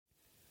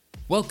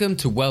Welcome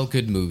to Well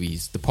Good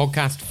Movies, the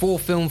podcast for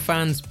film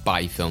fans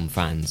by film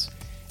fans.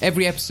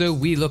 Every episode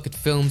we look at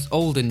films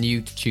old and new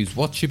to choose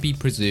what should be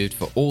preserved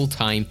for all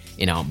time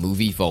in our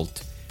movie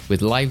vault.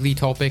 With lively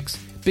topics,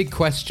 big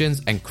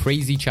questions and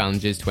crazy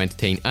challenges to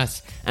entertain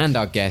us and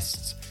our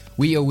guests,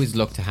 we always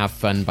look to have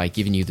fun by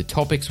giving you the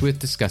topics worth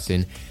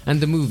discussing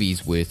and the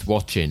movies worth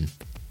watching,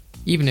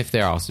 even if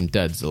there are some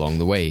duds along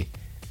the way.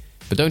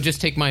 But don't just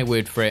take my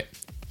word for it.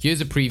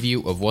 Here's a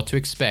preview of what to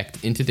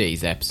expect in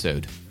today's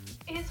episode.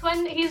 It's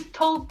when he's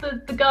told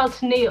the girl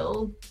to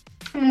kneel,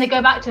 and then they go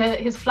back to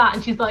his flat,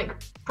 and she's like,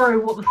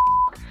 "Bro, what the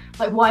f***?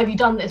 Like, why have you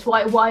done this?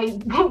 Why,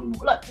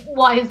 like,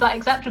 why is that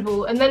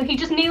acceptable?" And then he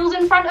just kneels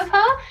in front of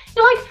her.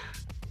 You're like,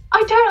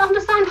 I don't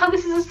understand how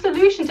this is a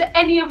solution to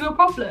any of your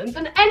problems.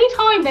 And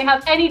anytime they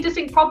have any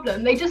distinct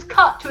problem, they just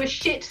cut to a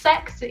shit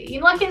sex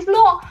scene. Like, it's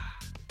not.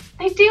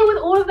 They deal with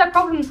all of their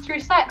problems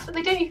through sex, but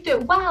they don't even do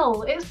it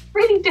well. It's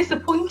really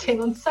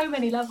disappointing on so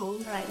many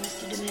levels. All right,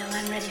 Mr. DeMille,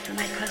 I'm ready for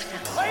my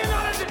close-up. Are you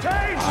not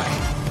entertained? I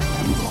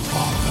am your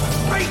father.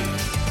 Wait!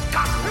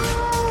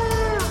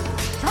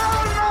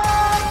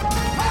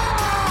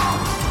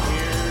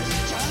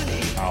 Here's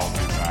Johnny. I'll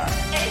be back.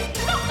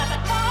 It's not the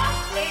car,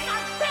 it's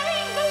a silly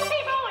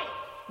movie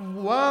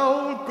boy!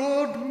 Well,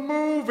 good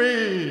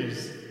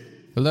movies.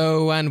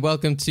 Hello and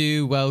welcome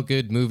to Well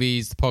Good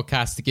Movies, the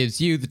podcast that gives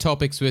you the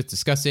topics worth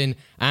discussing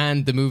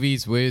and the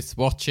movies worth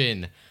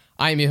watching.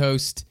 I'm your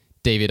host,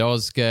 David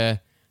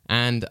Oscar,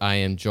 and I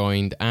am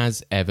joined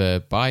as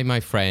ever by my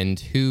friend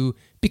who,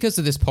 because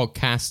of this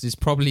podcast, is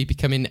probably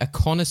becoming a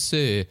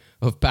connoisseur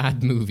of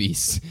bad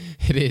movies.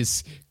 It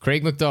is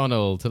Craig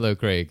McDonald. Hello,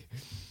 Craig.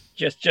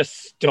 Just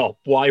stop.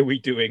 Why are we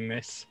doing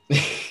this?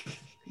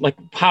 Like,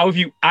 how have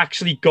you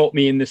actually got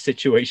me in this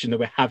situation that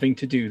we're having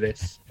to do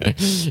this?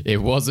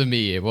 It wasn't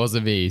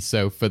me.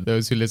 So for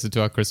those who listen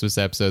to our Christmas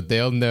episode,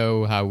 they'll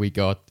know how we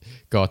got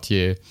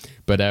here.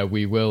 But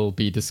we will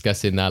be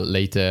discussing that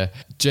later.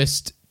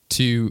 Just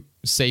to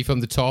say from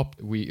the top,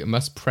 we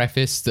must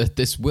preface that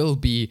this will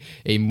be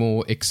a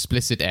more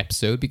explicit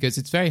episode because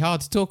it's very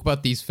hard to talk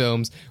about these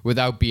films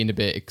without being a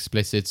bit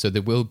explicit. So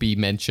there will be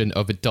mention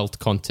of adult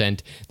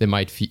content. There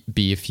might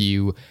be a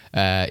few,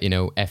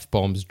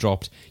 F-bombs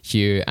dropped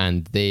here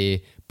and there.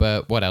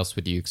 But what else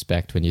would you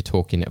expect when you're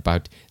talking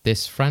about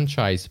this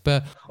franchise?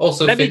 But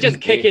also, let me just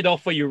kick it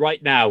off for you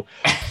right now.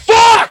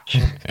 Fuck!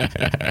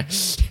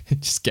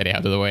 Just get it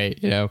out of the way,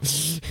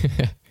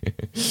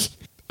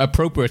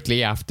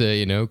 Appropriately,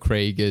 after,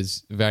 Craig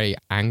is very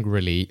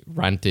angrily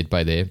ranted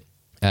by there,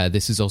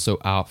 this is also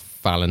our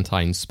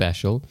Valentine's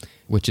special,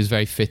 which is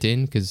very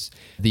fitting because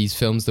these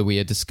films that we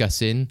are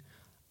discussing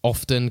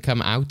often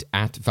come out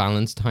at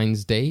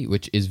Valentine's Day,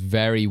 which is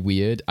very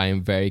weird. I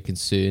am very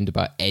concerned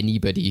about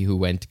anybody who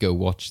went to go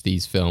watch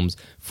these films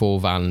for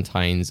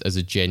Valentine's as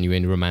a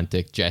genuine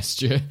romantic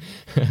gesture.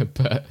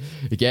 But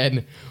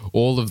again,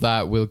 all of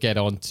that we'll get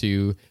on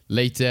to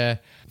later.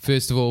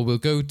 First of all, we'll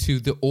go to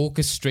the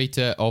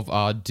orchestrator of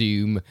our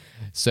doom.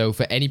 So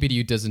for anybody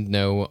who doesn't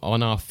know,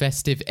 on our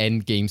festive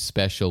Endgame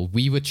special,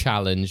 we were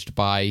challenged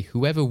by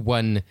whoever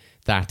won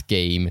that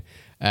game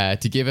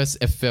to give us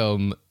a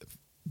film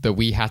that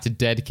we had to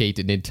dedicate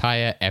an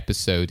entire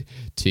episode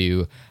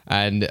to.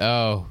 And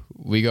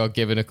we got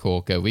given a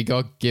corker. We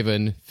got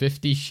given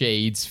 50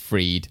 Shades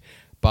Freed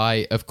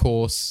by, of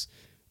course,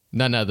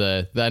 none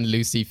other than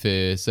Lucy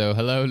Fur. So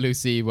hello,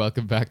 Lucy.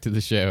 Welcome back to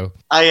the show.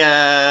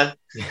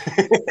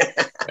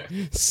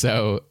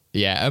 So,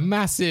 yeah, a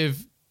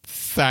massive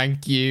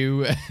thank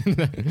you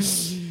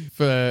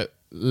for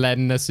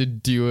letting us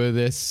endure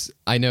this.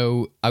 I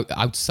know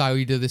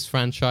outside of this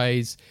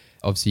franchise,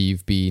 obviously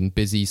you've been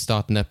busy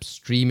starting up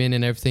streaming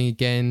and everything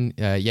again.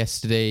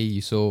 Yesterday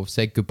you sort of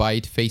said goodbye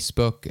to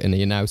Facebook and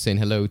you're now saying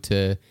hello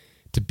to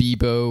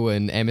Bebo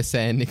and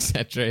MSN,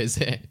 etc. Is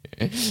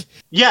it?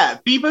 Yeah,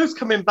 Bebo's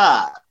coming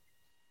back.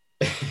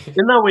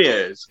 Isn't that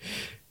weird?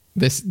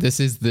 This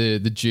is the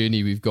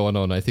journey we've gone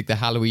on. I think the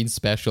Halloween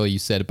special you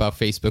said about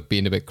Facebook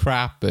being a bit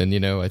crap, and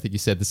I think you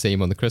said the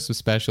same on the Christmas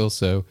special.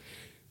 So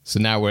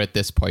now we're at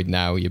this point.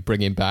 Now you're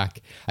bringing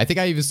back. I think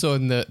I even saw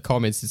in the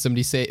comments, did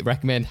somebody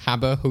recommend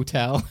Habbo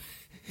Hotel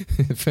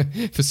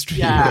for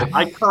streaming? Yeah,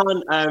 I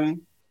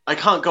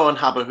can't go on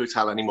Habbo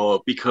Hotel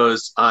anymore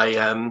because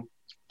I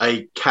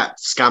kept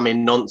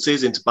scamming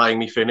nonces into buying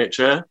me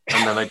furniture,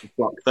 and then I just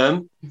blocked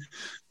them.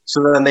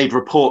 So then they'd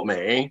report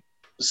me.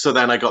 So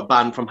then I got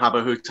banned from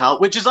Habbo Hotel,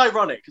 which is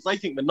ironic because I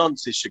think the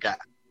nonces should get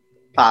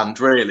banned,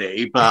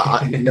 really.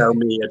 But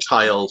me, a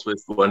child,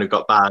 was the one who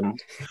got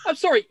banned. I'm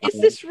sorry, is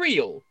this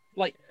real?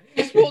 Like,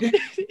 is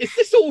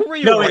this all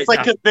real? No, right it's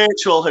like now? a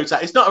virtual hotel.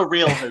 It's not a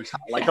real hotel.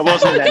 Like, I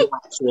wasn't in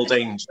actual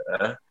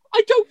danger.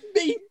 I don't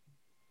mean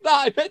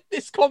that. I meant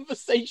this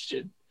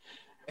conversation.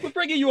 We're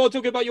bringing you on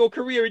talking about your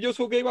career and you're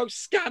talking about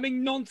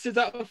scamming nonsense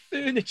out of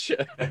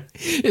furniture.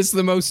 It's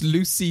the most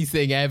Lucy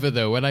thing ever,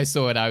 though. When I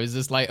saw it, I was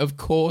just like, of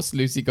course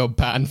Lucy got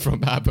banned from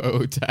Habbo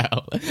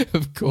Hotel.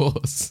 Of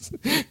course.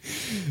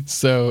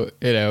 So,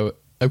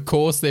 of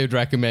course they would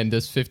recommend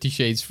us 50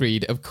 Shades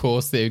Freed. Of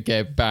course they would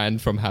get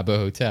banned from Habbo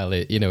Hotel.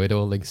 It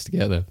all links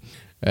together.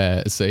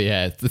 So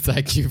yeah,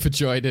 thank you for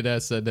joining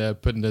us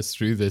and putting us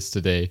through this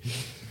today.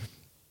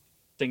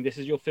 This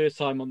is your first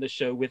time on this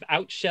show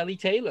without Shelley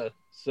Taylor.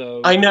 So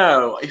I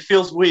know, it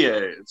feels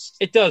weird.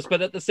 It does,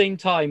 but at the same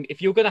time,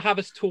 if you're going to have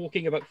us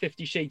talking about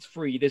 50 Shades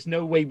Free, there's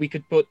no way we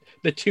could put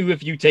the two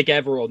of you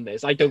together on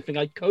this. I don't think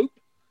I'd cope.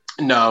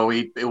 No,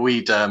 it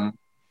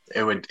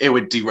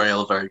would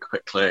derail very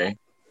quickly.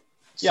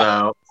 Yeah.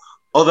 So,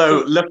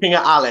 although looking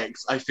at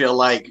Alex, I feel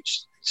like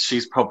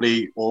she's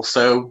probably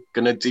also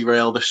going to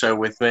derail the show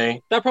with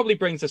me. That probably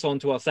brings us on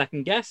to our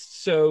second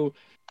guest. So,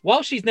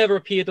 while she's never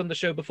appeared on the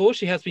show before,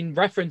 she has been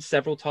referenced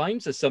several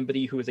times as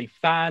somebody who is a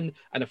fan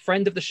and a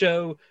friend of the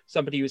show,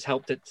 somebody who's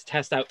helped it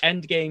test out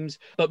Endgames,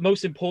 but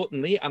most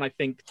importantly, and I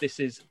think this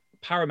is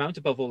paramount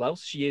above all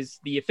else, she is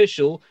the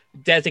official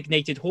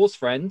designated horse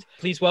friend.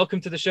 Please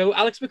welcome to the show,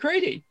 Alex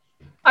McCready.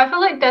 I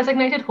feel like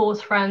designated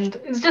horse friend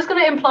is just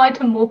going to imply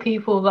to more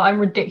people that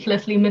I'm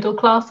ridiculously middle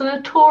class and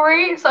a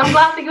Tory. So I'm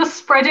glad that you're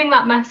spreading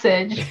that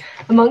message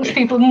amongst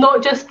people,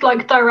 not just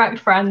like direct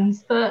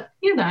friends, but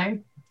you know.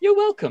 You're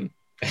welcome.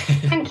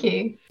 Thank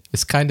you.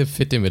 It's kind of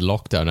fitting with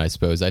lockdown, I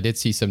suppose. I did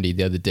see somebody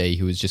the other day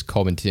who was just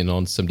commenting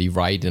on somebody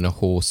riding a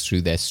horse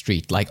through their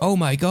street. Like, oh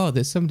my God,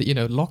 there's somebody,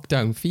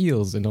 lockdown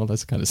feels and all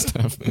this kind of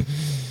stuff.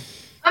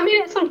 I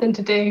mean, it's something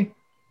to do.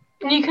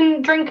 And you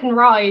can drink and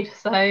ride,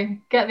 so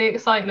get the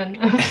excitement,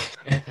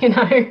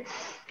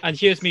 And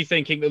here's me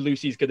thinking that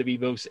Lucy's going to be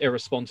the most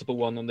irresponsible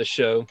one on the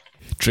show.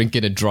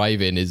 Drinking and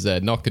driving is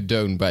not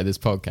condoned by this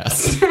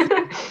podcast.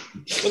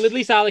 Well, at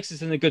least Alex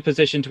is in a good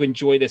position to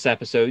enjoy this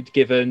episode,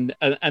 given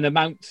an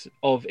amount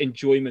of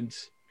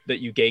enjoyment that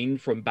you gain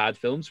from bad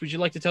films. Would you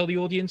like to tell the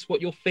audience what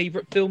your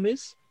favourite film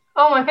is?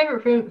 Oh, my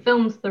favourite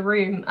film's The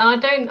Room.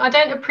 And I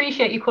don't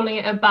appreciate you calling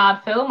it a bad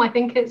film. I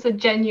think it's a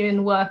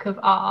genuine work of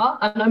art,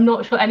 and I'm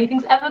not sure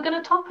anything's ever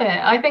going to top it.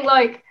 I think,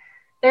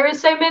 there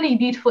is so many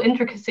beautiful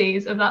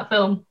intricacies of that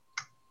film,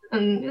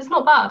 and it's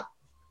not bad.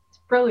 It's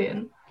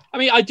brilliant. I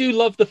mean, I do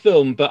love the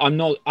film, but I'm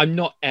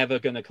not ever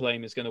going to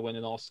claim it's going to win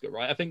an Oscar,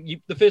 right? I think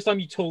the first time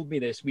you told me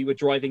this, we were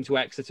driving to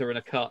Exeter in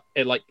a car,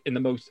 on the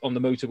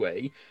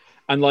motorway,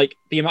 and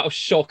the amount of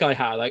shock I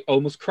had, I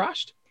almost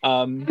crashed.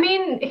 I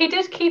mean, he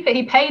did keep it.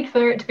 He paid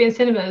for it to be in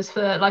cinemas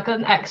for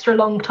an extra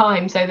long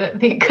time so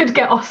that he could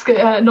get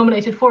Oscar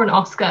nominated for an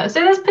Oscar. So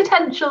there's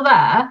potential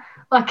there.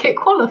 It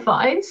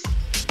qualifies.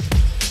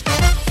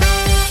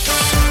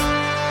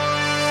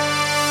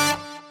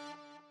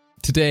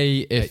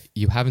 Today, if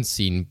you haven't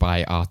seen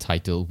by our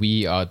title,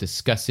 we are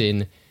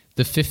discussing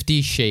the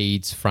 50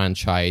 Shades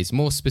franchise,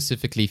 more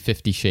specifically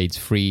 50 Shades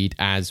Freed,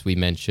 as we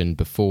mentioned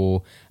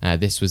before.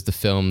 This was the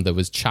film that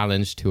was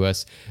challenged to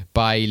us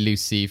by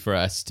Lucy for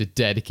us to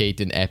dedicate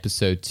an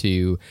episode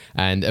to.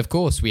 And of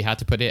course, we had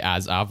to put it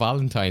as our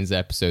Valentine's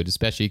episode,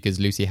 especially because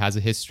Lucy has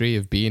a history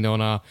of being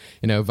on our,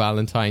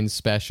 Valentine's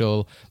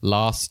special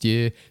last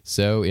year.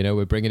 So,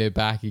 we're bringing it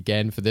back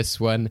again for this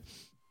one.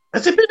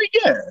 Has it been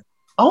a year?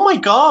 Oh my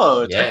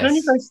God, yes. I've known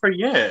you guys for a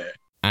year.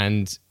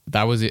 And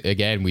that was it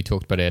again. We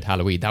talked about it at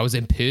Halloween. That was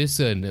in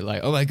person.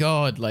 Oh my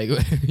God,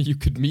 you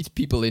could meet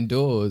people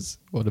indoors.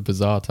 What a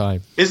bizarre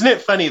time. Isn't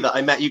it funny that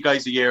I met you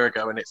guys a year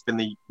ago and it's been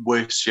the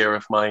worst year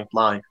of my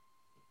life?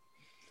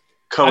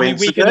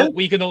 Coincidence? I mean,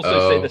 we can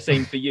also say the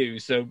same for you.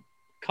 So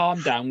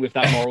calm down with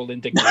that moral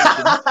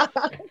indignation.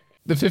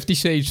 The 50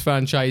 Shades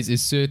franchise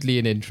is certainly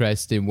an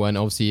interesting one.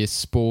 Obviously, it's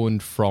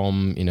spawned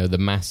from, the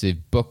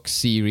massive book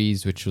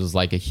series, which was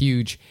a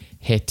huge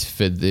hit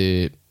for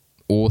the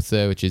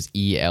author, which is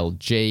E.L.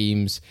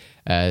 James.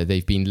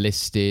 They've been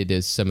listed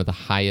as some of the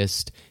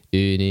highest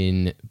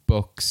earning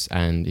books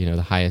and,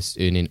 the highest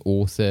earning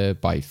author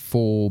by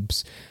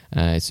Forbes.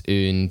 It's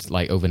earned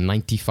over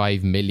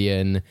 95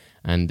 million,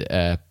 and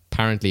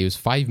apparently it was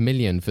 5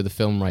 million for the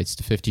film rights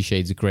to 50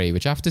 Shades of Grey,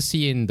 which after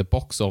seeing the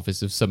box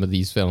office of some of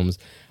these films,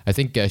 I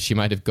think she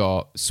might have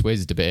got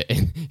swizzed a bit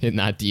in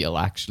that deal,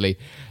 actually.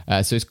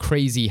 So it's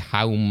crazy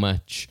how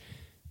much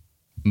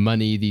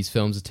money these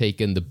films have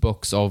taken. The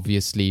books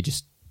obviously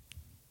just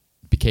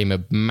became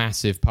a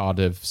massive part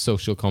of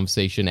social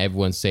conversation.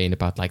 Everyone's saying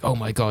about oh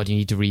my God, you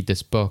need to read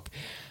this book.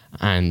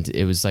 And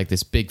it was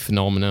this big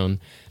phenomenon.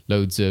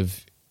 Loads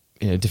of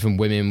different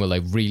women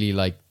were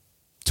really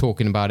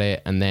talking about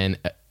it. And then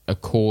of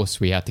course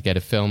we had to get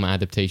a film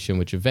adaptation,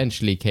 which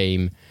eventually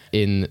came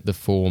in the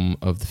form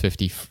of the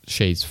 50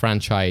 Shades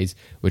franchise,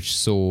 which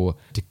saw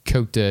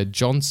Dakota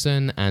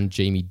Johnson and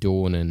Jamie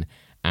Dornan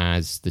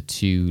as the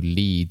two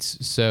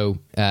leads. So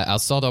I'll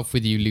start off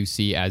with you,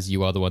 Lucy, as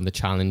you are the one that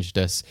challenged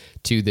us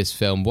to this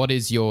film. What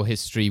is your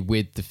history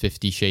with the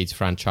 50 Shades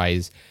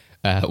franchise?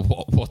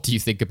 What do you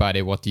think about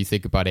it? What do you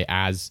think about it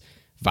as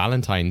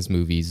Valentine's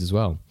movies as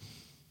well?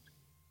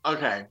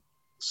 Okay,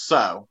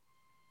 so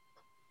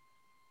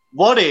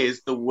what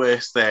is the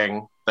worst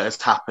thing that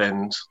has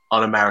happened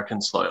on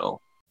American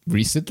soil?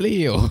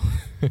 Recently, or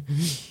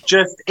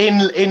just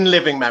in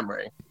living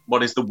memory?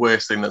 What is the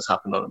worst thing that's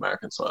happened on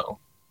American soil?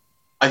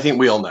 I think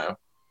we all know.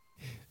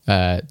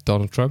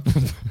 Donald Trump?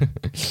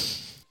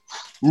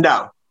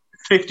 No.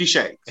 50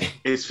 Shades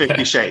is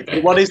 50 Shades.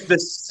 What is the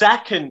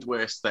second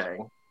worst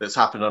thing that's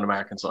happened on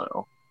American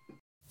soil?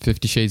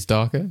 50 Shades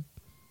Darker?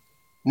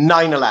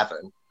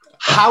 9/11.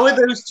 How are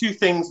those two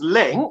things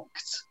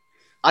linked?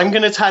 I'm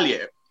going to tell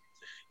you.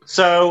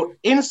 So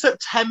in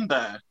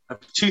September of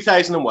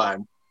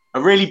 2001,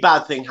 a really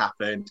bad thing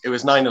happened. It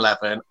was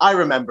 9/11. I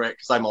remember it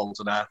because I'm old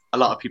enough. A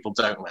lot of people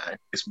don't know.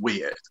 It's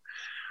weird.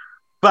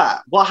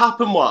 But what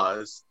happened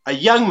was a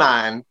young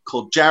man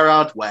called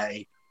Gerard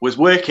Way was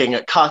working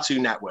at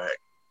Cartoon Network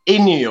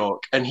in New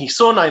York, and he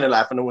saw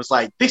 9/11 and was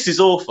like, this is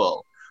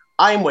awful.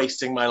 I'm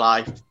wasting my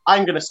life.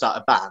 I'm going to start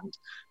a band.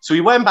 So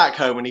he went back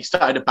home and he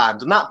started a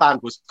band, and that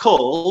band was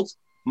called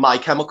My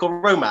Chemical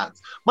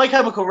Romance. My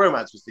Chemical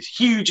Romance was this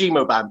huge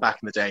emo band back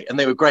in the day, and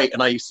they were great,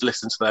 and I used to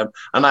listen to them,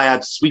 and I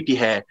had sweepy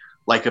hair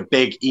like a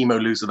big emo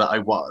loser that I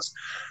was.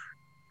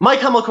 My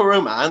Chemical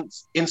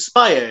Romance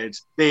inspired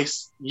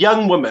this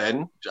young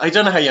woman, I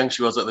don't know how young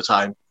she was at the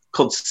time,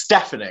 called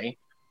Stephanie,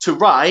 to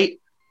write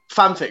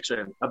fan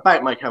fiction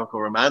about My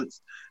Chemical Romance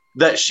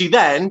that she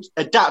then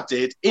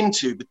adapted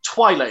into the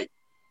Twilight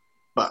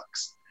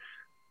books.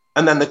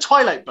 And then the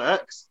Twilight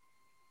books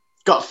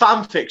got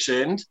fan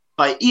fictioned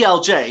by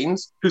E.L.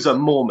 James, who's a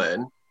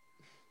Mormon.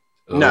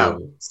 Oh.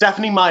 No,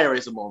 Stephanie Meyer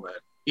is a Mormon.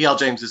 E.L.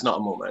 James is not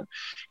a Mormon.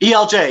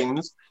 E.L.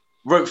 James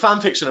wrote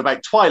fan fiction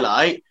about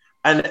Twilight,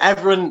 and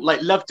everyone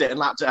loved it and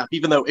lapped it up,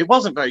 even though it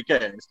wasn't very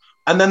good.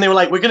 And then they were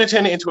like, we're going to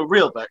turn it into a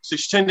real book. So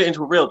she turned it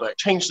into a real book,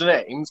 changed the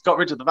names, got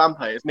rid of the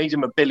vampires, made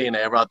him a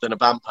billionaire rather than a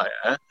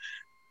vampire.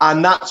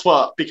 And that's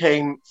what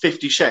became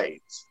 50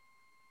 Shades.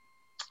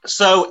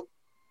 So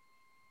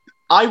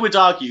I would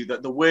argue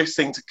that the worst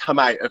thing to come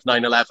out of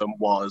 9/11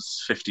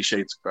 was 50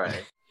 Shades of Grey.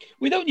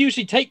 We don't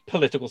usually take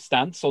political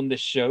stance on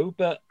this show,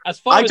 but as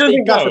far as they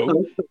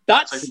go,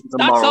 that's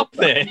up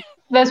there.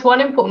 There's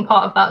one important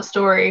part of that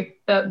story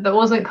that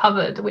wasn't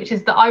covered, which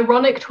is the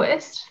ironic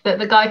twist that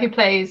the guy who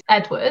plays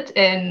Edward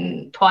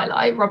in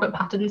Twilight, Robert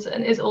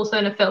Pattinson, is also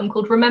in a film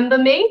called Remember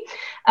Me,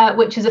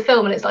 which is a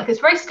film, and it's like this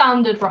very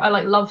standard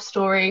love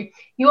story.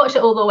 You watch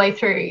it all the way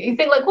through. You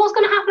think what's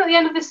going to happen at the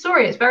end of this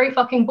story? It's very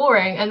fucking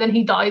boring. And then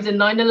he dies in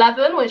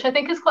 9/11, which I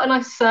think is quite a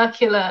nice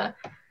circular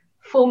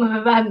form of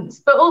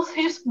events, but also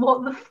just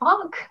what the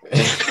fuck?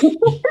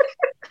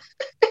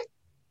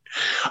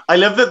 I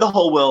love that the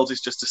whole world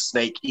is just a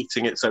snake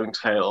eating its own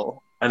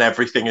tail, and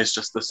everything is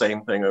just the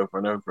same thing over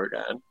and over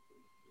again.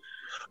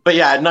 But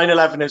yeah,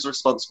 9/11 is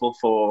responsible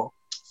for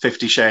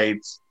 50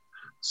 Shades.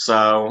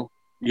 So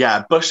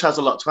yeah, Bush has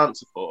a lot to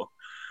answer for.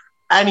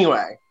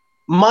 Anyway,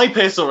 my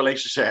personal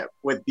relationship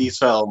with these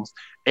films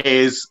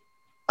is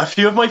a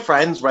few of my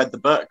friends read the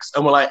books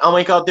and were like, oh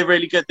my God, they're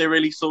really good, they're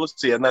really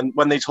saucy. And then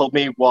when they told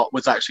me what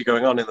was actually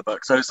going on in the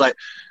books, I was like,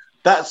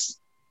 that's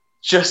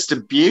just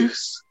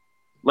abuse.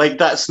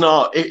 That's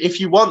not, if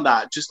you want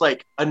that, just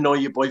annoy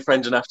your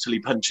boyfriend enough till he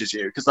punches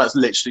you, because that's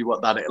literally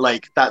what that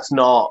is. That's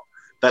not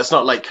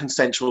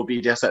consensual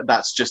BDSM,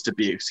 that's just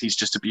abuse. He's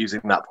just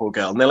abusing that poor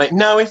girl. And they're like,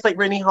 no, it's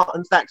really hot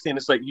and sexy. And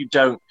it's you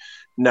don't,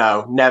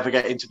 no, never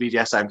get into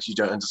BDSM because you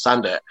don't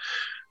understand it.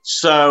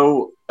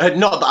 So,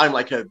 not that I'm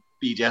a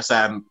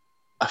BDSM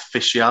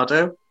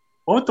aficionado.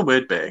 What would the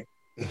word be?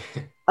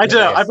 I don't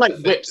know.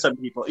 I've whipped some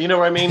people. You know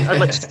what I mean?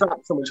 I've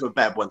strapped someone to a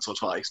bed once or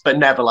twice, but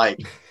never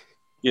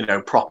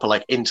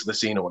proper into the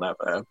scene or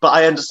whatever. But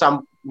I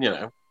understand,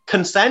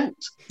 consent.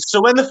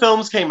 So when the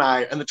films came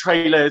out and the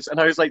trailers, and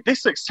I was like,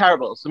 this looks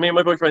terrible. So me and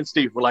my boyfriend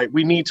Steve were like,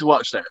 we need to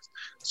watch this.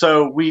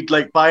 So we'd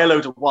buy a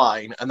load of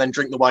wine and then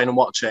drink the wine and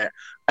watch it.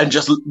 And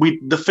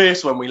the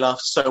first one we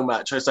laughed so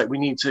much. I was like, we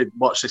need to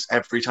watch this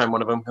every time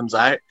one of them comes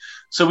out.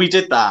 So we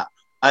did that.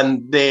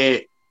 And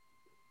they're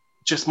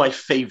just my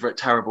favorite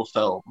terrible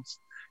films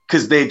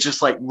because they're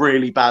just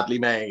really badly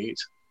made,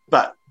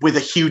 but with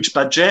a huge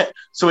budget.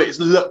 So it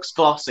looks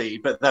glossy,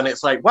 but then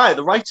it's wow,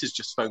 the writers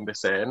just phoned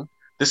this in.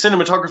 The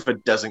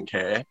cinematographer doesn't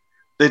care.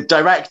 The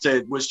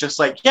director was just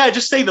yeah,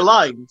 just say the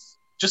lines.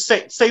 Just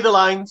say the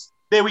lines.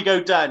 There we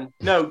go, done.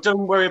 No,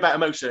 don't worry about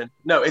emotion.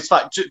 No, it's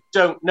fine.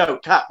 No,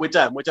 Kat, we're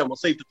done. We'll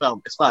save the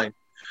film. It's fine.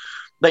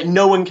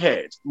 No one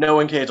cared. No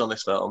one cared on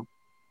this film.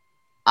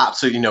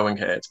 Absolutely no one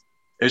cared.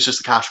 It was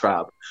just a cash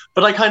grab.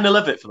 But I kind of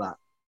love it for that.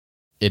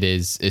 It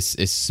is.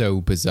 It's so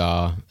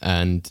bizarre.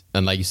 And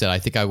like you said, I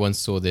think I once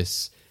saw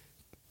this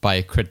by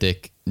a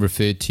critic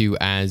referred to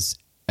as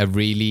a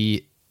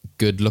really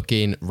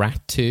good-looking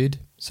rat turd.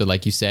 So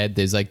like you said,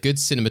 there's good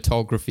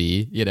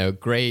cinematography,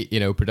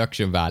 great,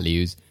 production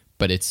values,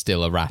 but it's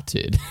still a rat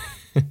turd.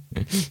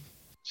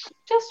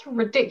 Just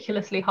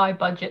ridiculously high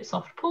budget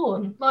soft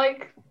porn.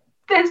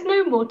 There's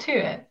no more to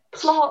it.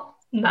 Plot,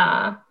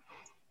 nah.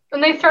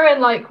 And they throw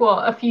in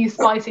a few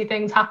spicy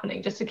things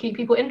happening just to keep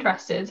people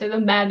interested so the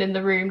men in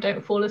the room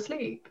don't fall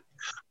asleep.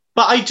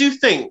 But I do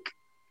think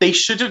they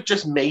should have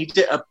just made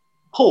it a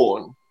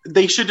porn.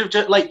 They should have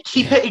just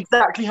keep it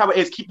exactly how it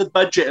is, keep the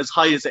budget as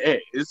high as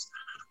it is,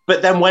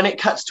 but then when it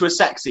cuts to a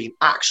sex scene,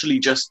 actually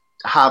just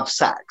have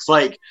sex.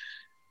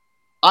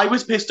 I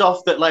was pissed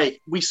off that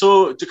we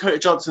saw Dakota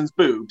Johnson's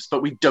boobs,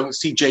 but we don't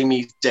see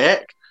Jamie's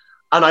dick.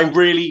 And I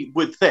really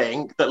would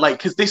think that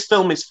because this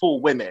film is for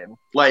women,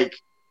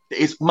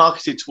 it's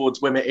marketed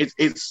towards women,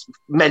 it's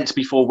meant to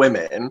be for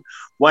women.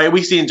 Why are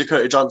we seeing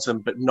Dakota Johnson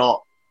but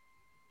not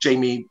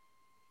Jamie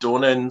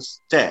Dornan's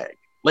dick.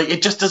 Like,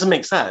 it just doesn't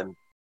make sense.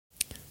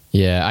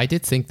 Yeah, I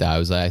did think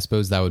that. I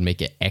suppose that would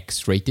make it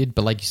X-rated,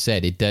 but like you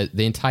said, it does,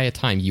 the entire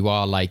time you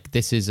are like,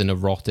 this is an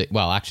erotic.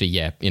 Well, actually,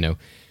 yeah,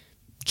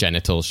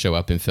 genitals show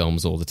up in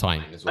films all the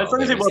time. As well. As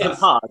long as it wasn't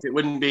hard, it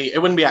wouldn't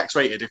be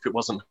X-rated if it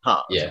wasn't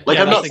hard. Yeah. Like,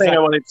 Yeah, I'm not that's saying I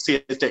exactly- wanted to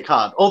see his dick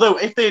hard. Although,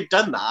 if they had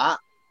done that,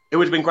 it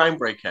would have been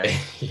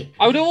groundbreaking.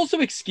 I would also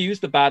excuse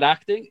the bad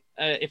acting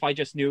if I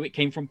just knew it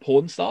came from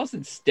porn stars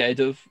instead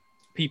of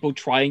people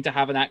trying to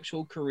have an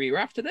actual career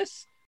after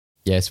this.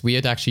 Yes,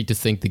 weird actually to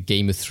think that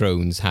Game of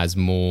Thrones has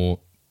more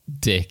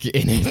dick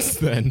in it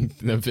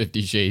than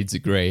 50 Shades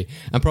of Grey,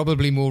 and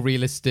probably more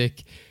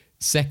realistic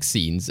sex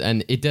scenes.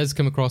 And it does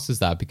come across as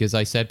that, because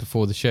I said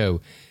before the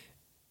show,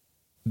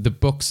 the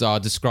books are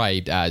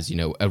described as,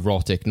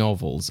 erotic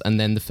novels, and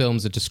then the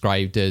films are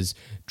described as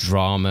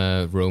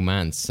drama,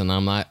 romance. And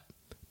I'm like,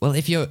 well,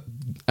 if you're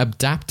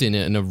adapting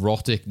an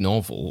erotic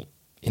novel,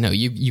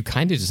 you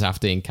kind of just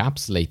have to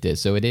encapsulate it.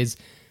 So it is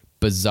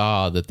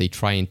bizarre that they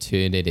try and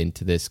turn it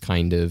into this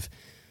kind of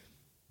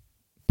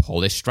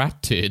polished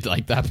rat turd,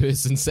 like that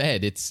person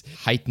said. It's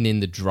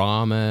heightening the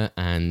drama.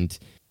 And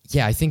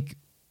yeah, I think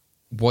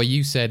what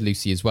you said,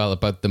 Lucy, as well,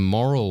 about the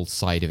moral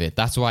side of it,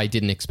 that's why I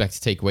didn't expect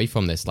to take away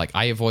from this. Like,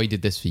 I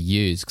avoided this for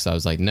years because I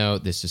was like, no,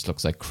 this just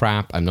looks like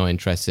crap. I'm not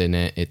interested in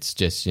it. It's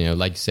just,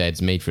 like you said,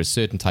 it's made for a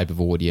certain type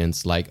of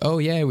audience. Like, oh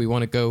yeah, we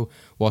want to go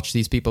watch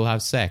these people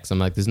have sex. I'm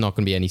like, there's not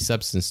going to be any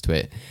substance to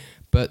it.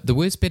 But the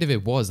worst bit of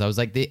it was, I was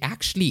like, there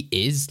actually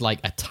is like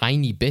a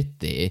tiny bit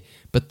there,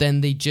 but then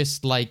they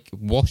just like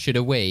wash it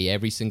away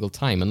every single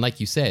time. And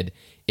like you said,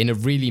 in a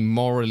really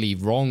morally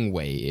wrong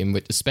way, in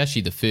which,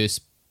 especially the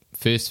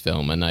first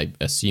film, and I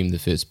assume the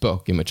first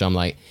book, in which I'm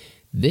like,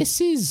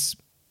 this is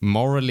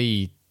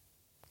morally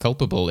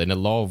culpable in a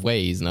lot of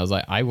ways. And I was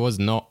like, I was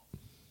not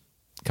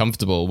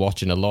comfortable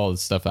watching a lot of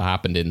the stuff that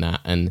happened in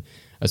that. And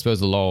I suppose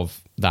a lot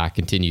of that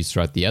continues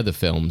throughout the other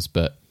films,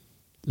 but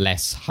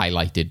less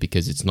highlighted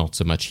because it's not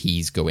so much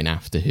he's going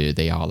after her.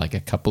 They are like a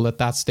couple at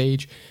that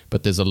stage,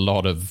 but there's a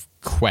lot of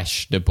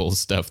questionable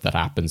stuff that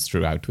happens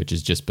throughout, which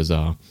is just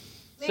bizarre.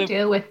 They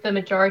deal with the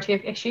majority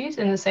of issues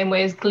in the same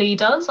way as Glee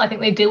does. I think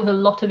they deal with a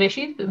lot of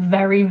issues, but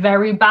very,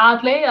 very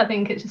badly. I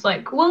think it's just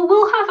like, well,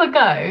 we'll have a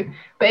go,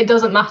 but it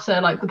doesn't matter,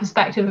 like, the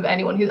perspective of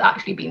anyone who's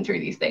actually been through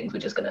these things. We're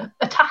just going to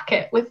attack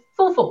it with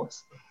full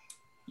force.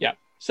 Yeah.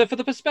 So for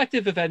the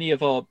perspective of any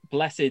of our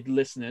blessed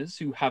listeners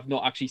who have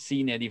not actually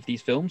seen any of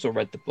these films or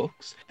read the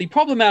books, the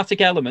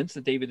problematic elements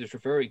that David is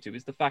referring to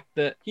is the fact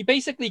that he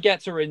basically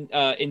gets her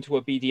into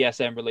a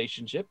BDSM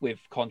relationship with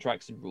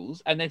contracts and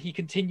rules, and then he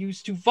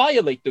continues to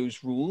violate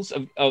those rules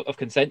of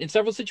consent in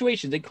several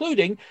situations,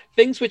 including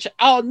things which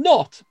are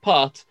not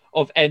part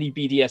of any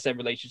BDSM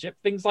relationship,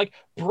 things like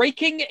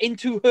breaking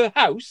into her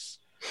house,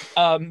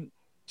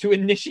 to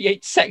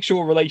initiate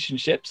sexual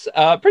relationships.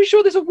 Pretty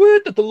sure there's a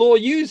word that the law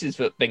uses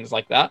for things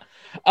like that.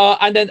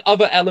 And then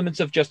other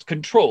elements of just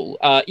control.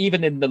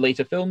 Even in the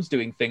later films,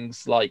 doing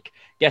things like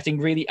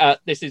getting really...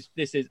 This is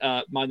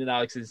mine and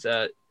Alex's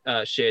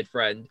shared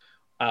friend.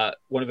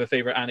 One of her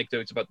favorite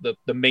anecdotes about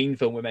the main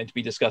film we're meant to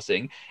be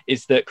discussing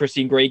is that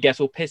Christine Grey gets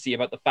all pissy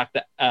about the fact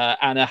that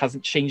Anna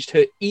hasn't changed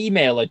her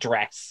email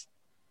address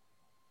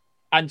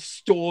and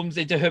storms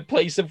into her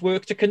place of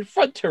work to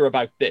confront her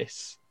about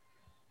this.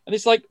 And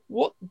it's like,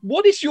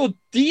 what is your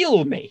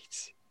deal,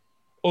 mate?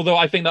 Although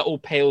I think that all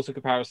pales in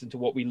comparison to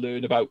what we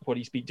learn about what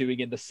he's been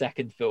doing in the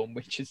second film,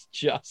 which is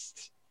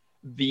just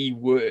the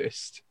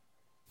worst.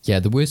 Yeah,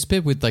 the worst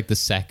bit with like the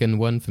second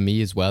one for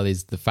me as well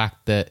is the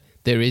fact that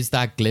there is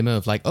that glimmer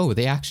of like, oh,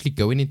 they actually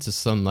going into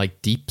some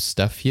like deep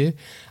stuff here.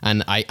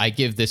 And I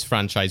give this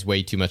franchise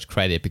way too much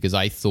credit because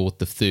I thought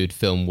the third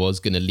film was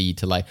going to lead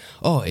to like,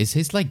 oh, is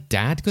his like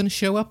dad going to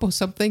show up or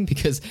something?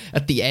 Because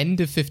at the end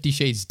of 50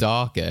 Shades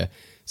Darker...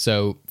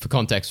 So, for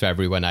context for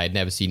everyone, I had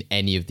never seen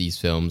any of these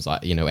films,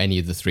 any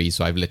of the three,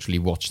 so I've literally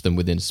watched them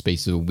within a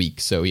space of a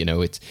week. So,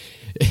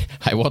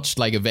 I watched,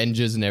 like,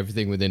 Avengers and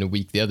everything within a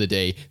week the other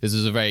day. This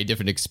was a very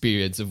different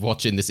experience of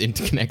watching this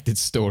interconnected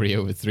story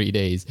over 3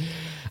 days.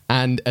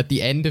 And at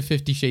the end of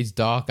 50 Shades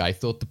Dark, I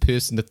thought the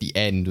person at the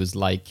end was,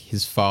 like,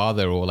 his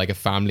father or, like, a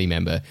family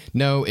member.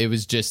 No, it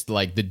was just,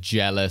 like, the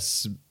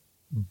jealous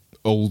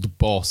old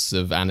boss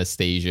of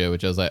Anastasia,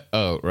 which I was like,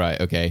 oh,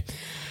 right, okay.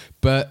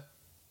 But...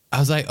 I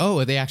was like, oh,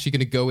 are they actually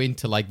going to go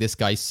into, like, this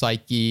guy's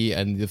psyche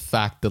and the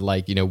fact that,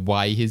 like,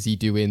 why is he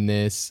doing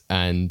this?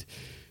 And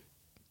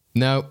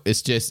no,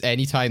 it's just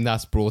anytime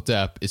that's brought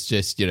up, it's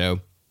just,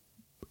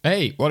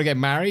 hey, want to get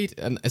married?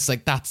 And it's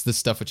like, that's the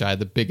stuff which I had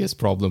the biggest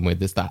problem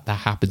with, is that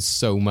happens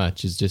so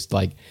much. Is just,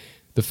 like,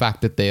 the fact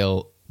that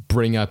they'll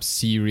bring up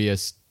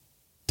serious,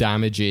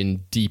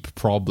 damaging, deep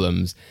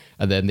problems,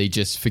 and then they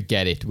just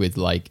forget it with,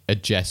 like, a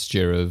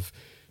gesture of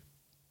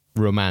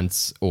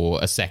romance or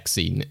a sex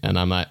scene. And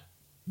I'm like,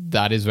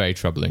 that is very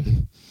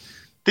troubling.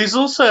 There's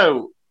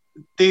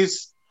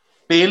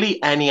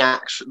barely any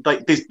action,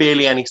 like there's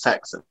barely any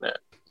sex in it.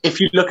 If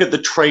you look at the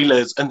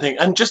trailers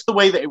and just the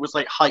way that it was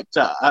like hyped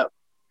up,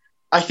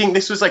 I think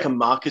this was like a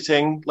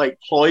marketing like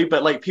ploy,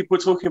 but like people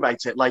were talking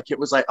about it like it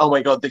was like, oh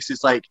my god, this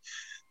is like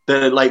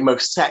the like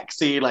most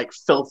sexy, like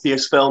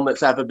filthiest film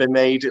that's ever been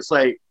made. It's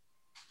like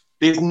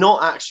there's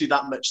not actually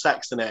that much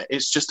sex in it.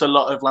 It's just a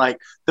lot of like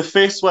the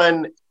first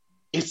one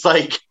is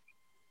like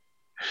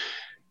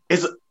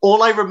is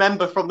all I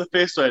remember from the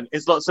first one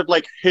is lots of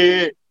like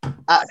her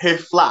at her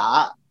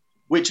flat,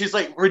 which is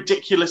like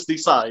ridiculously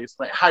sized.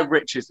 Like, how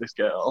rich is this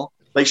girl?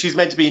 Like, she's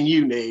meant to be in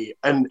uni,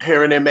 and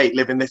her and her mate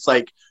live in this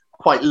like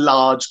quite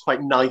large,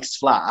 quite nice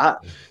flat.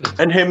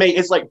 And her mate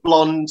is like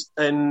blonde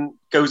and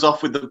goes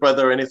off with the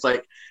brother, and it's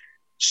like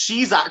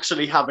she's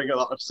actually having a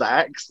lot of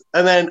sex.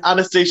 And then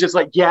Anastasia's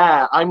like,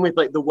 yeah, I'm with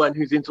like the one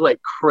who's into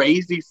like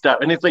crazy stuff.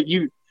 And it's like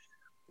you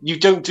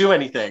don't do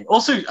anything.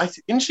 Also,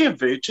 isn't she a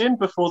virgin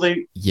before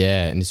they?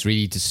 Yeah, and it's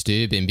really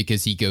disturbing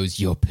because he goes,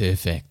 "You're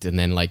perfect," and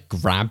then like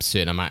grabs her,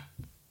 and I'm like,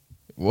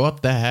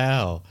 what the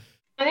hell?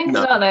 I think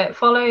as well, it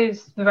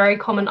follows the very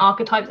common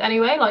archetypes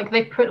anyway. Like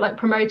they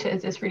promote it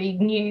as this really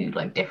new,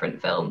 like different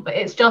film, but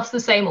it's just the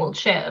same old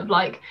shit of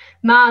like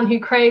man who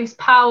craves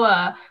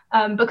power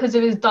because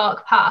of his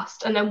dark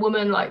past, and then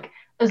woman like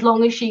as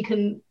long as she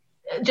can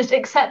just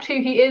accept who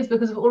he is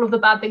because of all of the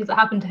bad things that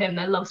happened to him,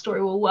 their love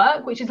story will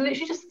work, which is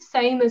literally just the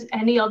same as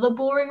any other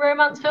boring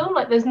romance film.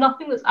 Like there's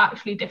nothing that's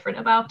actually different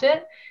about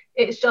it.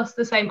 It's just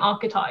the same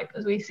archetype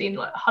as we've seen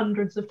like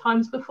hundreds of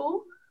times before,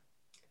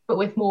 but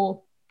with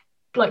more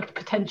like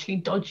potentially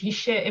dodgy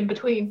shit in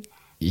between.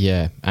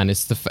 Yeah, and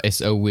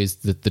it's always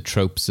the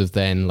tropes of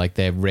then like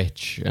they're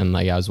rich, and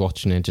like I was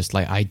watching it just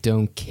like I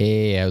don't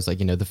care. I was like,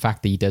 you know, the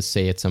fact that he does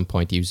say at some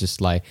point he was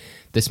just like,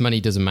 this money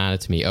doesn't matter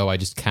to me. Oh, I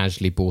just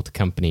casually bought a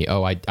company.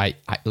 Oh, I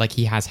like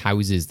he has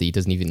houses that he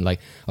doesn't even like.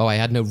 Oh, I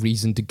had no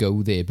reason to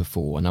go there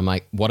before. And I'm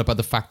like, what about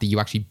the fact that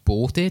you actually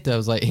bought it? I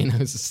was like, you know,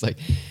 it's just like,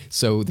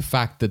 so the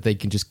fact that they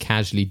can just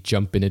casually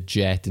jump in a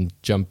jet and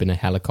jump in a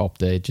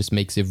helicopter, it just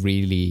makes it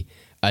really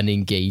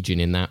unengaging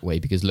in that way,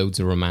 because loads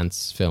of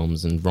romance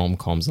films and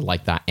rom-coms are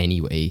like that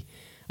anyway,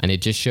 and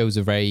it just shows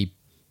a very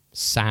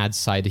sad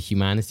side of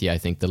humanity. I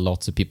think that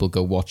lots of people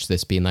go watch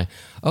this being like,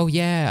 oh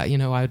yeah, you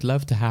know, I'd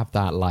love to have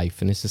that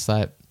life, and it's just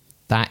like,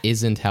 that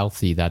isn't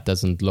healthy. That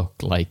doesn't look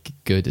like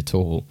good at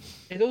all.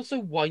 It also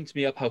winds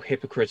me up how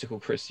hypocritical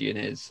Christian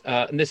is,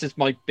 and this is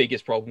my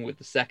biggest problem with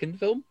the second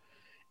film,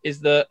 is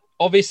that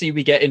obviously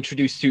we get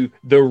introduced to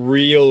the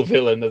real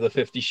villain of the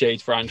 50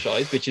 Shades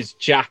franchise, which is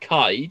Jack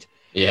Hyde.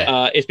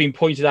 Yeah. It's been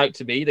pointed out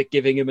to me that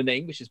giving him a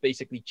name, which is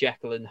basically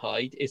Jekyll and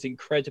Hyde, is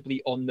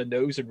incredibly on the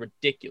nose and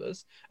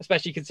ridiculous,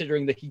 especially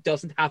considering that he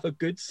doesn't have a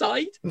good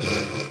side.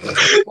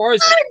 Or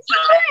as,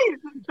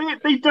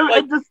 they don't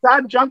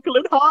understand Jekyll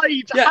and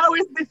Hyde. Yeah. How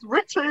is this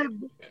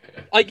written?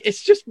 Like,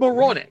 it's just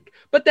moronic.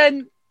 But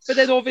then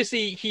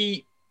obviously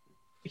he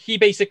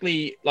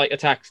basically like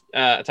attacks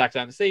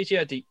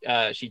Anastasia.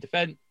 She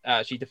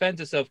defends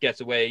herself, gets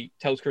away,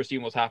 tells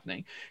Christian what's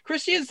happening.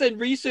 Christian's then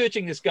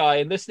researching this guy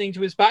and listening to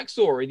his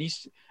backstory, and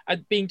he's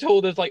being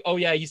told as like, oh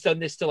yeah, he's done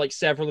this to like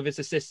several of his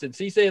assistants.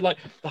 He's saying like,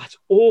 that's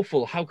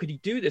awful. How could he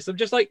do this? I'm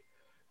just like,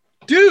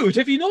 dude,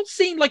 have you not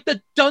seen like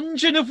the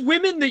dungeon of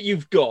women that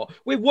you've got,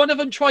 where one of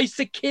them tries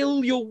to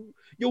kill your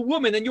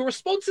woman, and your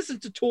response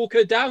isn't to talk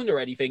her down or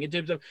anything in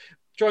terms of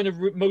trying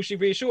to emotionally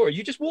reassure her.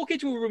 You just walk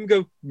into a room and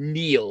go,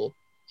 kneel.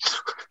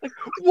 Like,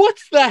 what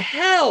the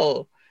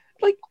hell?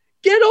 Like,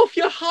 get off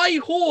your high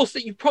horse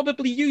that you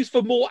probably use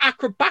for more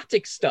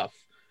acrobatic stuff.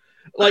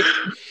 Like,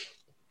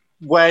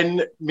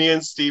 when me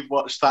and Steve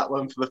watched that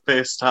one for the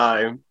first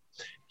time,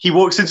 he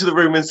walks into the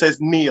room and says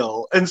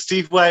Neil, and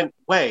Steve went,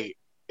 wait,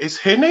 is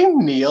her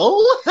name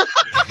Neil?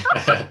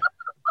 And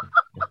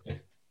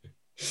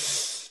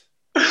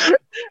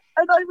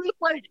I was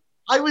like,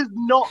 I was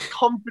not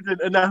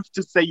confident enough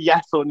to say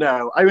yes or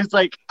no. I was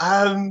like,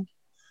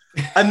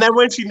 and then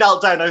when she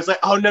knelt down, I was like,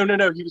 oh, no,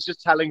 he was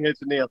just telling her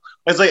to kneel.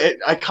 I was like,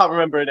 I can't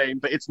remember her name,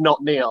 but it's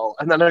not Neil.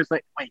 And then I was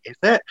like, wait, is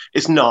it?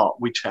 It's not.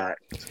 We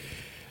checked.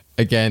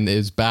 Again, it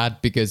was bad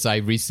because I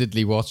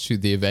recently watched through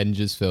the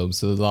Avengers film.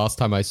 So the last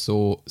time I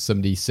saw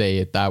somebody say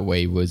it that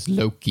way was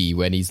Loki,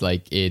 when he's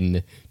like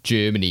in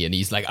Germany and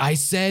he's like, I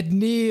said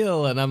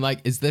Neil. And I'm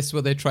like, is this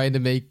what they're trying to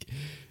make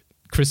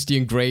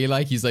Christian Grey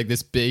like? He's like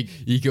this big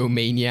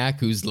egomaniac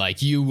who's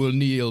like, you will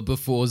kneel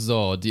before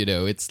Zod. You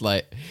know, it's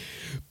like,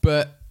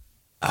 but...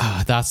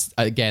 that's,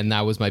 again,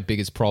 that was my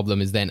biggest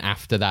problem, is then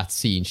after that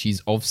scene,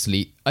 she's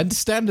obviously,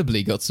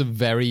 understandably, got some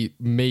very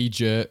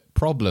major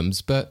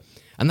problems,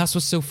 and that's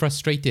what's so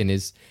frustrating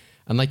is,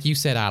 and like you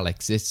said,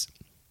 Alex, it's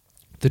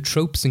the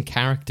tropes and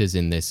characters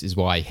in this is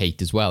what I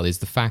hate as well, is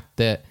the fact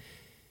that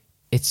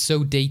it's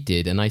so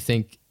dated, and I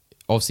think,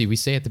 obviously, we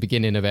say at the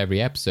beginning of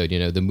every episode, you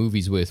know, the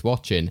movie's worth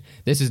watching.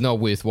 This is not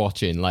worth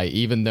watching, like,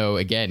 even though,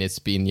 again, it's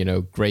been, you know,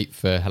 great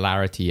for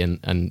hilarity,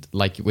 and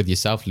like with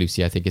yourself,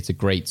 Lucy, I think it's a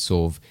great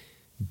sort of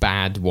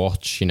bad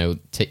watch, you know,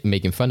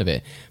 making fun of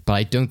it, but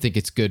I don't think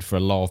it's good for a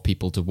lot of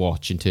people to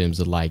watch in terms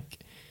of like,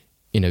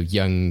 you know,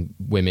 young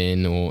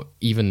women or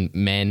even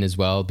men as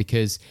well,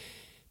 because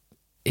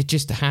it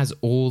just has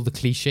all the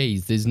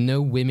cliches. There's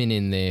no women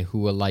in there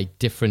who are like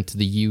different to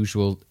the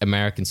usual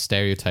American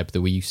stereotype that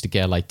we used to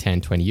get like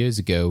 10, 20 years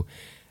ago,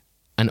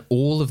 and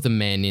all of the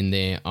men in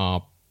there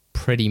are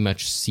pretty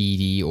much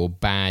seedy or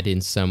bad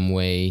in some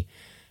way,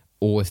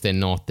 or if they're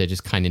not, they're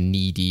just kind of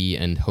needy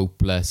and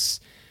hopeless.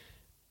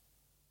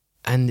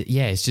 And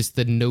yeah, it's just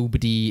that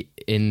nobody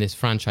in this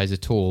franchise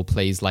at all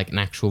plays like an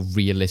actual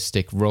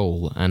realistic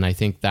role. And I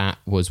think that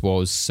was what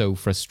was so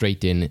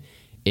frustrating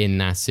in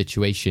that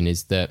situation,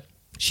 is that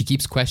she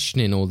keeps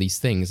questioning all these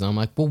things. And I'm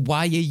like, well,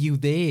 why are you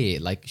there?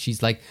 Like,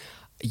 she's like,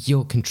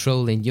 you're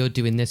controlling, you're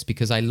doing this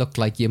because I look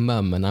like your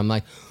mum. And I'm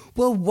like,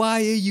 well,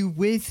 why are you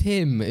with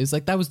him? It's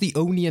like, that was the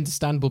only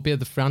understandable bit of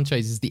the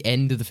franchise, is the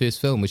end of the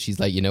first film, where she's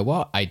like, you know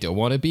what? I don't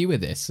want to be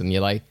with this. And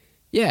you're like,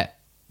 yeah,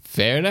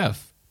 fair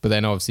enough. But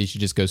then obviously she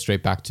just goes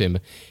straight back to him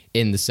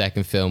in the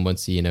second film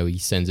once he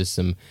sends her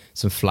some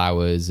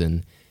flowers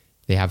and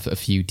they have a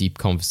few deep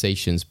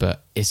conversations.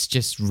 But it's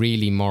just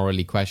really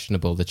morally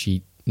questionable that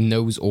she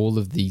knows all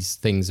of these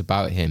things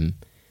about him.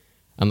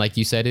 And like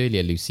you said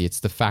earlier, Lucy, it's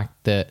the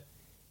fact that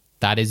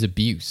is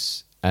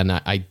abuse. And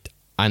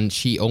and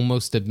she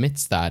almost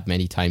admits that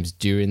many times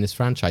during this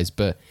franchise.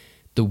 But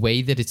the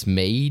way that it's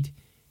made,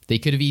 they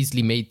could have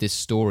easily made this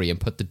story and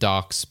put the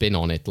dark spin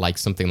on it, like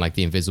something like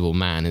The Invisible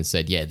Man, and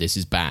said, yeah, this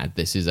is bad.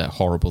 This is a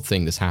horrible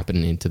thing that's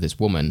happening to this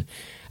woman.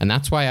 And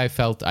that's why I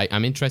felt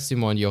I'm interested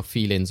in your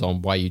feelings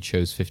on why you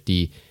chose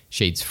 50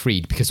 Shades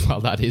Freed, because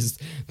while that is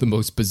the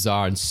most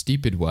bizarre and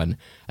stupid one,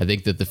 I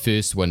think that the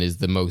first one is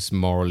the most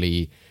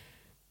morally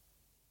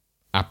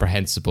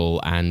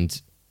apprehensible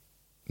and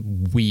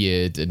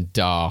weird and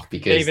dark,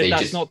 because David,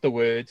 that's not the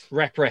word.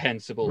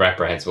 Reprehensible.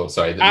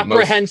 Sorry.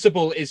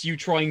 Apprehensible is you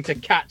trying to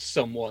catch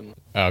someone.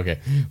 Okay.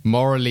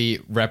 Morally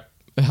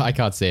I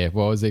can't say it.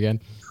 What was it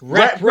again?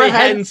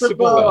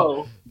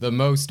 Reprehensible. The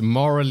most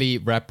morally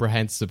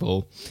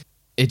reprehensible.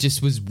 It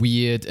just was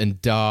weird and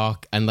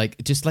dark, and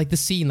just like the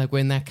scene, like we're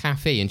in that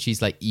cafe and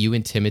she's like, you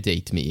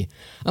intimidate me.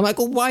 I'm like,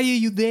 well, why are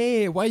you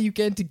there? Why are you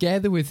getting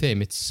together with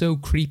him? It's so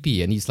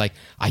creepy. And he's like,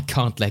 I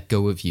can't let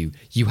go of you.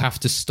 You have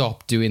to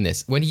stop doing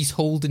this. When he's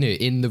holding her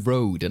in the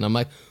road, and I'm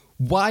like,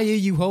 why are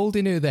you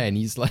holding her then?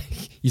 He's like,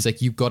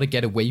 you've got to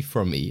get away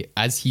from me,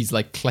 as he's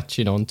like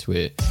clutching onto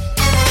it.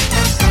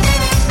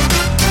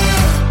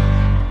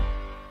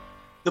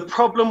 The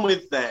problem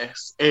with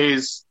this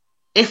is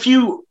if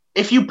you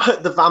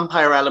put the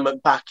vampire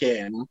element back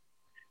in,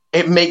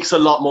 it makes a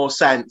lot more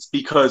sense,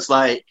 because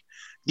like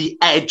the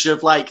edge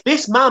of like,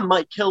 this man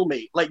might kill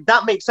me, like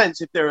that makes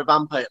sense if they're a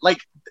vampire. Like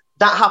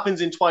that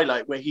happens in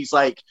Twilight, where he's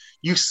like,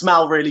 you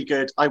smell really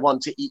good, I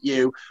want to eat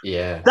you.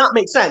 Yeah, that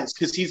makes sense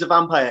because he's a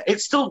vampire.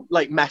 It's still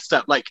like messed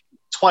up. Like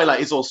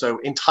Twilight is also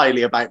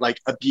entirely about like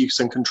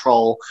abuse and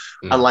control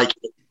and like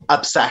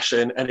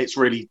obsession, and it's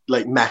really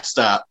like messed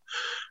up.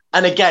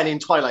 And again, in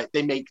Twilight,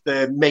 they make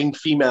the main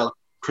female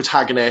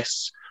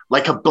protagonist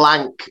like a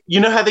blank.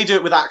 You know how they do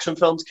it with action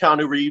films?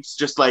 Keanu Reeves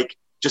just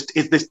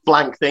is this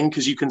blank thing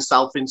because you can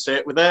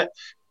self-insert with it.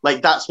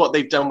 Like that's what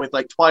they've done with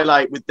like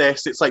Twilight. With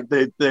this, it's like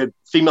the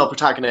female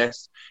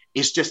protagonist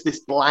is just this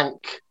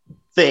blank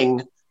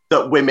thing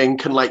that women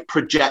can like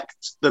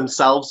project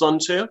themselves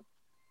onto.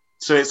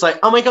 So it's like,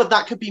 oh my God,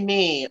 that could be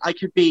me. I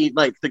could be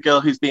like the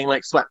girl who's being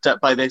like swept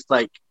up by this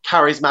like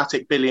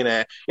charismatic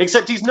billionaire,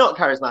 except he's not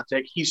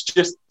charismatic. He's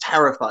just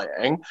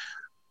terrifying.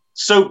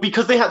 So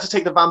because they had to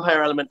take the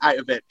vampire element out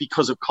of it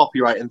because of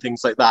copyright and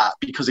things like that,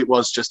 because it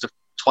was just a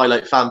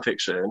Twilight fan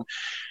fiction,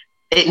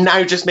 it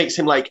now just makes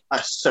him like a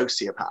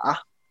sociopath.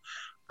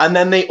 And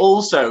then they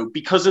also,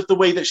 because of the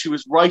way that she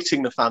was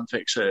writing the fan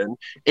fiction,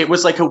 it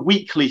was like a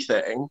weekly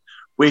thing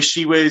where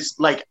she was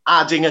like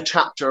adding a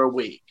chapter a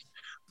week.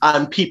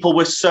 And people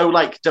were so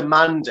like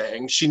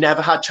demanding, she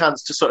never had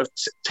chance to sort of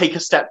take a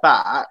step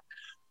back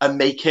and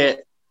make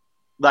it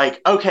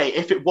like, okay,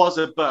 if it was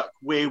a book,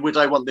 where would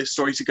I want this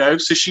story to go?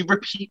 So she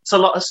repeats a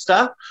lot of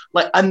stuff.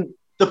 Like, and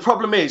the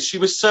problem is she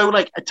was so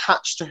like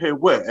attached to her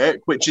work,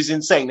 which is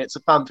insane. It's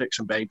a fan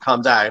fiction, babe,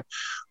 calm down.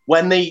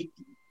 When they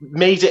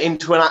made it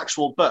into an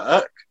actual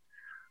book,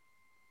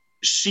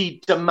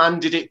 she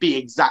demanded it be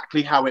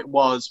exactly how it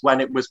was when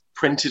it was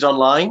printed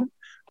online,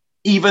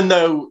 even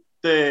though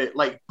the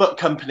like book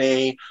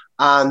company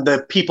and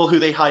the people who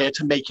they hire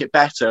to make it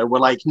better were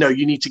like, no,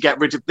 you need to get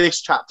rid of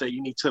this chapter.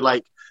 You need to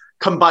like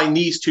combine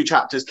these two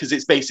chapters because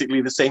it's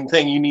basically the same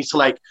thing. You need to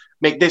like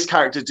make this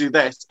character do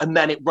this, and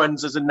then it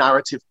runs as a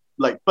narrative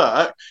like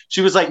book.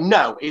 She was like,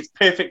 no, it's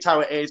perfect how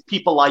it is.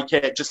 People like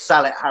it. Just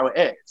sell it how it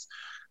is.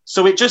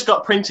 So it just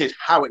got printed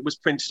how it was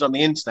printed on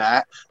the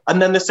internet.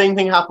 And then the same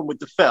thing happened with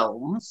the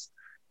films.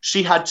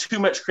 She had too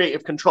much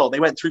creative control. They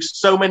went through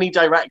so many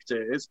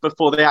directors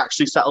before they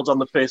actually settled on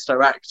the first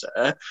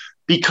director,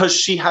 because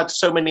she had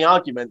so many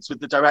arguments with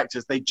the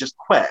directors, they just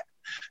quit.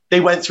 They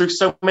went through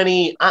so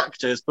many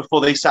actors before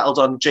they settled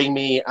on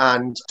Jamie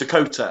and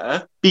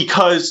Dakota,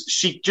 because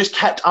she just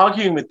kept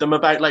arguing with them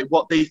about like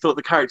what they thought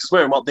the characters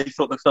were and what they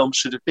thought the film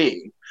should have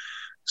been.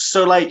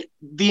 So like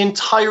the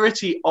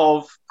entirety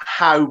of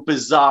how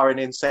bizarre and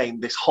insane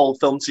this whole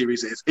film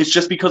series is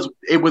just because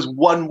it was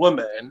one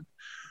woman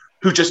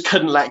who just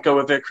couldn't let go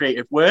of her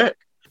creative work.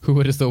 Who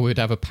would have thought we'd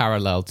have a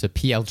parallel to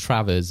P.L.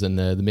 Travers and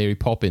the Mary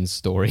Poppins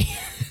story?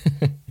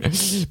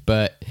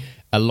 But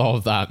a lot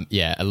of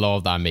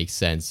that makes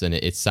sense, and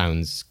it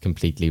sounds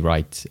completely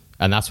right.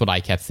 And that's what I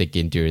kept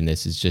thinking during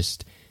this, is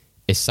just,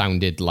 it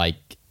sounded like,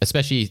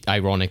 especially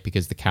ironic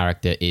because the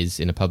character is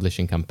in a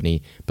publishing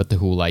company, but the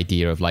whole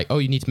idea of like, oh,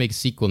 you need to make a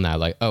sequel now,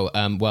 like,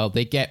 well,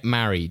 they get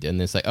married, and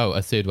there's like, oh,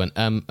 a third one,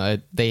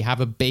 they have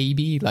a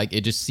baby. Like,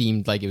 it just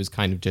seemed like it was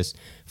kind of just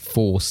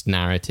forced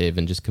narrative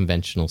and just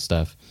conventional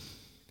stuff.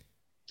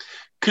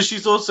 Because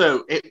she's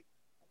also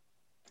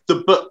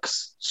the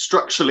books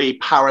structurally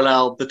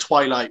parallel the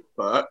Twilight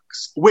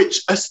books,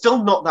 which are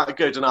still not that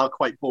good and are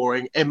quite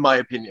boring, in my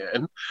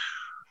opinion.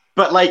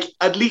 But, like,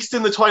 at least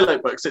in the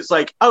Twilight books, it's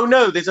like, oh,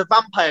 no, there's a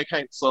vampire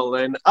council,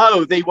 and,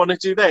 oh, they want to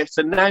do this,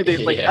 and now there's,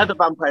 like, other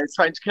vampires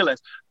trying to kill us.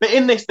 But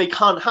in this, they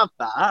can't have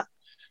that.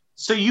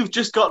 So you've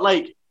just got,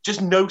 like,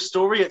 just no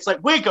story. It's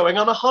like, we're going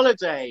on a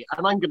holiday,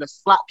 and I'm going to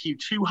slap you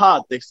too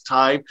hard this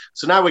time,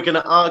 so now we're going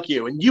to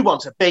argue, and you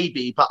want a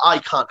baby, but I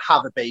can't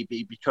have a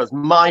baby because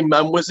my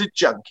mum was a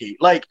junkie.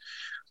 Like,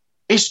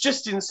 it's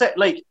just insane.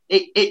 Like,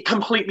 it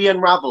completely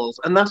unravels.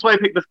 And that's why I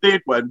picked the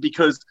third one,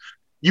 because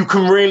you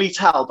can really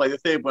tell by the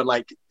third one,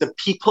 like, the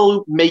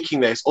people making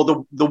this,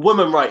 or the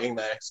woman writing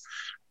this,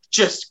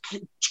 just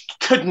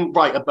couldn't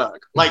write a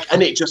book. Like,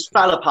 and it just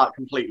fell apart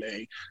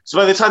completely. So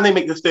by the time they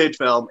make the third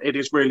film, it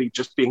is really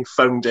just being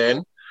phoned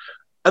in.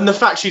 And the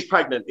fact she's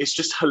pregnant is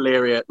just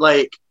hilarious.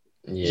 Like,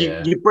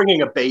 you're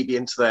bringing a baby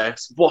into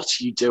this. What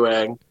are you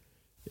doing?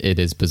 It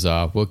is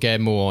bizarre. We'll get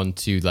more on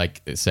to,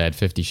 like I said,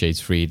 50 Shades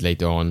Freed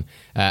later on.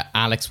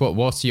 Alex,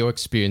 what's your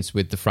experience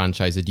with the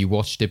franchise? Had you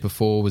watched it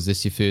before? Was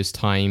this your first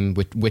time?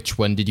 Which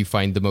one did you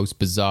find the most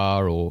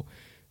bizarre or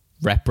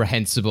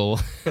reprehensible?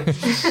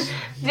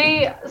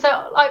 I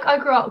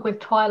grew up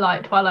with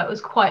Twilight. Twilight was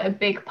quite a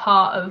big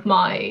part of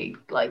my,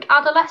 like,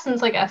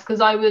 adolescence, I guess,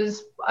 because I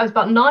was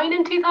about 9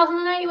 in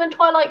 2008 when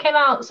Twilight came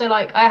out. So,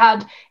 like,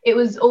 it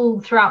was all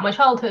throughout my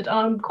childhood, and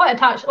I'm quite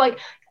attached. Like,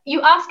 you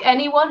ask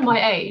anyone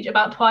my age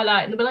about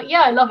Twilight, and they'll be like,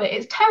 yeah, I love it.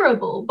 It's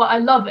terrible, but I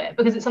love it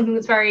because it's something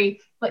that's very,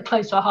 like,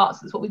 close to our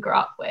hearts. It's what we grew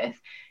up with.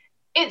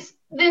 It's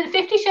the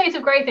 50 Shades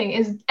of Grey thing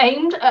is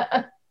aimed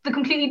at the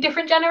completely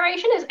different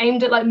generation. It's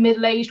aimed at, like,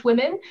 middle-aged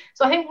women.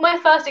 So I think my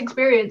first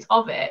experience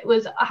of it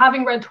was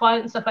having read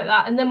Twilight and stuff like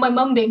that, and then my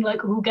mum being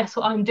like, oh, guess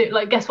what I'm doing?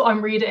 Like, guess what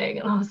I'm reading?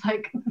 And I was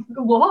like,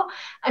 what?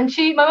 And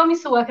my mum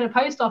used to work in a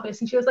post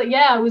office, and she was like,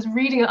 yeah, I was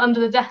reading it under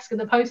the desk in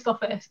the post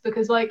office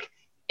because, like,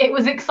 it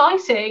was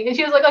exciting. And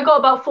she was like, I got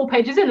about 4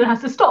 pages in and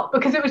had to stop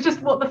because it was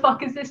just, what the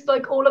fuck is this,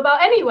 like, all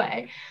about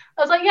anyway?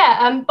 I was like,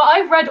 yeah, but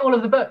I've read all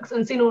of the books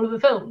and seen all of the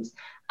films,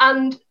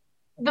 and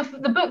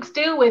the books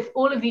deal with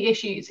all of the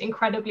issues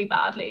incredibly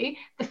badly.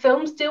 The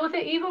films deal with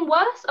it even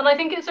worse, and I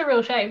think it's a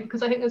real shame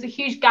because I think there's a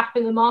huge gap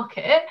in the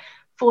market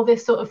for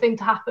this sort of thing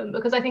to happen,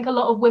 because I think a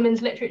lot of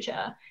women's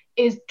literature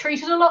is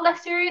treated a lot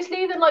less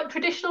seriously than, like,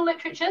 traditional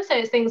literature. So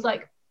it's things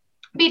like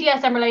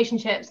BDSM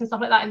relationships and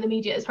stuff like that in the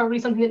media is probably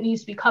something that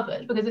needs to be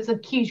covered because it's a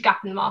huge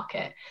gap in the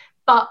market,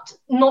 but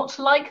not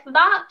like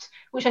that,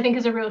 which I think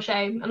is a real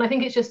shame. And I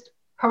think it's just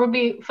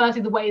probably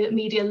firstly the way that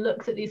media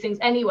looks at these things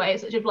anyway,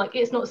 such of like,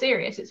 it's not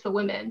serious, it's for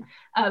women,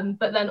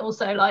 but then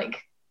also,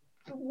 like,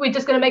 we're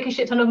just going to make a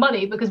shit ton of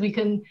money because we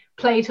can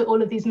play to all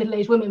of these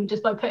middle-aged women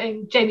just by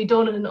putting Jamie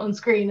Dornan on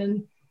screen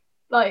and,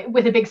 like,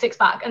 with a big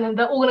six-pack, and then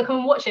they're all going to come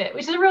and watch it,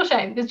 which is a real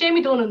shame because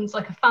Jamie Dornan's,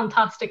 like, a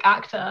fantastic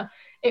actor.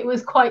 It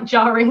was quite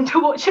jarring to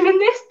watch him in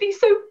this be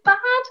so bad.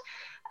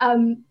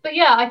 But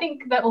yeah, I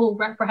think they're all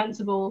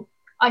reprehensible.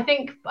 I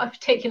think I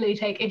particularly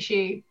take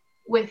issue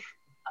with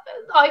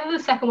either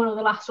the second one or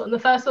the last one. The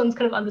first one's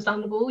kind of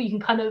understandable. You can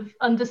kind of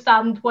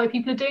understand why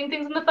people are doing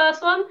things in the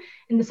first one.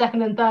 In the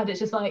second and third, it's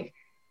just like,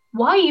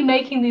 why are you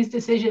making these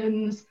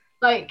decisions?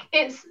 Like,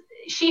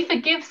 she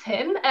forgives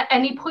him at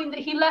any point that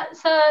he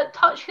lets her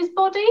touch his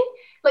body.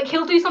 Like,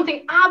 he'll do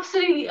something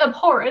absolutely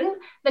abhorrent,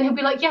 then he'll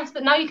be like, yes,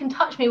 but now you can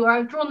touch me where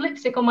I've drawn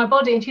lipstick on my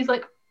body. And she's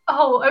like,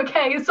 oh,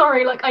 okay,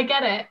 sorry, like, I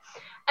get it.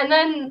 And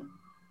then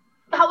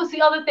that was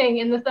the other thing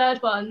in the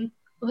third one,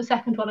 or the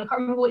second one, I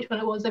can't remember which one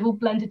it was, they've all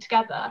blended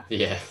together.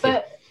 Yeah.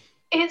 But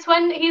it's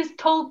when he's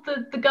told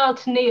the girl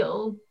to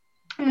kneel,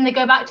 and then they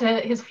go back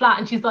to his flat,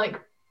 and she's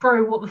like,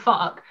 bro, what the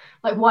fuck?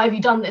 Like, why have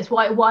you done this?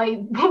 Why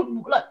like,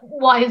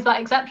 why is that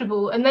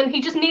acceptable? And then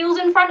he just kneels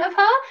in front of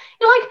her.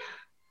 You're like,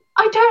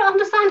 I don't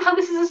understand how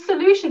this is a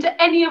solution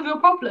to any of your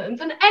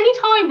problems. And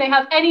anytime they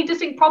have any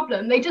distinct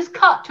problem, they just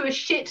cut to a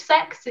shit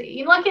sex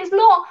scene. Like, it's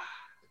not,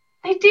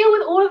 they deal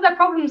with all of their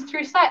problems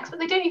through sex, but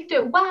they don't even do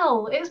it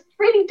well. It's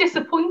really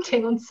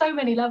disappointing on so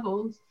many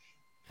levels.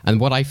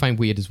 And what I find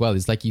weird as well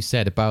is, like you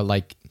said, about,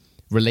 like,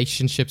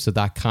 relationships of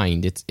that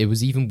kind, it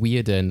was even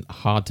weirder and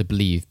hard to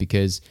believe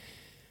because,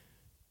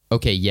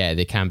 okay, yeah,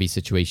 there can be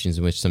situations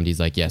in which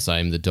somebody's like, yes, I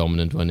am the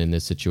dominant one in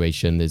this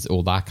situation. There's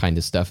all that kind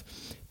of stuff.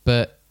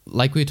 But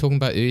like we were talking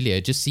about earlier,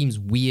 it just seems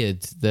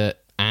weird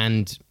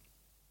and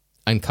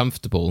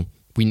uncomfortable.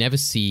 We never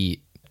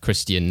see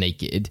Christian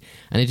naked,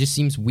 and it just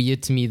seems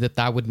weird to me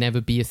that would never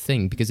be a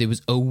thing because it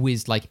was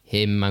always like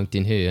him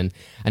mounting her,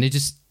 and it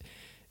just,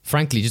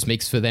 frankly just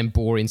makes for them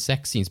boring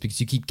sex scenes because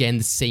you keep getting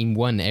the same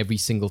one every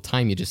single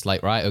time. You're just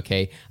like, right,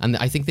 okay. And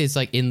I think there's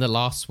like in the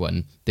last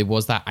one, there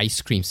was that ice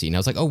cream scene. I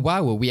was like, oh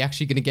wow, are we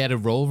actually going to get a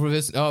role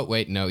reverse? Oh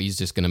wait, no, he's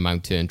just going to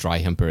mount her and dry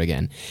hump her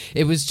again.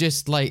 It was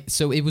just like,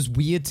 so it was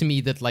weird to me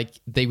that like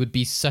they would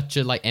be such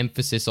a like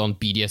emphasis on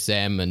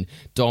BDSM and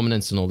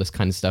dominance and all this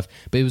kind of stuff,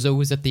 but it was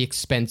always at the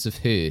expense of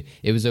her.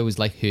 It was always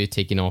like her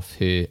taking off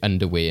her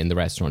underwear in the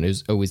restaurant. It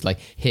was always like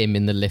him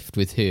in the lift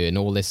with her and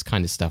all this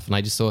kind of stuff. And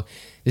I just thought,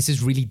 this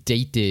is really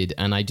dated,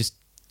 and I just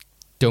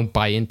don't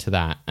buy into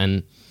that.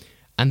 And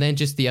then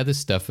just the other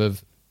stuff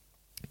of,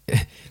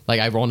 like,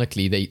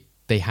 ironically,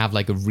 they have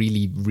like a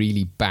really,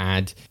 really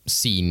bad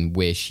scene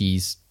where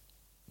she's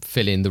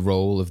filling the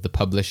role of the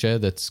publisher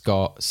that's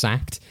got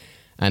sacked,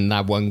 and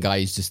that one guy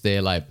is just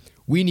there like,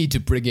 we need to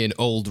bring in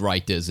old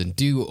writers and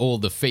do all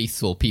the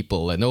faithful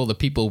people and all the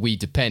people we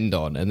depend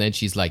on. And then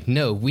she's like,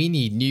 no, we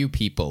need new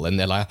people. And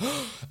they're like,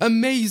 oh,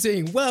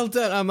 amazing, well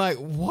done. I'm like,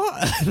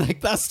 what? Like,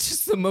 that's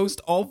just the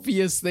most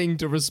obvious thing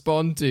to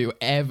respond to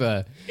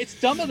ever. It's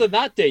dumber than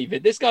that,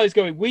 David. This guy's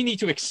going, we need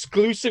to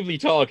exclusively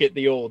target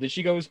the old. And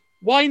she goes,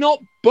 why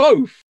not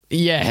both?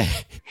 Yeah.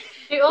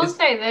 She also,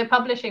 they're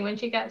publishing, when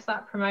she gets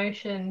that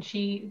promotion,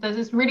 there's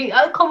this really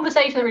a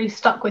conversation that really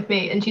stuck with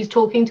me, and she's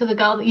talking to the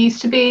girl that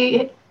used to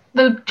be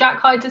the Jack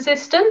Hyde's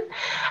assistant,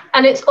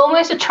 and it's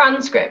almost a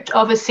transcript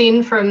of a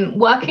scene from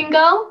Working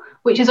Girl,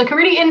 which is like a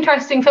really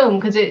interesting film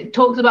because it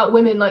talks about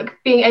women like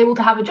being able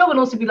to have a job and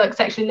also be like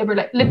sexually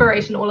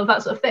liberation, all of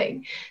that sort of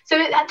thing. So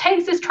it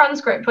takes this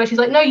transcript where she's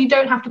like, no, you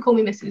don't have to call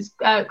me Mrs.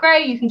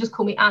 Gray, you can just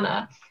call me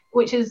Anna,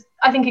 which is,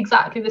 I think,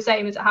 exactly the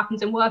same as it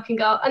happens in Working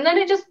Girl. And then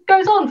it just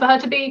goes on for her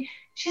to be,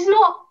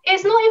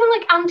 it's not even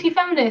like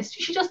anti-feminist.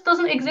 She just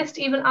doesn't exist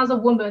even as a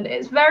woman.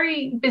 It's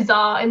very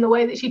bizarre in the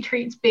way that she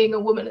treats being a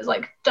woman as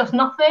like just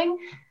nothing.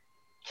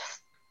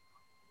 Just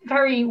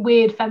very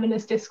weird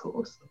feminist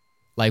discourse.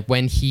 Like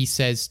when he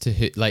says to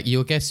her, like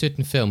you'll get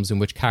certain films in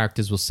which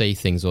characters will say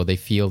things or they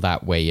feel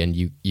that way, and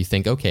you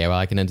think, okay, well,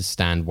 I can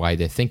understand why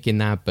they're thinking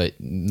that, but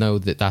no,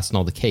 that's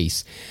not the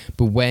case.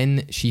 But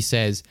when she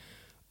says,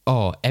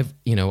 oh,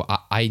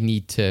 I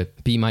need to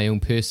be my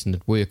own person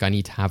at work. I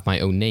need to have my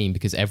own name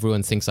because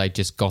everyone thinks I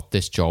just got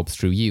this job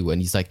through you.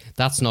 And he's like,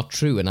 that's not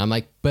true. And I'm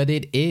like, but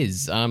it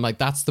is. And I'm like,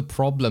 that's the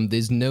problem.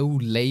 There's no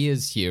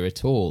layers here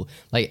at all.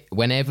 Like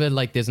whenever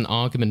like there's an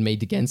argument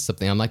made against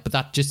something, I'm like, but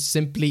that just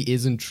simply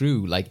isn't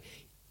true. Like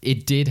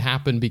it did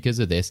happen because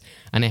of this,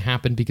 and it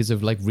happened because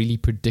of like really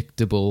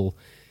predictable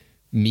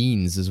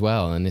means as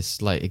well. And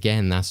it's like,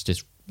 again, that's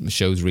just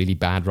shows really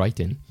bad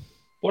writing.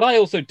 What I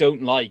also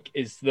don't like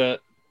is that,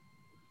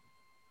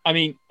 I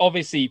mean,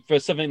 obviously, for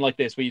something like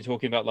this, where you're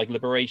talking about like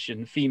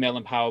liberation,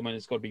 female empowerment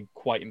has got to be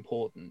quite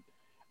important.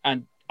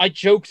 And I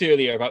joked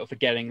earlier about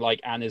forgetting like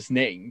Anna's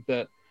name,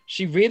 but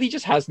she really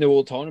just has no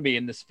autonomy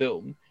in this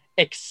film,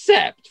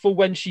 except for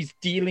when she's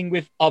dealing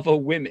with other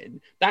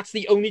women. That's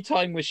the only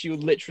time where she'll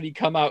literally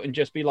come out and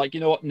just be like,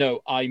 you know what?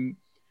 No, I'm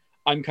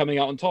coming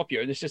out on top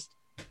here. And it's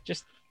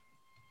just,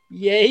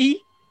 yay,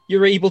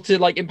 you're able to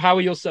like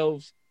empower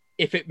yourselves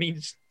if it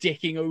means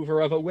dicking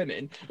over other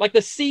women. Like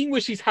the scene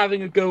where she's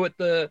having a go at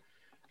the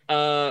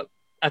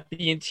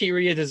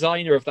interior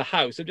designer of the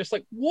house. I'm just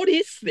like, what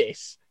is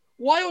this?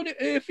 Why on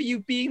earth are you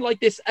being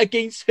like this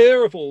against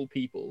her of all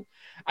people?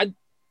 And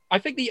I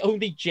think the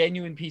only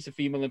genuine piece of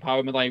female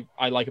empowerment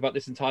I like about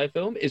this entire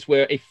film is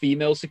where a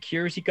female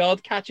security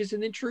guard catches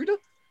an intruder.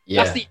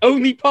 Yeah. That's the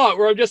only part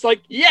where I'm just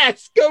like,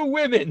 yes, go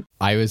women.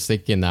 I was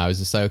thinking that. I was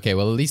just like, okay,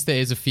 well, at least there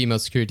is a female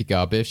security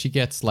guard, but if she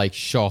gets like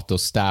shot or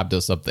stabbed or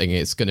something,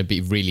 it's going to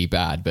be really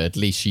bad, but at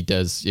least she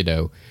does,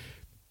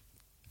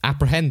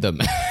 apprehend them.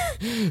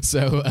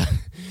 So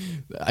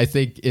I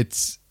think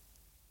it's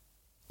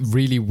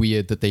really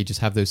weird that they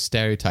just have those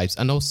stereotypes.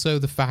 And also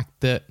the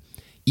fact that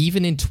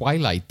even in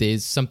Twilight,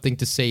 there's something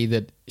to say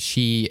that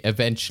she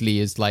eventually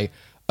is like,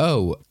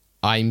 oh,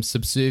 I'm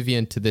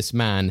subservient to this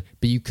man,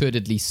 but you could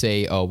at least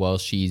say, oh, well,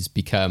 she's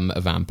become a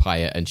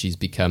vampire and she's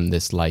become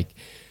this like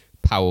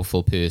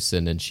powerful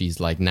person and she's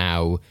like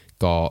now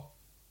got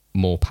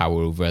more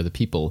power over other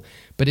people.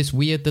 But it's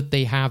weird that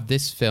they have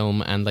this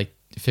film and like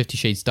 50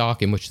 Shades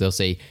Dark in which they'll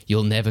say,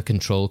 you'll never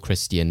control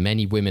Christian.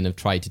 Many women have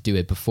tried to do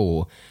it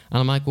before. And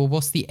I'm like, well,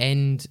 what's the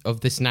end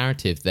of this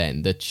narrative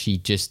then that she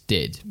just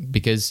did?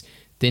 Because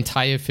the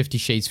entire 50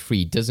 Shades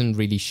Free doesn't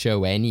really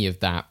show any of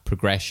that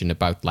progression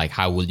about like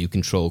how will you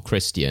control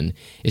Christian.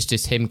 It's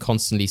just him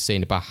constantly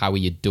saying about how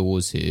he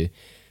adores her,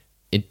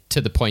 to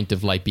the point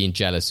of like being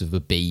jealous of a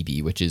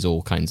baby, which is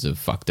all kinds of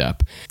fucked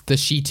up. That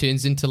she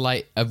turns into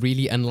like a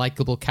really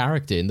unlikable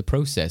character in the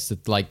process.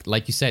 That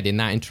like you said, in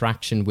that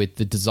interaction with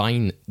the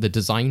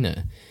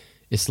designer,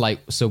 it's like,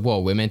 so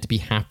what? We're meant to be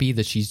happy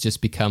that she's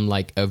just become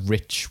like a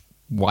rich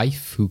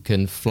wife who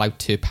can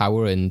flout her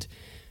power and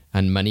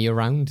money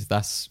around.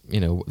 That's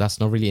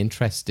not really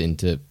interesting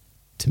to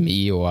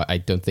me, or I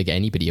don't think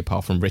anybody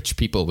apart from rich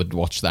people would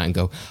watch that and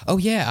go, oh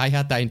yeah, I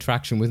had that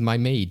interaction with my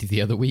maid the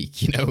other week.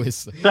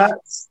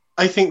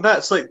 I think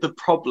that's like the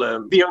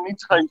problem. The only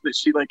time that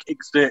she like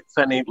exerts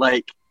any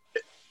like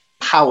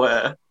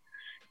power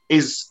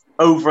is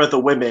over other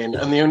women,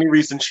 and the only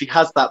reason she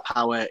has that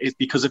power is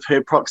because of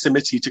her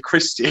proximity to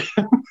Christian.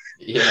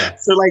 Yeah.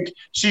 So like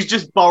she's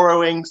just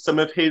borrowing some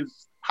of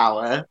his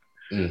power.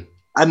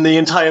 And the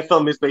entire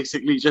film is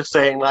basically just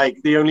saying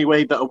like the only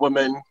way that a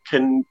woman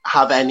can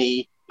have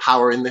any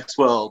power in this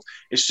world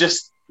is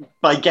just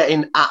by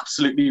getting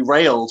absolutely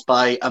railed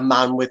by a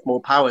man with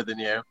more power than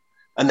you,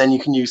 and then you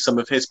can use some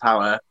of his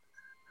power.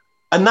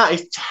 And that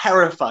is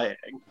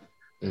terrifying.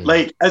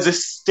 Like as a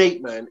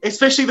statement,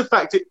 especially the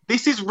fact that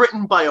this is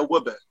written by a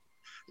woman.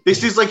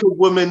 This is like a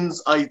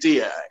woman's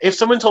idea. If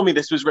someone told me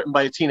this was written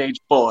by a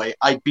teenage boy,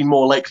 I'd be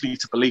more likely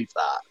to believe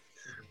that.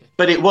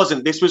 But it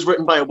wasn't. This was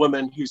written by a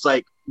woman who's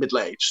like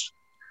middle-aged.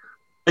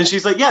 And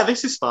she's like, yeah,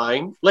 this is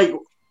fine. Like,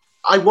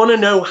 I want to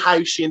know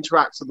how she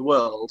interacts with the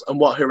world and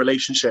what her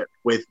relationship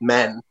with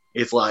men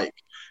is like,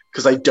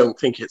 because I don't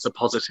think it's a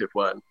positive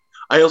one.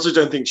 I also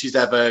don't think she's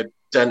ever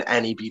done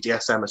any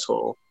BDSM at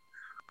all.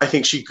 I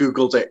think she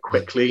Googled it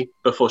quickly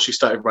before she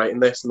started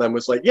writing this and then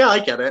was like, yeah, I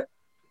get it.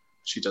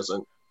 She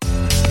doesn't.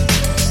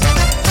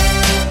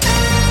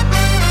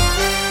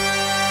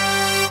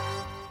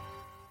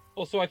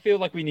 Also, I feel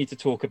like we need to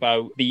talk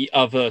about the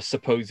other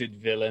supposed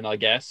villain, I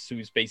guess,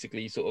 who's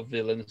basically sort of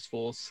villainous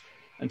force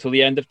until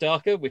the end of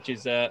Darker, which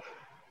is it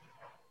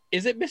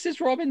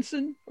Mrs.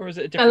 Robinson or is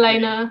it a different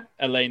name?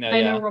 Elena,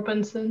 yeah.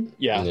 Robinson.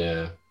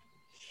 Yeah.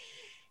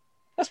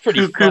 That's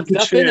pretty fucked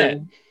up, isn't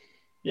it?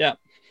 Yeah.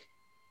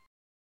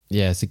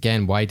 Yes,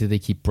 again, why do they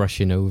keep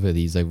brushing over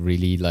these like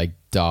really like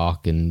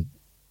dark and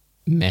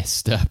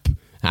messed up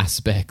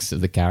aspects of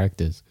the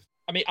characters?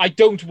 I mean, I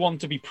don't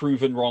want to be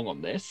proven wrong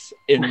on this.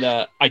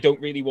 I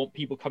don't really want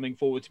people coming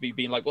forward to me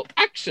being like, well,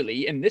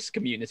 actually, in this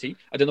community,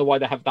 I don't know why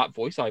they have that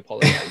voice, I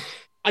apologize.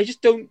 I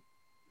just don't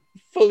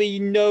fully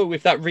know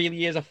if that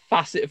really is a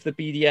facet of the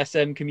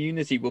BDSM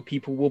community where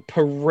people will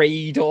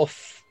parade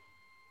off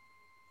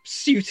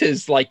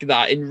suitors like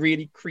that in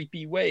really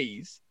creepy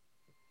ways.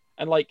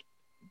 And like,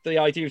 the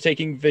idea of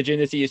taking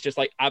virginity is just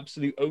like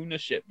absolute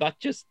ownership.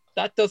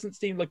 That doesn't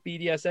seem like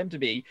BDSM to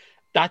me.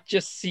 That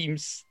just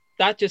seems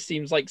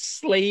like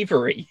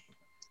slavery.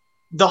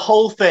 The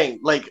whole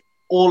thing, like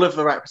all of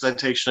the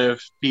representation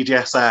of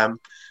BDSM.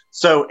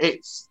 So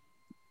it's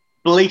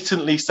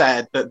blatantly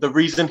said that the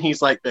reason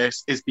he's like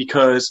this is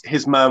because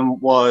his mum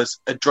was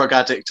a drug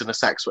addict and a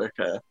sex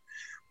worker.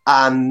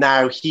 And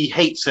now he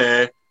hates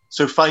her,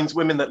 so finds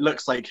women that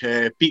looks like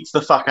her, beats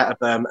the fuck out of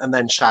them, and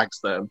then shags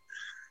them.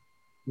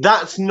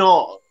 That's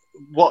not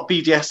what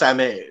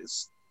BDSM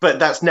is, but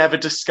that's never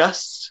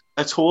discussed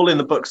at all in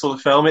the books or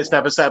the film. It's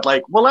never said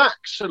like, well,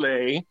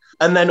 actually.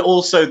 And then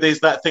also there's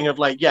that thing of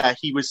like, yeah,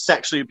 he was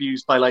sexually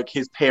abused by like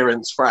his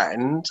parents'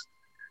 friend.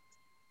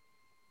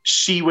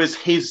 She was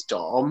his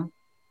dom.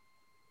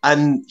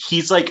 And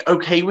he's like,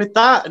 okay with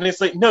that. And it's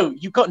like, no,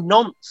 you got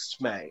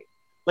nonced, mate.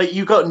 Like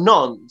you got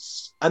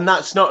nonced and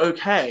that's not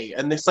okay.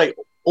 And this like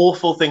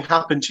awful thing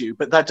happened to you,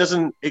 but that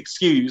doesn't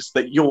excuse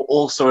that you're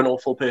also an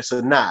awful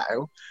person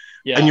now.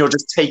 Yeah. And you're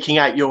just taking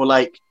out your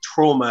like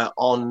trauma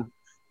on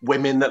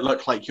women that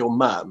look like your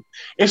mum.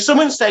 If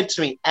someone said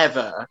to me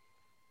ever,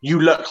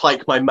 you look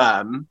like my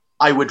mum,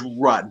 I would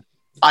run.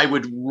 I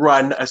would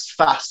run as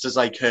fast as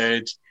I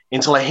could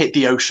until I hit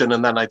the ocean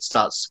and then I'd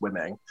start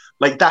swimming.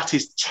 Like that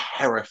is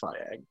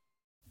terrifying.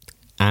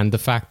 And the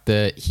fact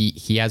that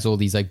he has all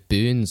these like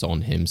burns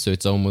on him, so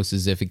it's almost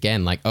as if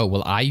again like, oh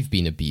well, I've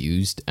been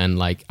abused and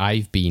like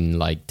I've been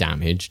like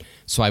damaged,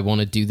 so I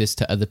want to do this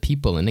to other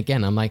people. And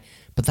again, I'm like,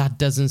 but that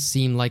doesn't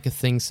seem like a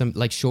thing.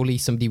 Like surely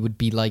somebody would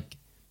be like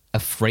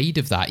afraid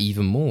of that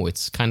even more.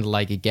 It's kind of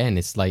like again,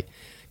 it's like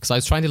because I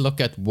was trying to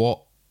look at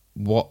what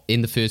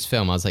in the first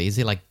film I was like, is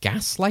it like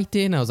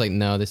gaslighting? I was like,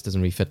 no, this doesn't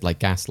really fit like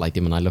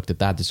gaslighting when I looked at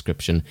that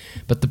description.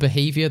 But the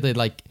behavior they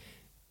like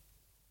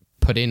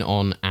put in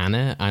on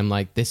Anna, I'm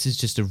like, this is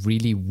just a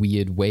really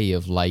weird way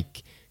of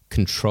like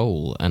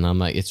control, and I'm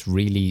like, it's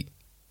really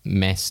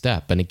messed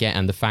up. And again,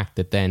 and the fact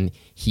that then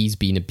he's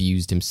been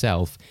abused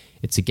himself,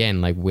 it's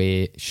again like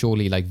where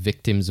surely like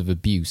victims of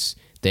abuse,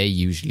 they're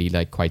usually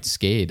like quite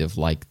scared of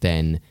like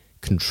then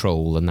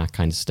control and that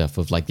kind of stuff,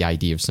 of like the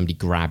idea of somebody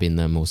grabbing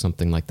them or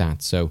something like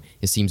that. So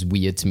it seems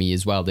weird to me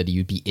as well that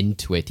he'd be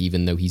into it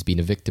even though he's been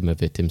a victim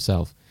of it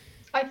himself.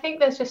 I think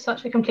there's just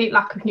such a complete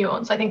lack of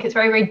nuance. I think it's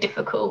very, very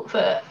difficult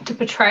to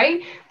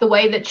portray the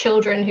way that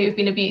children who've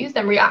been abused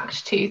then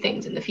react to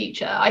things in the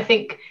future. I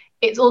think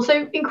it's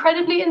also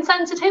incredibly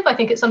insensitive. I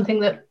think it's something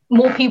that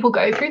more people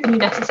go through than you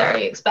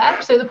necessarily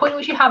expect. So the point at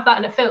which you have that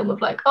in a film of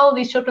like, oh,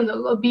 these children that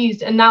got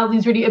abused and now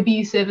these really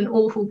abusive and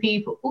awful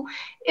people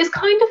is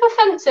kind of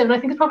offensive. And I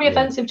think it's probably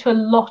offensive to a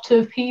lot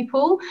of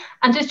people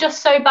and is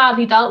just so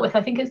badly dealt with.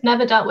 I think it's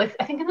never dealt with.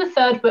 I think in the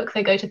third book,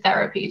 they go to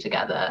therapy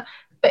together.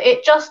 But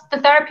the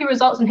therapy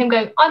results in him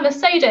going, I'm a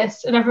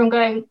sadist, and everyone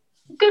going,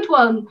 good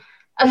one.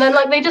 And then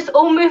like they just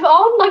all move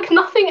on, like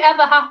nothing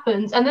ever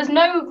happens. And there's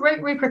no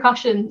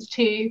repercussions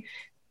to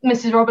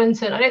Mrs.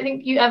 Robinson. I don't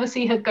think you ever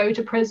see her go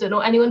to prison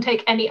or anyone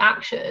take any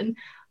action.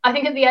 I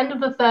think at the end of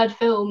the third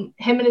film,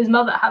 him and his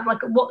mother have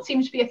like what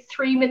seems to be a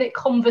 3-minute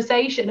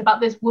conversation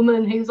about this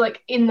woman who's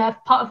like in their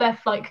part of their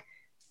like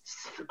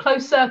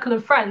close circle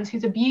of friends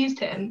who's abused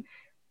him.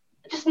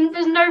 Just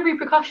there's no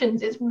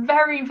repercussions. It's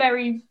very,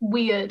 very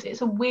weird.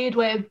 It's a weird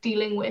way of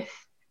dealing with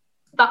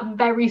that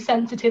very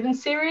sensitive and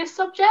serious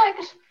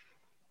subject.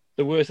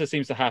 The worst that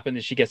seems to happen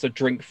is she gets a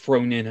drink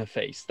thrown in her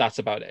face. That's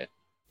about it.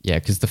 Yeah,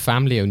 because the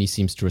family only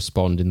seems to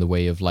respond in the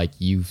way of like,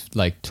 you've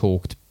like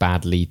talked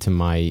badly to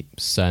my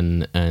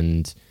son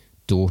and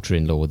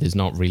daughter-in-law. There's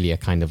not really a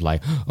kind of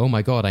like, oh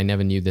my God, I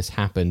never knew this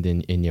happened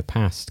in your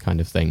past kind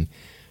of thing.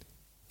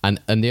 And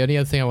the only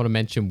other thing I want to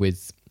mention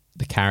with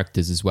the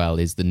characters as well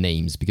is the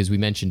names, because we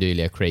mentioned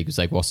earlier, Craig was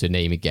like, what's her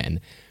name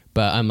again?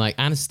 But I'm like,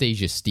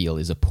 Anastasia Steele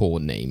is a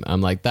porn name. I'm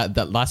like,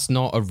 that's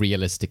not a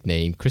realistic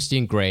name.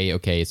 Christian Grey,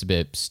 okay, it's a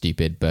bit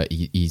stupid, but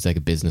he's like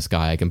a business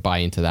guy. I can buy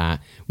into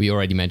that. We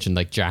already mentioned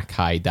like Jack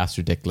Hyde. That's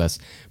ridiculous.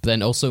 But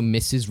then also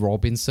Mrs.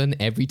 Robinson,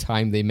 every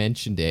time they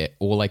mentioned it,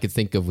 all I could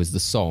think of was the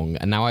song.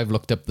 And now I've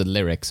looked up the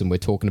lyrics and we're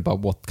talking about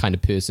what kind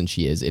of person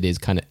she is. It is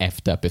kind of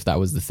effed up if that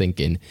was the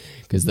thinking,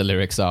 because the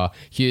lyrics are,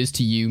 here's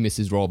to you,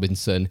 Mrs.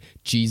 Robinson.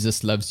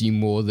 Jesus loves you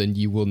more than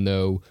you will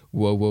know.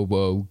 Whoa, whoa,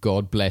 whoa.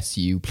 God bless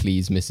you.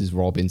 Please, Mrs.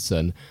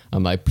 Robinson.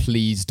 I'm like,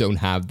 please don't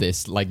have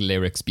this like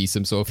lyrics be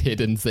some sort of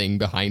hidden thing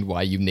behind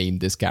why you named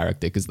this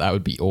character, because that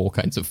would be all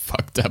kinds of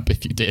fucked up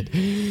if you did.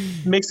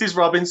 Mrs.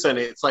 Robinson,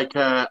 it's like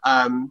a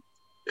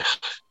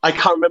I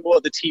can't remember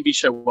what the TV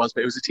show was,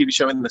 but it was a TV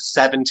show in the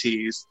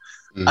 70s,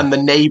 and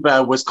the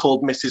neighbor was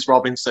called Mrs.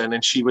 Robinson,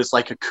 and she was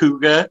like a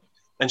cougar,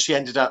 and she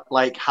ended up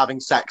like having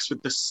sex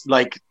with this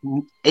like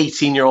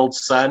 18-year-old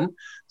son.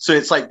 So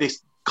it's like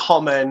this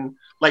common,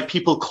 like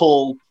people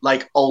call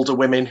like older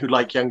women who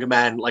like younger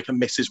men like a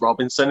Mrs.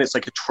 Robinson. It's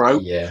like a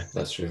trope. Yeah,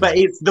 that's true. But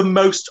it's the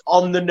most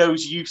on the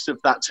nose use of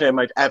that term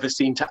I've ever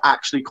seen, to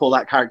actually call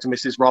that character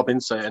Mrs.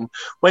 Robinson,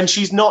 when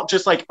she's not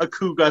just like a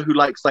cougar who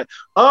likes like,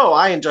 oh,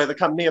 I enjoy the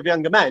company of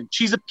younger men.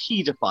 She's a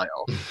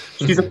paedophile.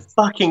 She's a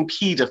fucking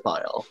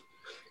paedophile.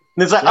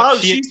 And it's like, Yeah,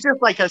 she's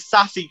just like a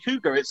sassy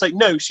cougar. It's like,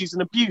 no, she's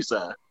an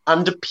abuser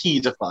and a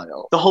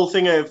paedophile. The whole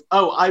thing of,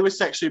 oh, I was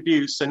sexually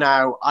abused, so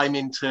now I'm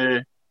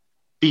into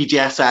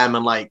BDSM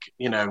and like,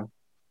 you know,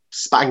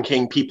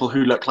 spanking people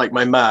who look like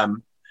my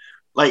mum.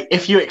 Like,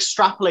 if you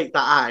extrapolate that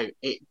out,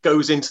 it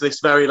goes into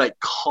this very like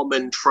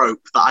common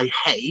trope that I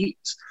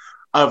hate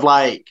of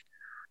like,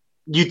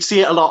 you'd see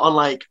it a lot on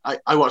like,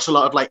 I watch a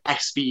lot of like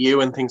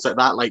SVU and things like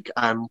that, like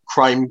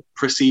crime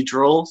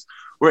procedurals,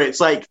 where it's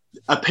like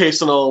a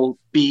person will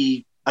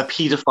be a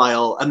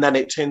paedophile and then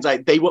it turns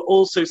out they were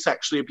also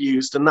sexually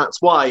abused and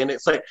that's why. And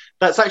it's like,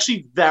 that's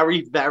actually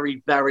very,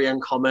 very, very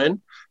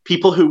uncommon.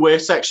 People who were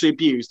sexually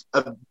abused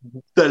are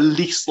the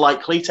least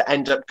likely to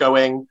end up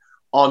going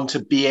on to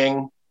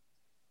being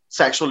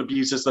sexual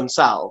abusers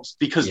themselves,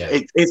 because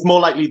it's more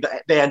likely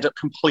that they end up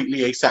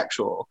completely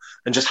asexual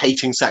and just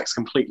hating sex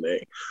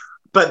completely.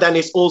 But then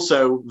it's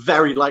also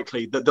very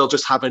likely that they'll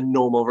just have a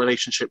normal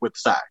relationship with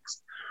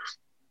sex.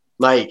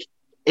 Like,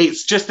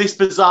 it's just this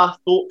bizarre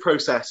thought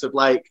process of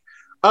like,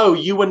 oh,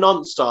 you were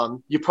nonced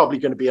on, you're probably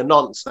going to be a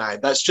nonce now.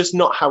 That's just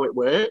not how it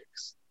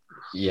works.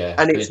 Yeah.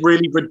 And it's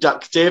really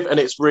reductive and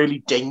it's really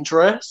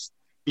dangerous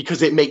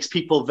because it makes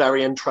people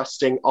very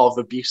untrusting of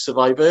abuse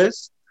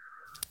survivors.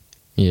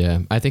 Yeah,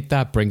 I think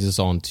that brings us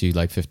on to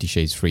like 50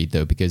 Shades Freed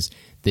though, because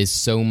there's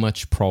so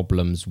much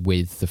problems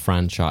with the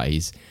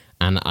franchise.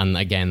 And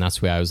again,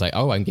 that's where I was like,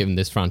 oh, I'm giving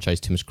this franchise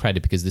too much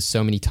credit, because there's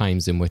so many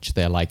times in which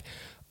they're like,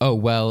 oh,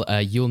 well,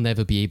 you'll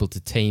never be able to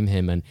tame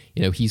him. And,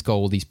 you know, he's got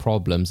all these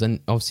problems.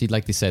 And obviously,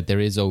 like they said, there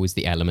is always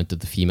the element of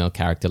the female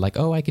character, like,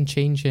 oh, I can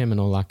change him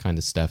and all that kind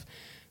of stuff.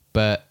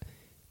 But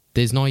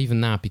there's not even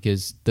that,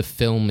 because the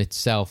film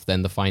itself,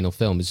 then the final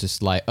film is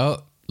just like,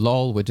 oh,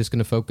 lol, we're just going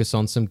to focus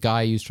on some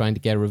guy who's trying to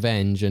get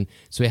revenge. And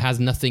so it has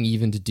nothing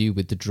even to do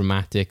with the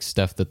dramatic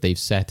stuff that they've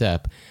set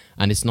up.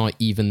 And it's not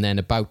even then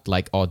about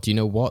like, oh, do you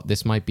know what?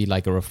 This might be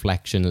like a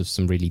reflection of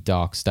some really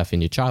dark stuff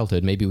in your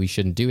childhood. Maybe we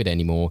shouldn't do it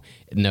anymore.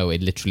 No,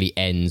 it literally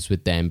ends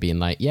with them being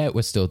like, yeah,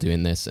 we're still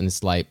doing this. And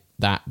it's like,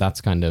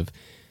 that's kind of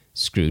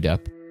screwed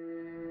up.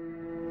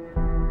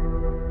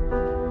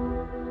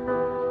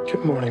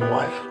 Good morning,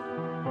 wife.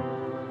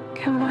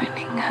 Good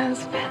morning,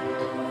 husband.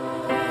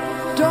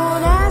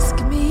 Don't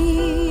ask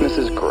me.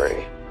 Mrs.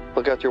 Gray,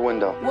 look out your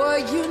window.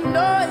 What you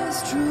know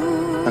is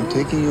true. I'm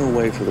taking you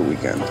away for the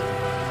weekend.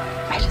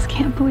 I just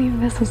can't believe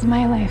this is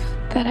my life,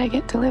 that I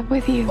get to live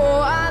with you.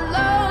 Oh, I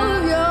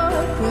love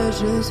your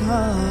precious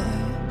heart.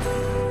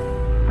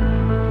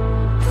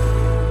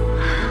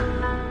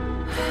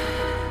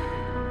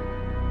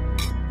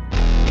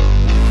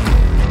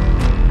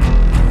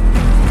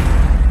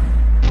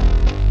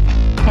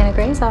 Anna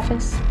Gray's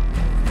office.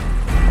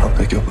 I'll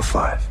pick you up at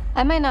 5.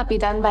 I might not be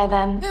done by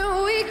then.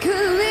 And we could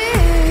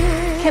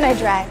live. Can I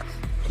drive?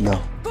 No.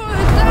 For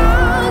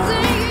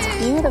 1,000 years.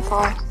 It's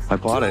beautiful. I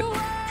bought it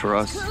for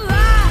us.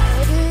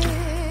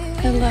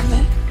 I love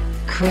it.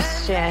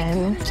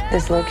 Christian,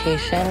 this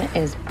location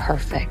is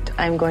perfect.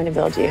 I'm going to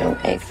build you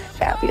a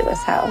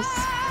fabulous house.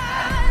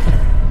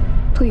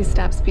 Please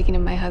stop speaking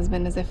of my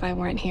husband as if I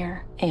weren't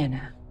here.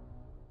 Anna.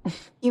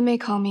 You may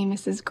call me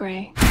Mrs.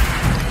 Gray. I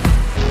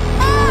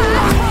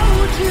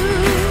hold you.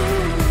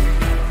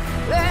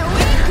 And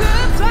we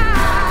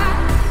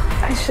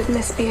should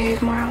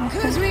misbehave more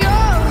often. Cause we all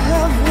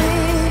have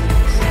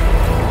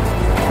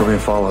wings, We're being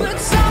followed. but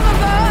some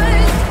of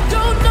us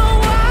don't know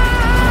why.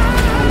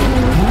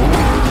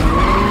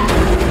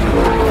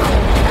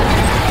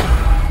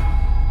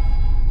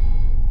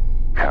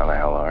 How the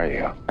hell are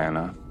you,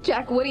 Anna?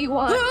 Jack, what do you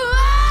want?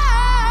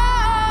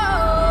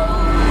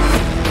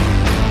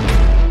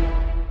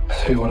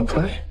 So you want to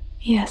play?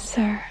 Yes,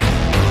 sir.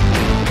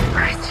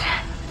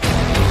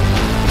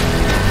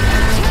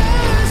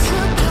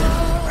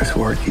 I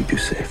swore I'd keep you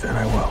safe, and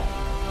I will.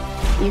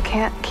 You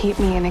can't keep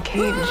me in a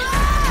cage.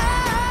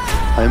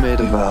 I made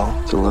a vow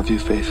to love you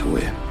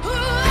faithfully,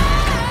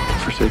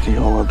 forsaking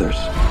all others,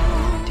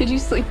 Did you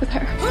sleep with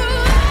her?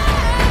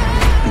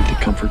 and to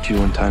comfort you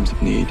in times of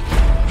need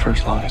for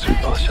as long as we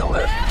both shall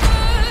live.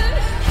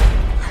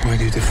 Why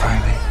do you defy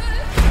me?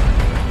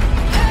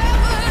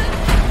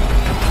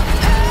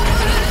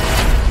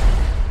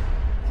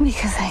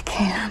 Because I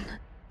can.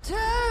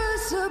 Tear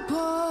us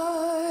apart.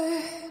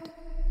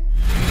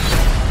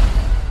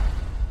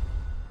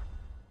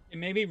 It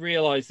made me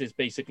realize there's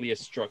basically a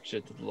structure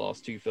to the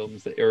last two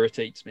films that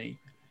irritates me.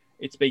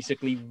 It's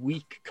basically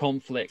weak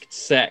conflict,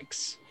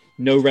 sex,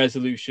 no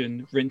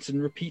resolution, rinse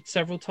and repeat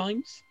several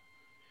times.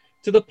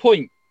 To the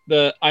point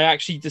that I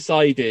actually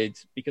decided,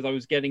 because I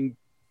was getting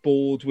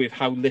bored with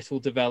how little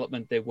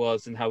development there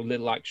was and how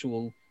little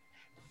actual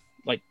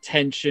like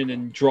tension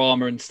and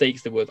drama and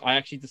stakes there was, I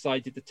actually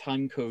decided to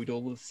time code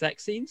all of the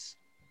sex scenes.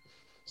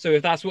 So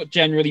if that's what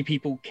generally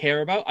people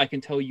care about, I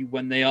can tell you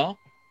when they are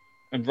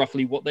and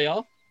roughly what they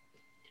are.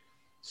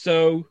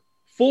 So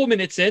 4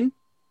 minutes in,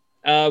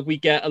 we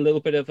get a little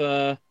bit of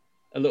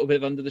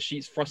under the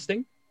sheets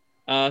thrusting.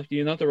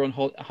 They're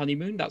on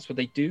honeymoon. That's what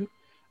they do.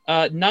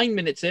 9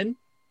 minutes in,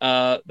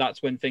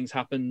 that's when things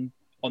happen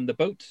on the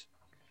boat.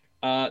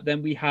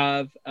 Then we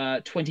have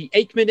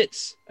 28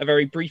 minutes, a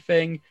very brief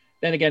thing.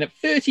 Then again at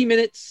 30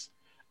 minutes.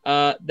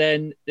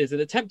 Then there's an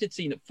attempted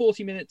scene at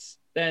 40 minutes.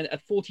 Then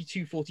at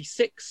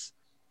 42:46.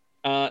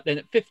 Then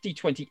at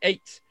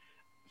 50:28.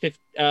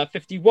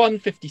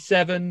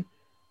 51:57.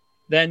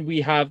 Then we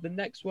have the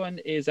next one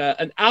is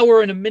an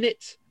hour and a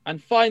minute.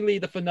 And finally,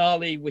 the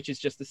finale, which is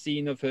just the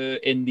scene of her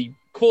in the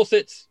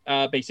corset,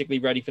 basically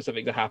ready for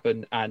something to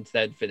happen and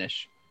then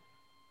finish.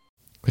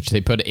 Which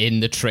they put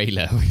in the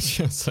trailer, which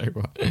is like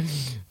what?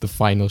 The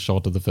final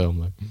shot of the film.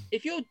 Like.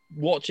 If you're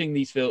watching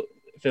these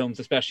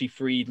films, especially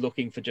Freed,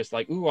 looking for just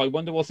like, ooh, I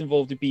wonder what's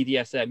involved with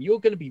BDSM, you're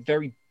going to be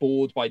very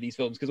bored by these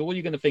films because all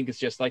you're going to think is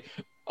just like,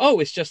 oh,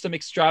 it's just some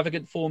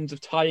extravagant forms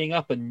of tying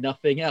up and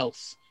nothing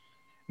else.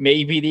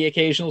 Maybe the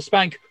occasional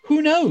spank.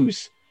 Who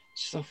knows?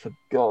 Just, oh, for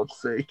God's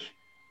sake.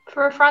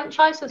 For a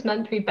franchise that's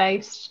meant to be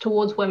based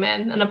towards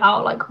women and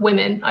about like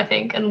women, I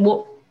think, and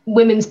what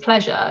women's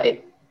pleasure,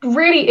 it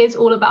really is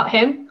all about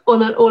him,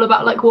 all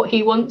about like what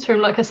he wants from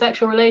like a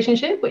sexual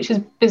relationship, which is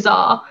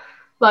bizarre.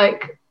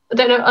 Like, I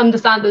don't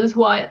understand as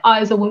why I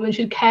as a woman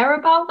should care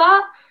about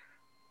that.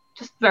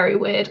 Just very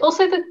weird.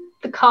 Also the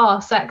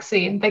car sex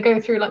scene, they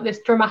go through like this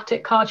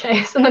dramatic car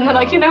chase and then they're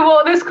like, you know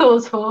what this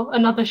calls for?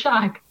 Another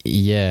shag.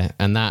 Yeah,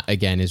 and that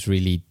again is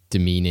really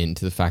demeaning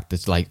to the fact that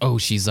it's like, oh,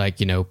 she's like,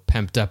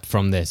 pumped up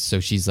from this,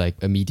 so she's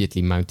like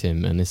immediately mount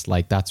him, and it's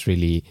like that's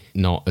really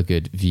not a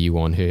good view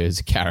on her as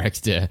a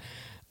character.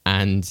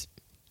 And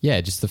yeah,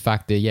 just the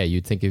fact that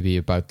you'd think it'd be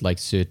about like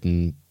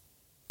certain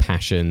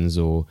passions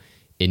or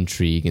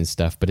intrigue and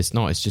stuff, but it's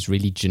not. It's just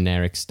really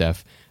generic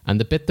stuff. And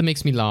the bit that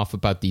makes me laugh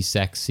about these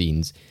sex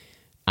scenes,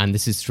 and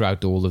this is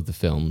throughout all of the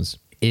films,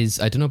 is,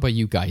 I don't know about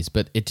you guys,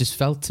 but it just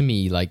felt to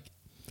me like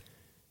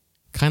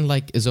kind of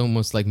like is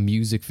almost like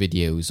music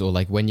videos, or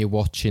like when you're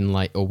watching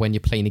like, or when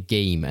you're playing a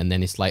game and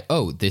then it's like,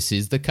 oh, this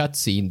is the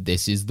cutscene,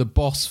 this is the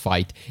boss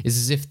fight. It's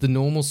as if the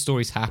normal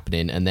story's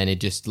happening and then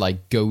it just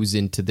like goes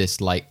into this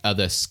like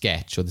other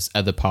sketch or this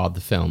other part of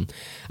the film,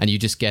 and you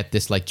just get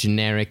this like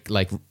generic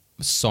like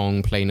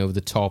song playing over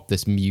the top,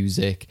 this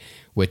music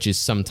which is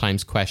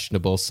sometimes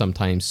questionable,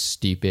 sometimes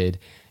stupid.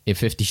 In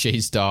 50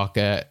 Shades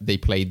Darker, they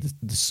played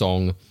the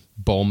song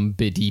Bomb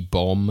Biddy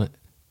Bomb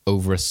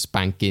over a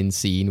spanking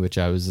scene, which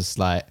I was just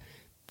like,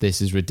 this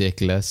is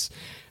ridiculous.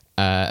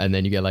 And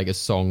then you get like a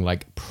song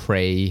like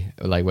Pray,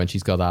 like when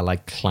she's got that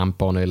like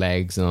clamp on her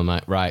legs, and I'm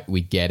like, right,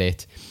 we get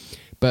it.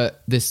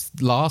 But this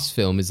last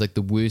film is like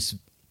the worst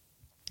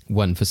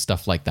one for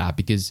stuff like that,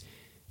 because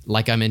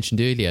like I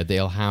mentioned earlier,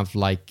 they'll have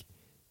like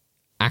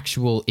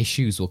actual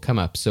issues will come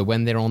up. So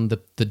when they're on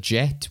the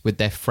jet with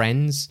their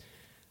friends,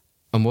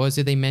 and what is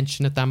it they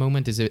mention at that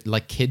moment? Is it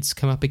like kids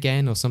come up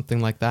again or something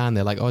like that? And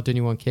they're like, oh, don't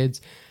you want kids?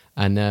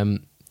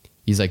 And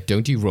he's like,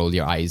 don't you roll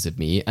your eyes at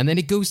me. And then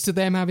it goes to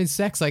them having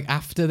sex like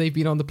after they've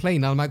been on the plane.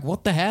 And I'm like,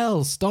 what the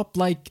hell? Stop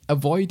like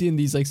avoiding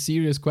these like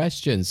serious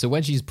questions. So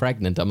when she's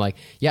pregnant, I'm like,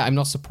 yeah, I'm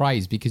not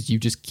surprised, because you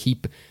just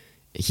keep,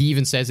 he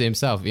even says it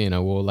himself,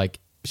 or like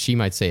she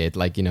might say it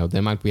like, the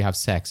amount we have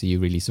sex, are you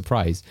really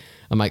surprised?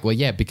 I'm like, well,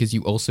 yeah, because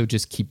you also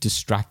just keep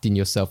distracting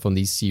yourself on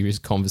these serious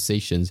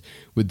conversations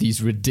with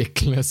these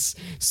ridiculous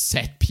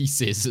set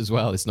pieces as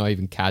well. It's not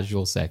even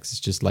casual sex.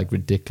 It's just like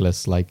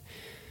ridiculous, like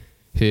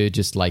her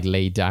just like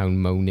lay down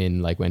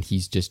moaning like when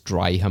he's just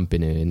dry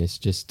humping her, and it's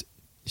just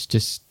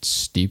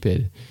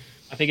stupid.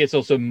 I think it's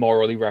also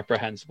morally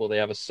reprehensible. They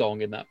have a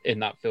song in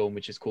that film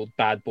which is called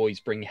 "Bad Boys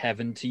Bring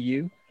Heaven to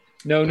You."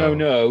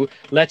 No.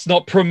 Let's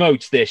not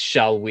promote this,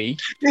 shall we?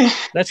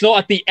 Let's not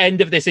at the end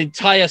of this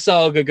entire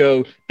saga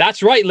go,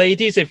 that's right,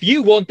 ladies, if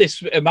you want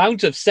this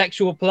amount of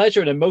sexual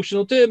pleasure and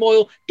emotional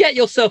turmoil, get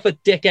yourself a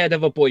dickhead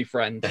of a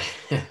boyfriend.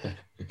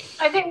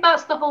 I think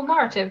that's the whole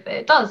narrative that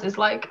it does, is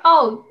like,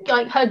 oh,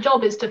 like her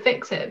job is to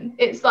fix him.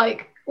 It's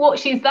like what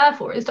she's there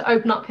for is to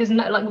open up his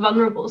like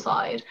vulnerable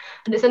side,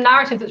 and it's a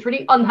narrative that's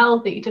really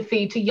unhealthy to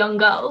feed to young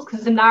girls because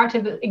it's a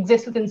narrative that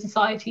exists within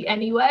society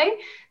anyway.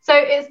 So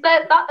it's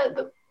that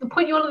the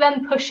point you're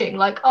then pushing,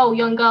 like, oh,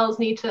 young girls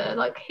need to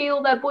like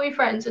heal their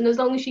boyfriends, and as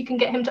long as you can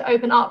get him to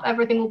open up,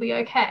 everything will be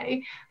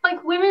okay.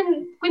 Like,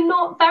 women, we're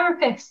not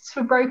therapists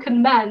for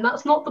broken men.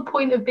 That's not the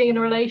point of being in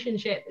a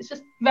relationship. It's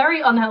just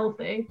very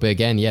unhealthy. But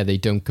again, yeah, they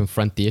don't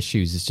confront the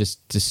issues. It's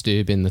just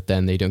disturbing that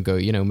then they don't go,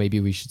 you know, maybe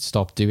we should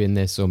stop doing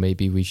this, or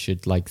maybe we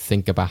should like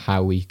think about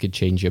how we could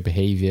change your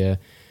behavior.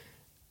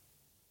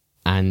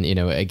 And, you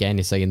know, again,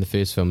 it's like in the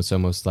first film, it's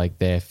almost like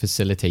they're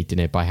facilitating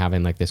it by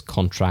having like this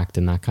contract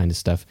and that kind of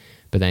stuff.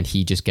 But then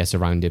he just gets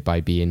around it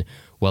by being,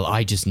 well,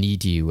 I just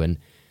need you. And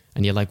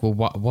you're like, well,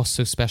 what's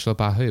so special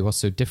about her? What's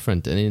so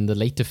different? And in the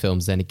later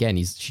films, then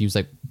again, she was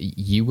like,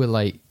 you were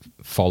like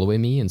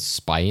following me and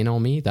spying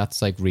on me.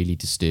 That's like really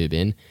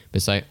disturbing. But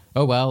it's like,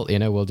 oh, well, you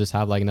know, we'll just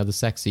have like another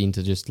sex scene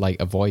to just like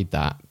avoid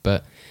that.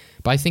 But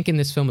I think in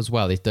this film as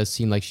well, it does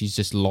seem like she's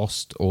just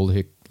lost all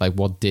her, like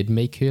what did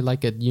make her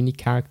like a unique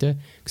character.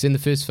 Because in the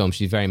first film,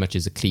 she very much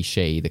is a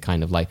cliche, the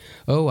kind of like,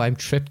 oh, I'm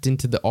tripped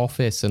into the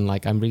office and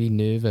like I'm really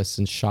nervous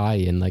and shy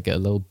and like a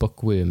little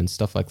bookworm and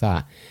stuff like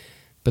that.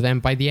 But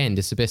then by the end,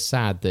 it's a bit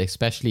sad that,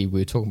 especially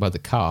we were talking about the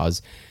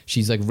cars,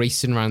 she's like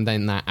racing around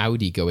in that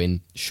Audi going,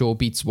 Shaw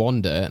beats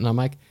Wanda. And I'm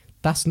like,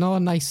 that's not a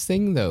nice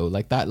thing though.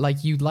 Like that,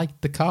 like you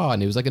liked the car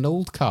and it was like an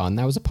old car and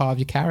that was a part of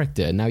your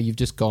character. And now you've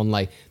just gone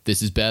like,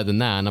 this is better than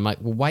that. And I'm like,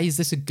 well, why is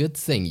this a good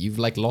thing? You've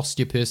like lost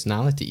your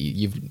personality.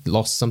 You've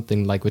lost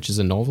something like, which is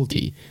a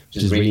novelty.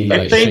 Which is really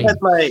if they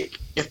had like,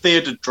 if they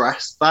had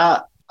addressed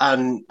that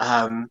and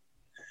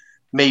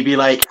maybe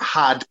like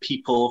had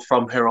people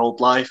from her old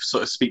life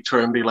sort of speak to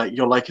her and be like,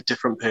 you're like a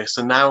different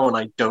person now and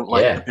I don't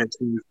like the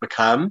person you've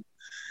become,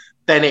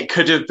 then it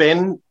could have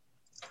been,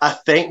 I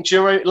think,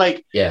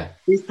 like,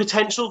 there's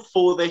potential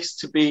for this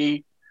to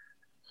be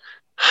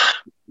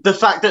the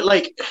fact that,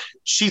 like,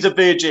 she's a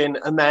virgin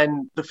and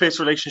then the first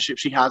relationship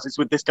she has is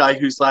with this guy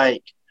who's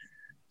like,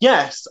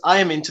 yes, I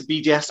am into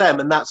BDSM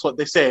and that's what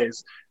this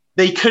is.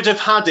 They could have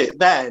had it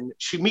then.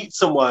 She meets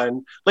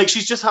someone, like,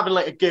 she's just having,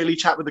 like, a girly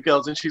chat with the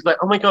girls and she's like,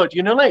 oh, my God,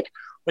 you know, like,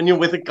 when you're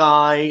with a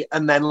guy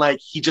and then,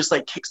 like, he just,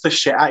 like, kicks the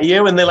shit out of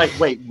you and they're like,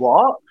 wait,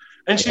 what?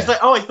 And she's like,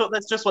 oh, I thought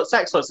that's just what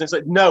sex was. And it's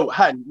like, no,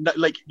 hun, no,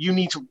 like, you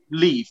need to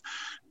leave.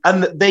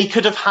 And they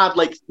could have had,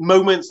 like,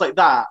 moments like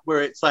that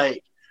where it's,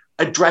 like,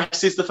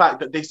 addresses the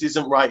fact that this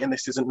isn't right and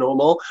this isn't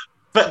normal.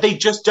 But they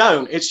just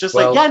don't. It's just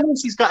like, yeah, no,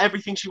 she's got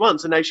everything she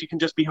wants and now she can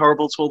just be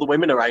horrible to all the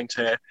women around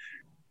her.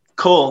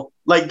 Cool.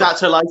 Like, that's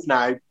her life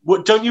now.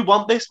 What, don't you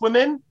want this,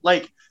 women?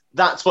 Like,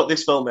 that's what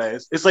this film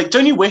is. It's like,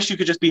 don't you wish you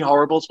could just be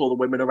horrible to all the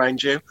women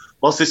around you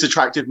whilst this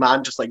attractive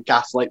man just, like,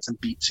 gaslights and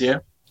beats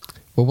you?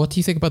 Well, what do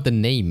you think about the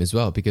name as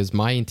well? Because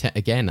my intent,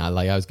 again, I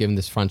was giving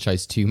this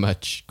franchise too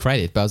much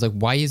credit, but I was like,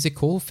 why is it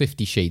called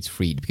 50 Shades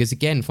Freed? Because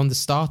again, from the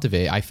start of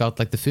it, I felt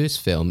like the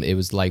first film, it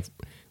was like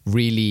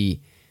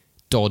really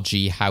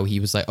dodgy how he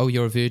was like, oh,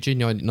 you're a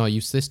virgin, you're not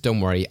used to this, don't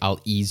worry, I'll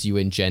ease you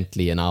in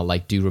gently and I'll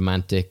like do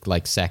romantic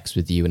like sex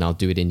with you and I'll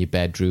do it in your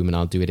bedroom and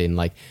I'll do it in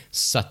like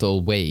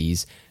subtle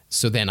ways.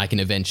 So then I can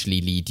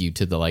eventually lead you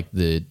to the like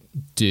the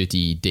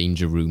dirty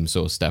danger room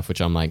sort of stuff, which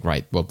I'm like,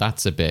 right, well,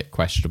 that's a bit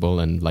questionable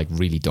and like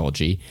really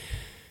dodgy.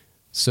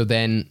 So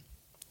then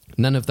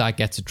none of that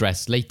gets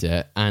addressed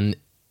later.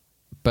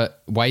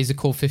 But why is it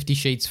called 50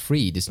 Shades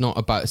Freed? It's not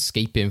about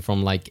escaping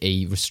from like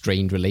a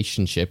restrained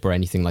relationship or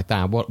anything like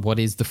that. What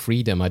is the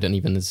freedom? I don't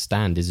even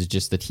understand. Is it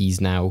just that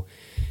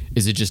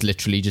is it just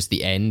literally just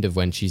the end of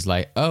when she's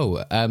like,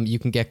 oh, you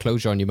can get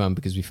closure on your mum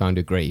because we found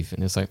her grave?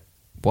 And it's like,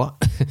 what?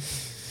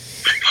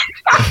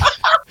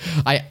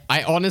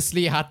 I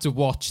honestly had to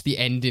watch the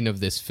ending of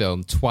this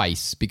film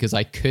twice because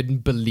I couldn't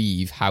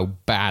believe how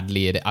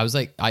badly it. I was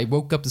like, I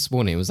woke up this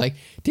morning. It was like,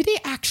 did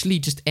it actually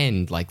just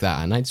end like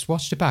that? And I just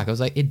watched it back. I was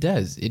like, it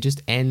does. It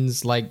just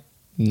ends like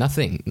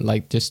nothing.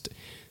 Like just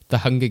the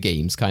Hunger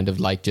Games kind of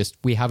like just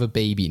we have a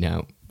baby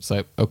now.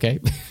 So okay.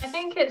 I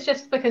think it's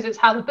just because it's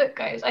how the book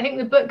goes. I think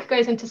the book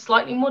goes into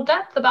slightly more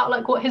depth about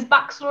like what his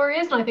backstory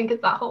is, and I think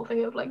it's that whole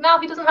thing of like now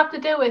he doesn't have to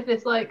deal with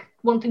this like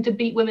wanting to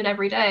beat women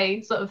every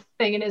day sort of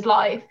thing in his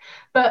life.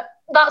 But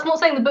that's not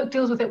saying the book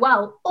deals with it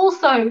well.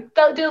 Also,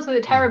 that deals with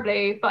it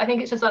terribly, but I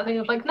think it's just that thing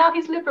of like now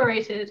he's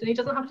liberated and he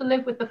doesn't have to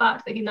live with the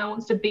fact that he now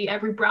wants to beat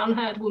every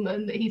brown-haired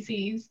woman that he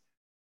sees.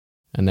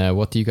 And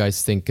what do you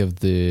guys think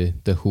of the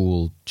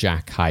whole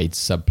Jack Hyde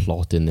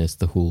subplot in this,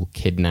 the whole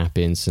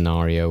kidnapping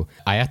scenario?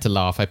 I had to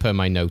laugh. I put in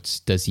my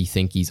notes, does he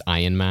think he's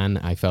Iron Man?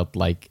 I felt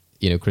like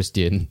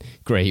Christian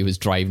Grey was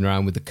driving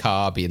around with the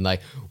car being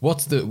like,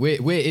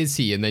 where is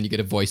he? And then you get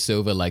a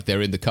voiceover like,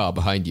 they're in the car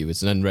behind you.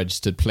 It's an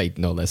unregistered plate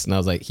and all this. And I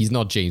was like, he's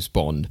not James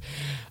Bond.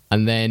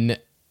 And then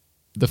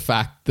the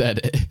fact that,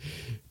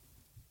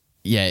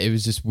 it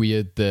was just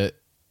weird that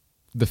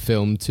the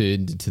film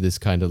turned into this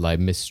kind of like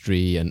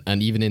mystery, and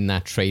even in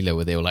that trailer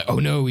where they were like, oh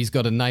no, he's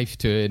got a knife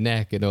to her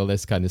neck and all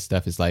this kind of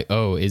stuff. It's like,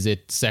 oh, is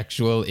it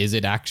sexual? Is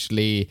it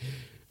actually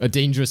a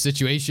dangerous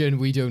situation?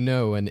 We don't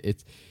know. And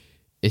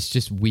it's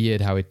just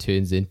weird how it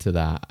turns into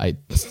that. I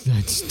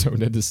just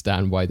don't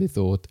understand why they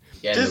thought.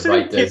 Yeah,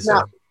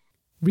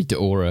 Rita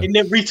Ora.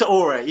 Rita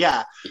Ora,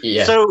 yeah.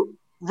 So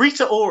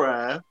Rita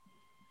Ora,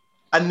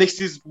 and this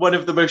is one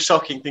of the most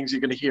shocking things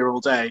you're going to hear all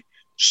day,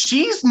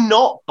 she's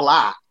not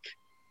black.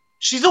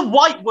 She's a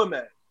white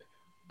woman.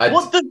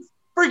 What the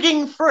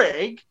frigging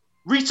frig?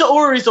 Rita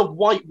Ora is a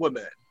white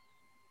woman.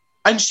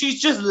 And she's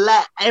just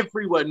let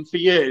everyone for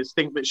years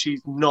think that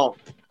she's not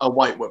a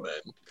white woman.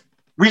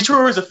 Rita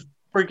Ora is a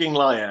frigging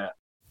liar.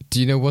 Do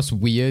you know what's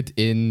weird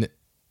in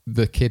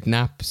the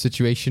kidnap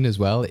situation as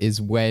well is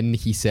when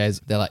he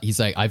says, he's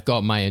like, I've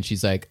got Maya, and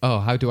she's like, oh,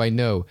 how do I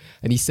know?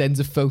 And he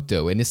sends a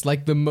photo, and it's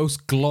like the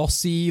most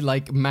glossy,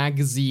 like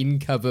magazine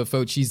cover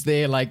photo. She's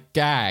there like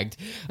gagged.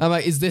 I'm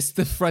like, is this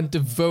the front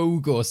of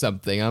Vogue or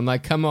something? I'm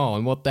like, come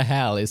on, what the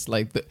hell? It's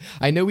like,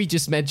 I know we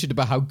just mentioned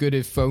about how good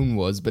her phone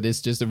was, but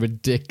it's just a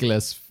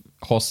ridiculous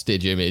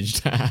hostage image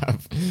to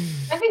have.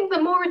 I think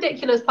the more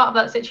ridiculous part of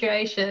that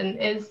situation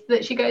is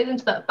that she goes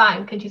into that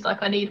bank and she's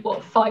like, I need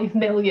 5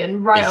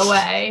 million right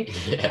away.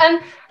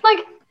 And like,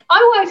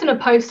 I worked in a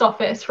post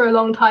office for a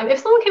long time. If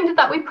someone came to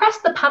that, we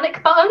pressed the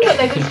panic button that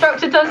the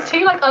instructor does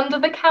too, like under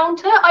the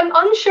counter. I'm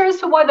unsure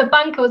as to why the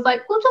banker was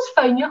like, well, just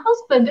phone your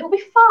husband, it'll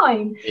be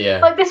fine.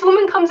 Like, this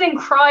woman comes in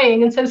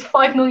crying and says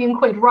 5 million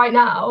quid right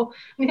now.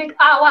 We think,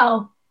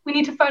 well, we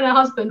need to phone her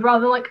husband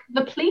rather than like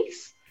the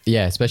police.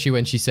 Yeah, especially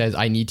when she says,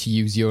 I need to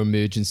use your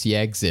emergency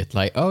exit.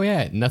 Like, oh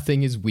yeah,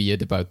 nothing is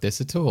weird about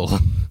this at all.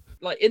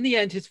 Like, in the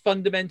end, his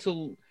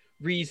fundamental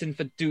reason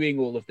for doing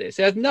all of this,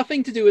 it has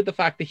nothing to do with the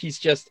fact that he's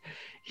just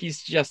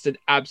an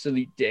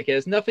absolute dick. It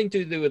has nothing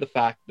to do with the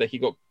fact that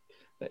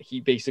he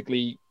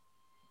basically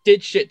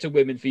did shit to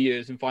women for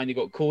years and finally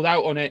got called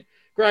out on it.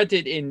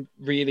 Granted, in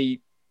really,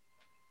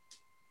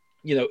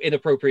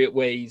 inappropriate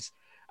ways,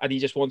 and he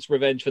just wants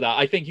revenge for that.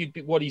 I think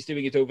what he's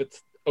doing is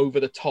over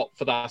the top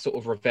for that sort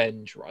of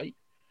revenge, right?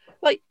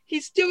 Like,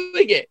 he's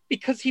doing it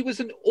because he was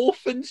an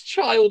orphaned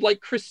child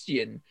like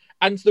Christian,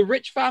 and the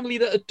rich family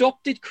that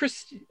adopted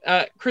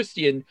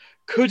Christian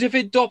could have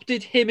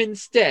adopted him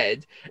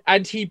instead,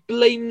 and he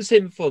blames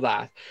him for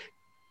that.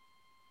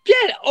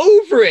 Get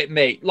over it,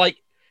 mate. Like,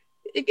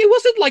 it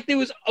wasn't like there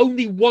was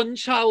only one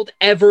child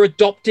ever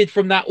adopted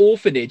from that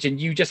orphanage and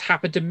you just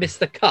happened to miss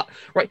the cut,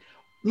 right?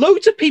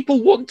 Loads of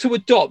people want to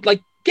adopt.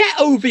 Like,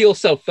 get over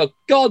yourself, for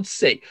God's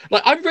sake.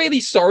 Like, I'm really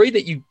sorry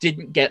that you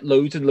didn't get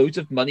loads and loads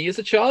of money as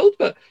a child,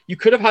 but you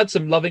could have had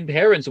some loving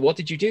parents. What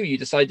did you do? You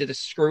decided to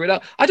screw it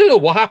up. I don't know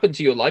what happened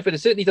to your life, but it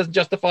certainly doesn't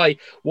justify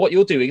what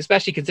you're doing,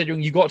 especially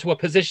considering you got to a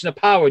position of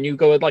power and you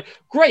go like,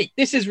 great,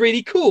 this is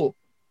really cool.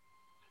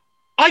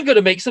 I'm going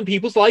to make some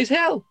people's lives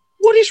hell.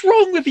 What is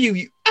wrong with you,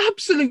 you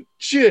absolute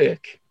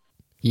jerk?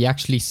 He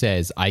actually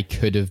says, I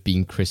could have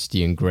been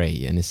Christian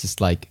Grey. And it's just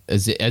like,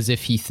 as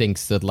if he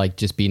thinks that like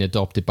just being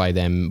adopted by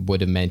them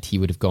would have meant he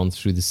would have gone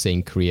through the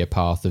same career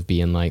path of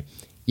being like,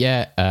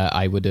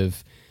 I would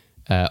have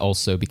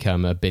also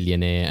become a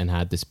billionaire and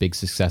had this big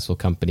successful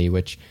company,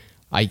 which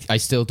I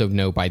still don't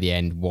know by the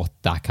end what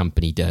that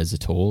company does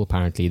at all.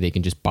 Apparently they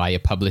can just buy a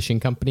publishing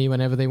company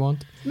whenever they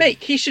want.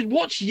 Mate, he should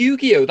watch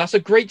Yu-Gi-Oh! That's a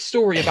great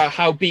story about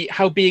how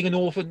being an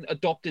orphan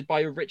adopted by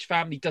a rich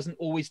family doesn't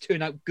always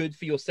turn out good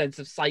for your sense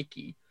of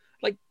psyche.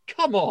 Like,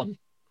 come on.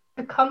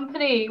 The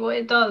company, what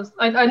it does,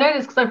 I know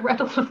this because I've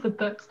read all of the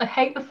books. I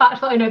hate the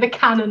fact that I know the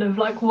canon of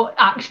like what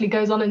actually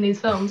goes on in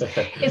these films.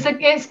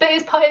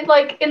 It's part,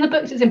 like in the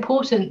books it's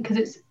important because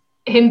it's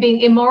him being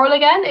immoral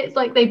again. It's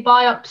like they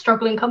buy up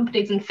struggling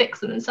companies and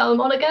fix them and sell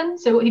them on again.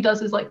 So what he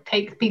does is like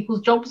take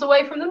people's jobs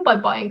away from them by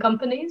buying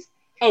companies.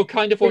 Oh,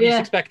 kind of what he's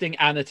expecting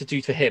Anna to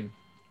do to him.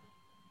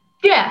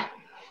 Yeah,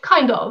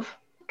 kind of.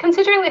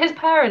 Considering that his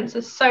parents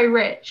are so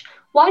rich,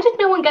 why did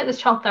no one get this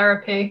child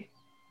therapy?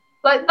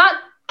 Like, that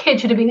kid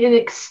should have been in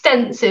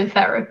extensive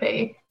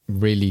therapy.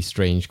 Really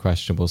strange,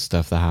 questionable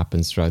stuff that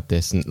happens throughout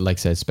this, and like I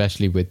said,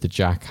 especially with the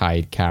Jack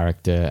Hyde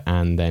character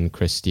and then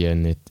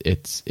Christian,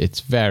 it's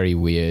very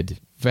weird,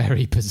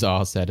 very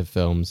bizarre set of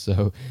films.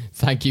 So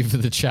thank you for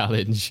the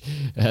challenge,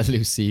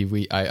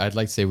 Lucy. I'd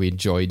like to say we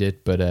enjoyed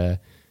it, but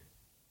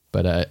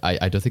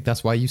I don't think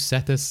that's why you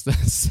set us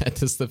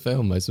the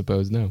film. I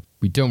suppose no,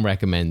 we don't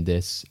recommend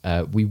this.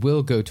 We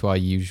will go to our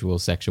usual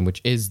section, which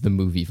is the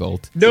movie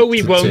vault. No,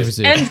 we won't.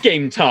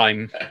 Endgame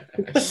time.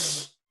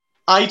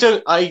 I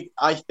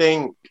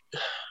think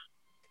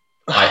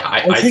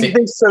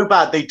they're so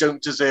bad they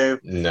don't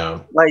deserve.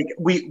 No. Like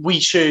we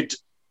should,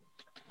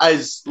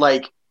 as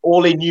like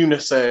all in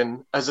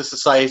unison as a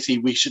society,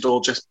 we should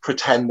all just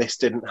pretend this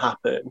didn't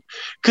happen.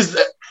 Because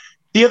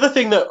The other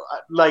thing that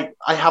like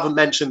I haven't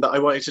mentioned that I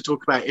wanted to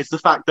talk about is the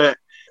fact that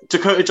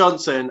Dakota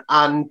Johnson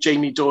and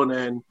Jamie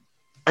Dornan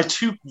are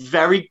two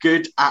very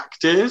good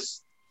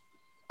actors,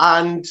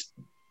 and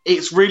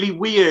it's really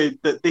weird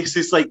that this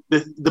is like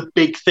the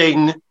big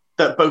thing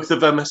that both of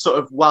them are sort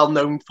of well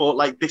known for.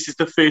 Like, this is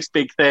the first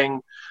big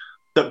thing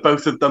that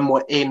both of them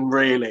were in,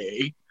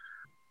 really.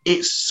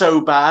 It's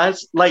so bad.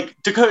 Like,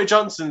 Dakota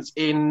Johnson's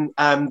in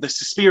the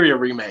Suspiria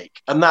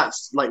remake, and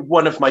that's like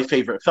one of my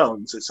favorite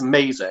films. It's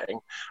amazing.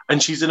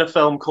 And she's in a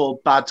film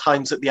called Bad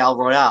Times at the El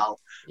Royale,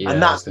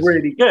 and that's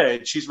really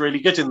good. She's really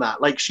good in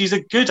that. Like, she's a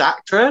good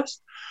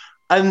actress.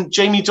 And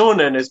Jamie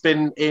Dornan has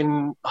been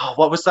in,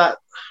 what was that?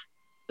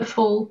 The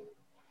Fall.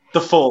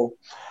 The Fall.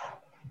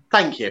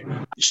 Thank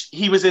you.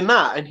 He was in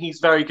that, and he's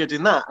very good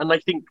in that. And I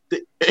think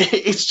that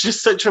it's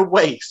just such a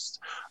waste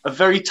of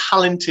very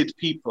talented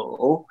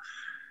people.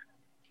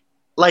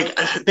 Like,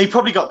 they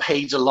probably got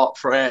paid a lot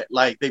for it.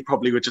 Like, they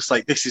probably were just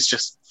like, this is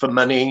just for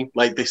money.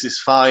 Like, this is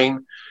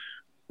fine.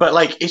 But,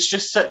 like, it's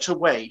just such a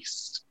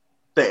waste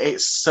that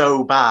it's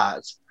so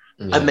bad.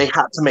 Yeah. And they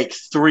had to make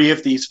 3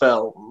 of these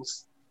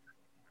films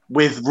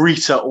with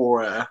Rita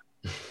Ora.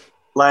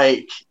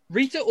 Like,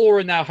 Rita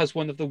Ora now has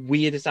one of the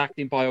weirdest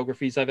acting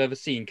biographies I've ever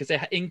seen, because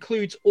it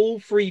includes all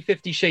 3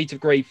 50 Shades of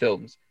Grey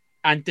films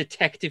and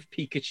Detective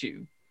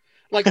Pikachu.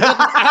 Like, what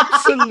an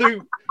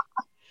absolute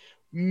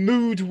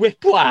mood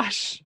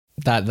whiplash.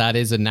 That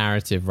is a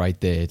narrative right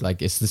there.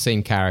 Like, it's the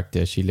same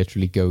character. She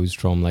literally goes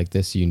from like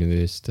this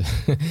universe to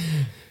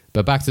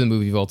But back to the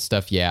movie vault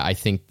stuff, yeah, I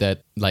think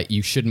that like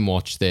you shouldn't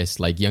watch this.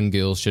 Like, young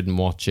girls shouldn't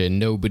watch it.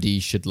 Nobody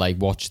should like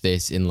watch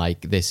this in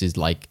like this is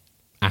like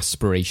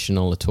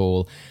aspirational at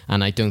all.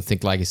 And I don't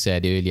think, like I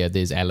said earlier,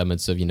 there's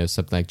elements of, you know,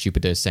 something like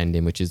Jupiter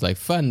Ascending, which is like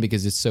fun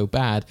because it's so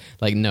bad.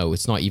 Like, no,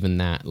 it's not even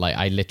that. Like,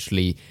 I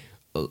literally,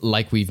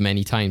 like we've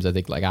many times, I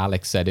think, like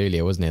Alex said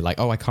earlier, wasn't it? Like,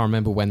 oh, I can't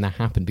remember when that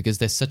happened, because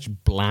they're such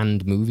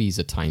bland movies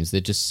at times.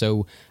 They're just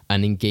so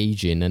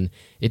unengaging, and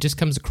it just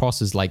comes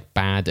across as like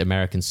bad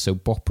American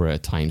soap opera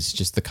at times. It's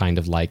just the kind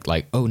of like,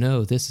 oh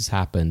no, this has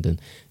happened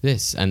and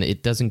this, and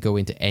it doesn't go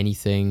into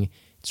anything.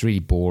 It's really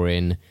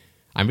boring.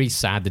 I'm really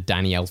sad that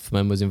Danny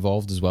Elfman was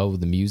involved as well with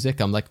the music.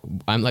 I'm like,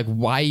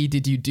 why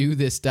did you do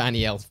this,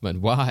 Danny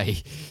Elfman?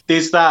 Why?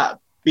 There's that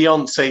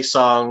Beyonce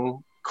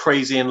song,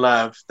 Crazy in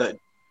Love, that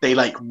they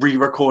like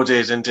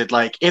re-recorded and did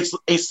like,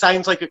 it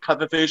sounds like a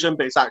cover version,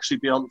 but it's actually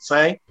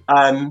Beyonce.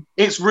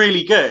 It's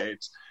really good.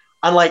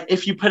 And like,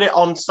 if you put it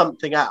on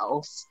something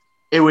else,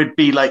 it would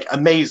be like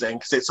amazing,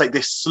 because it's like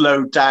this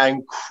slowed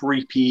down,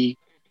 creepy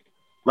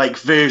like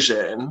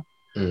version.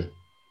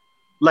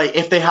 Like,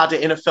 if they had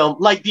it in a film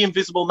like The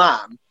Invisible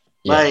Man,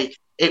 like,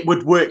 it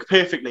would work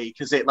perfectly,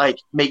 because it like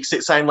makes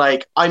it sound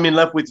like I'm in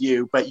love with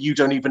you, but you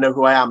don't even know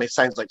who I am. It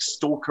sounds like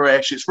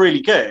stalkerish. It's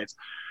really good.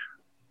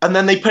 And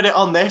then they put it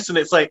on this, and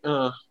it's like,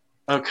 oh,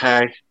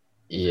 okay.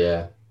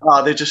 Yeah.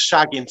 Oh, they're just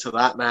shagging to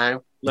that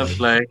now.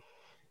 Lovely.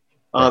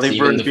 Oh, they've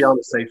ruined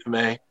Beyonce for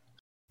me.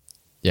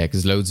 Yeah,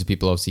 because loads of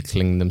people obviously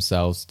cling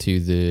themselves to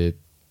the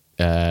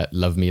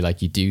Love Me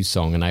Like You Do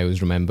song, and I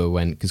always remember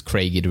when, because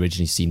Craig had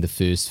originally seen the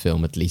first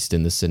film, at least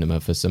in the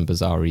cinema, for some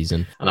bizarre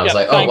reason, and I was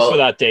like, thanks for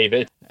that,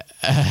 David.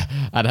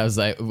 And I was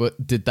like,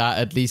 did that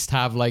at least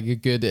have like a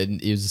good,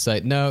 and he was just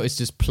like, no, it's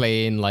just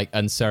playing like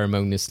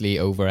unceremoniously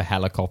over a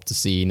helicopter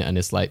scene, and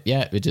it's like,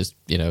 yeah, it just,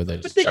 you know,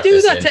 but they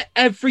do that to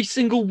every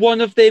single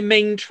one of their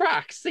main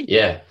tracks.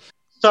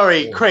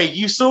 Sorry, Craig,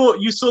 you saw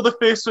the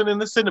first one in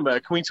the cinema.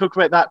 Can we talk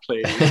about that,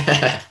 please?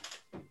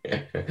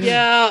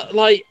 Yeah,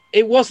 like,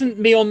 it wasn't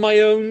me on my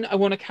own. I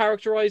want to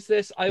characterize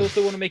this. I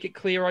also want to make it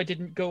clear I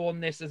didn't go on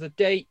this as a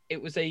date.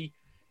 It was a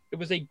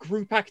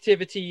group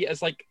activity,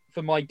 as like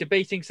for my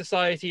debating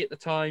society at the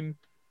time.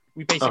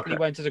 We basically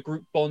went as a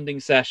group bonding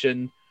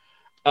session.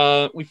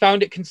 We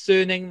found it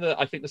concerning that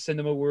I think the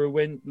cinema we were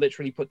in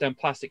literally put down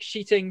plastic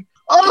sheeting.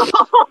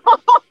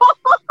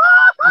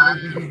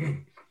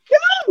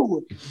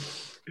 No!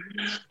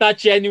 That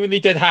genuinely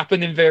did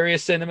happen in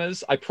various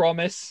cinemas, I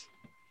promise.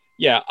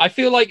 Yeah, I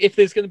feel like if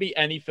there's going to be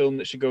any film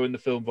that should go in the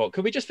film vault,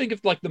 could we just think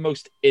of like the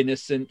most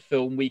innocent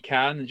film we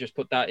can and just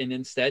put that in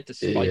instead to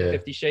spite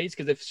 50 Shades?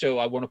 Because if so,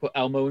 I want to put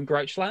Elmo in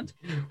Grouchland.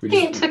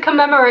 To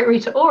commemorate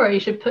Rita Ora, you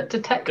should put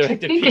Detective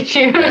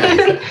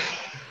Pikachu.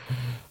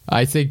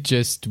 I think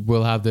just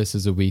we'll have this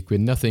as a week where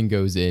nothing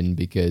goes in,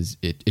 because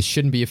it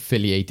shouldn't be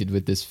affiliated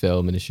with this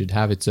film, and it should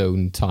have its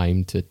own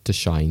time to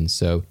shine.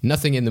 So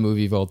nothing in the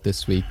movie vault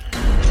this week.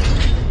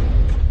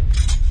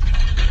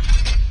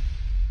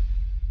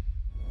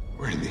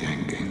 We're in the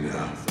end game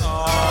now.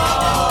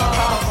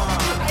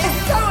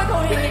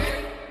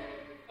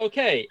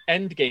 Okay,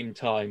 endgame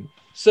time.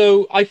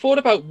 So I thought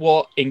about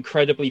what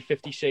incredibly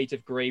 50 Shades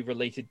of Grey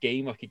related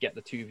game I could get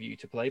the two of you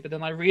to play, but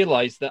then I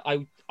realized that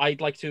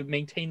I'd like to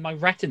maintain my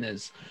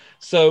retinas.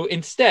 So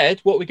instead,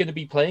 what we're going to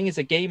be playing is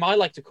a game I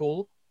like to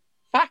call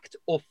Fact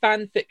or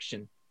Fan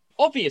Fiction.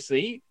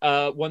 Obviously,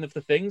 one of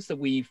the things that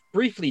we've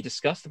briefly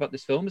discussed about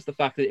this film is the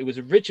fact that it was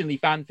originally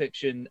fan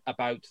fiction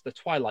about the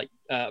Twilight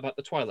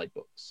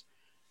books.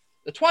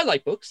 The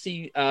Twilight books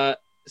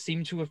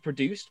seem to have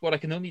produced what I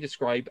can only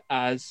describe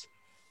as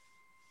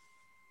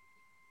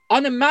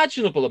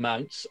unimaginable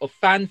amounts of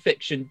fan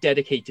fiction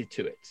dedicated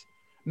to it,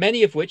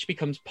 many of which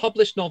becomes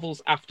published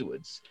novels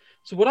afterwards.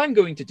 So what I'm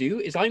going to do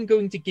is I'm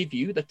going to give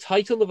you the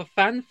title of a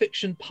fan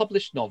fiction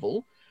published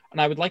novel,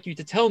 and I would like you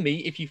to tell me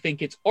if you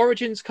think its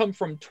origins come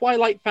from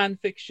Twilight fan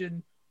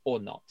fiction or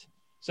not.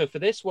 So for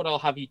this, what I'll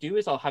have you do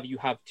is I'll have you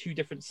have two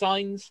different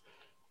signs.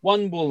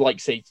 One will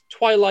like say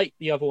Twilight,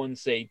 the other one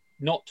say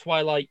not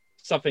Twilight,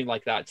 something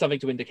like that, something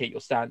to indicate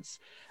your stance.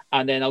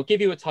 And then I'll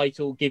give you a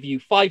title, give you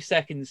 5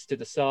 seconds to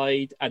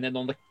decide, and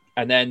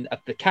then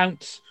at the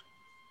count,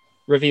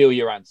 reveal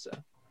your answer.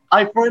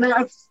 I've run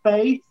out of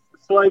space,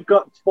 so I've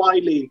got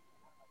Twilight.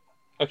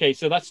 Okay,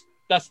 so that's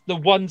the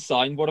one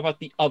sign. What about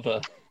the other?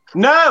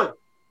 No!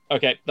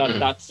 Okay,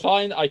 that's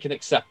fine. I can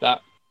accept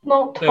that.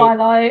 Not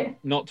Twilight.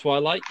 Not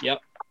Twilight,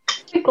 yep.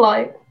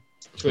 Twiglight.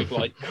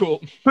 Twiglight,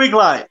 cool.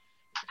 Twiglight.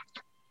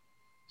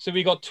 So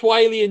we got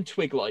Twilight and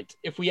Twiglight.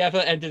 If we ever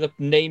ended up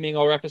naming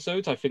our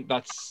episodes, I think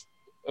that's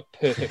a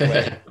perfect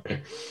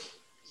way.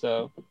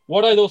 So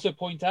what I'd also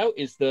point out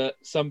is that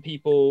some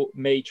people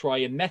may try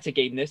and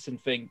metagame this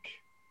and think,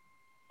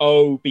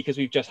 oh, because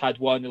we've just had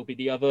one, it'll be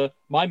the other.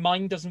 My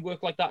mind doesn't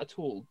work like that at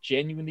all.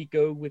 Genuinely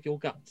go with your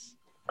guts.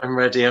 I'm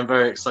ready. I'm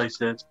very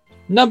excited.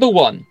 Number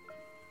 1.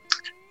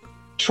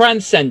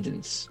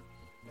 Transcendence.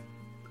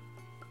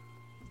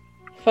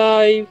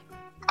 5,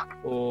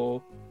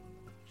 4,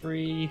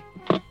 3,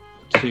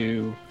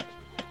 2,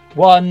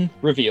 1.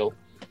 Reveal.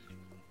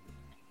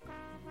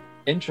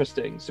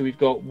 Interesting. So we've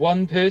got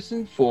one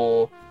person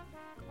for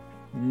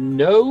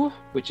no,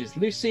 which is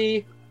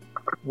Lucy.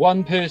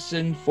 One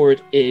person for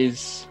it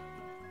is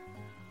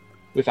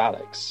with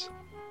Alex.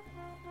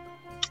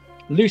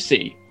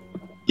 Lucy.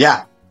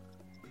 Yeah.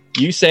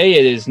 You say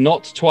it is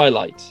not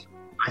Twilight.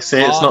 I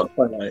say it's not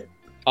Twilight.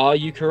 Are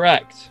you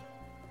correct?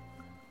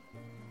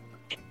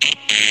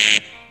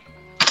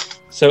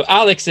 So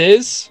Alex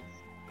is...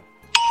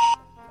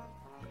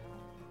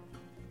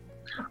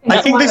 I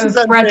think this is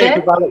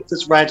unfair because Alex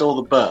has read all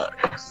the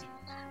books.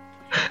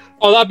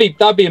 Oh,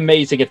 that'd be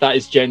amazing if that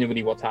is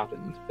genuinely what's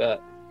happened.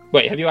 But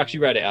wait, have you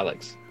actually read it,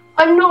 Alex?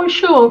 I'm not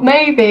sure.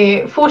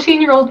 Maybe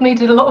 14-year-old me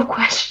did a lot of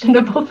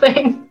questionable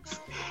things.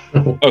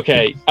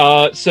 Okay,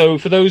 so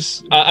for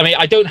those,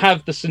 I don't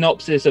have the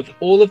synopsis of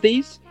all of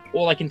these.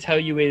 All I can tell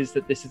you is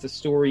that this is a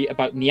story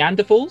about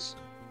Neanderthals,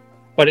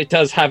 but it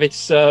does have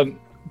its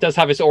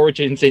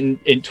origins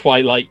in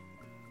Twilight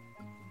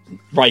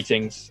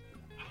writings.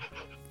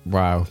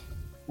 Wow.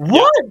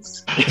 What?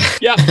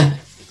 Yeah.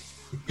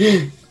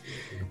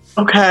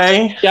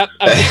 Okay. Yeah.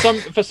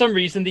 For some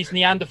reason, these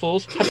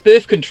Neanderthals have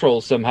birth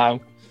control somehow.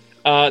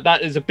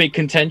 That is a big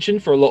contention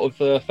for a lot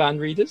of fan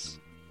readers.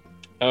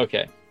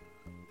 Okay.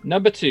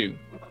 Number 2.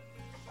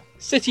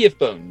 City of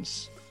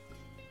Bones.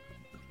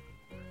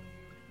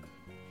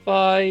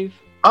 5.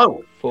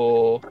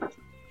 4,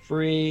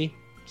 3,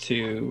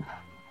 2,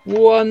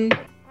 1.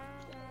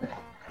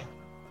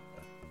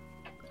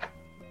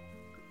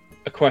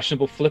 A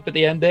questionable flip at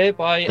the end there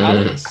by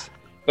Alex.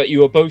 But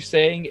you are both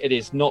saying it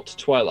is not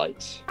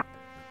Twilight.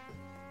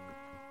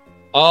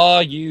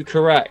 Are you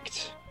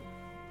correct?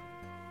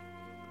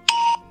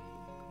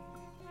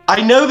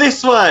 I know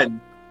this one.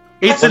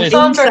 It's an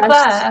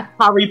incest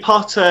Harry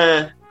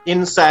Potter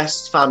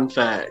incest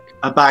fanfic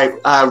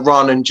about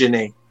Ron and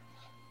Ginny.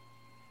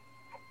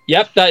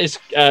 Yep, that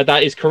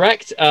is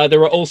correct.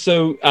 There are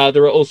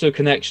also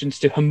connections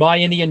to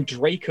Hermione and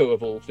Draco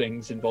of all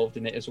things involved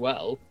in it as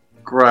well.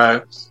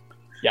 Gross.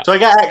 Yeah. So I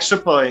get extra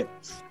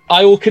points.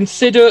 I will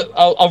consider.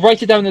 I'll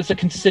write it down as a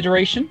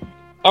consideration.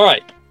 All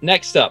right.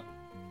 Next up,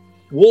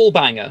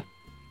 Wallbanger.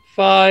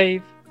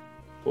 5,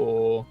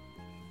 4,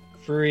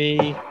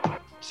 3,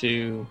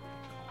 2,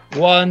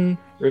 1.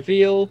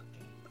 Reveal.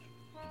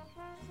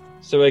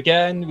 So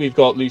again, we've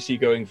got Lucy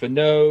going for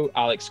no,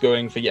 Alex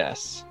going for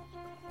yes.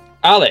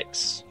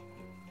 Alex,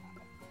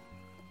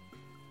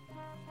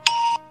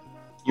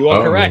 you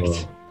are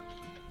correct.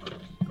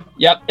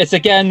 Yep, it's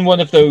again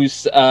one of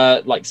those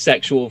like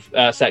sexual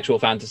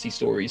fantasy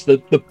stories.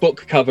 The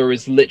book cover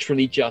is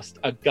literally just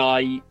a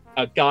guy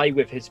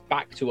with his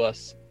back to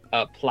us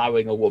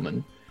plowing a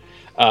woman.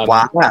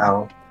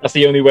 Wow, that's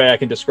the only way I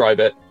can describe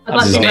it. I'd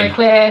like to be very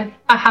clear.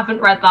 I haven't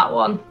read that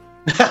one.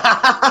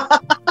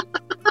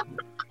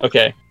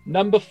 Okay,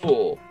 number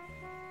 4,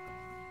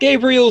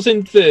 Gabriel's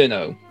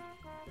Inferno.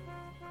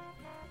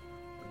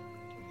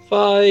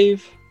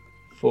 5,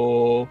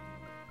 4,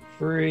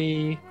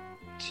 3,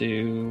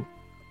 2,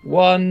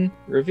 1.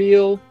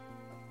 Reveal.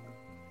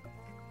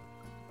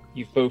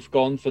 You've both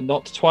gone for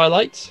not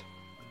Twilight.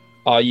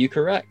 Are you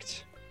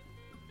correct?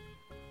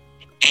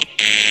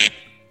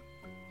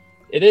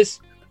 It is.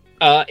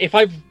 If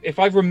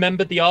I've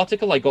remembered the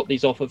article I got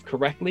these off of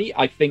correctly,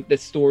 I think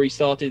this story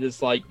started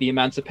as like the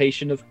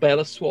emancipation of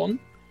Bella Swan,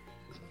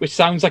 which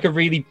sounds like a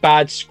really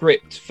bad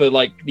script for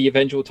like the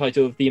eventual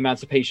title of the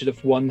emancipation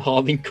of one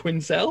Harleen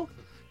Quinzel.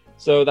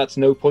 So that's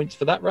no points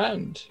for that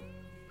round.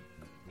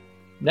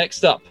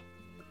 Next up,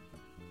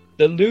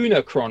 the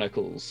Lunar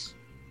Chronicles.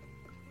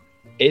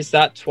 Is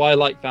that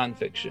Twilight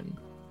fanfiction?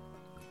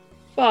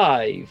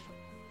 5,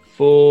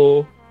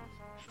 4,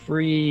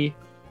 3,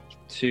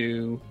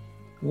 2,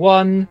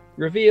 1.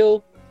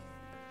 Reveal.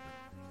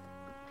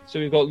 So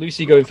we've got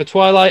Lucy going for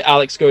Twilight,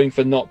 Alex going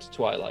for not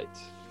Twilight.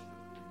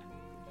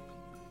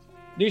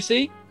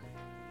 Lucy?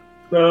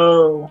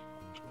 No.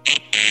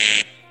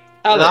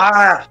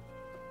 Alex?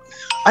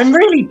 I'm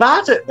really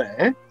bad at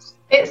this.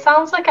 It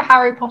sounds like a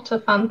Harry Potter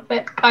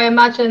fanfic. I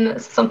imagine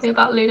it's something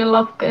about Luna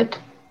Lovegood.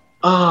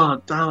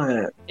 Oh, damn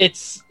it.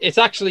 It's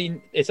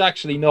actually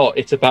not.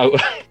 It's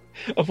about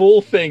of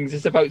all things,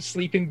 it's about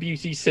Sleeping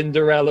Beauty,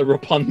 Cinderella,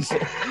 Rapunzel.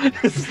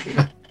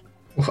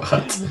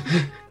 What?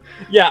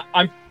 Yeah,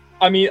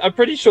 I'm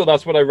pretty sure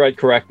that's what I read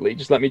correctly.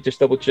 Just let me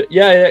double check.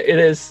 Yeah, it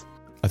is.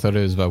 I thought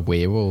it was about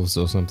werewolves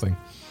or something.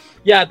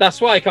 Yeah, that's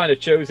why I kind of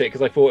chose it,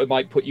 because I thought it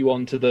might put you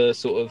onto the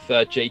sort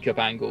of Jacob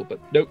angle, but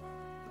nope.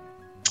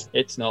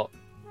 It's not.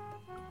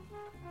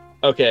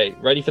 Okay,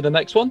 ready for the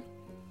next one?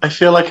 I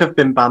feel like I've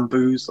been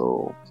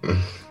bamboozled.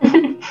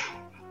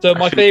 So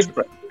my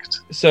favorite.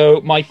 This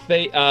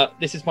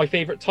is my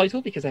favorite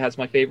title because it has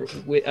my favorite.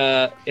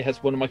 It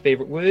has one of my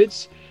favorite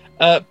words.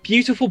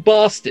 Beautiful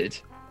Bastard.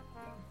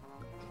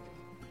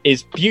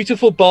 Is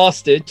Beautiful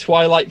Bastard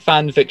Twilight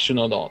fan fiction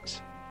or not?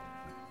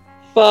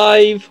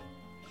 5,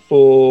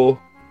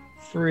 4,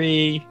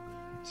 3,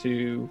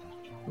 2,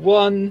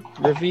 1.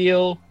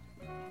 Reveal.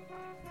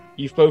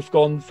 You've both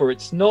gone for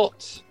it's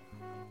not.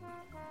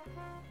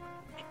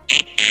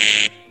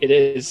 It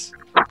is.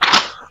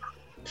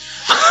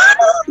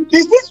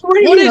 Is this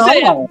really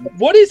hard?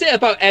 What is it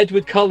about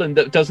Edward Cullen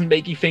that doesn't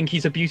make you think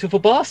he's a beautiful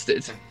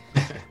bastard?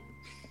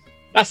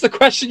 That's the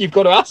question you've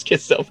got to ask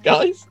yourself,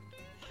 guys.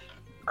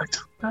 I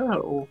don't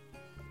know.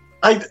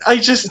 I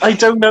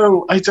don't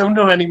know. I don't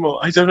know anymore.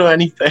 I don't know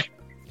anything.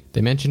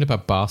 They mentioned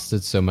about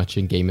bastards so much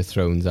in Game of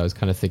Thrones. I was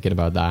kind of thinking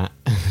about that.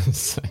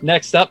 So.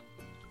 Next up,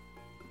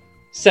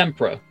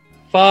 Sempra.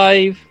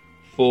 5,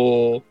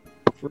 4,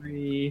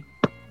 3,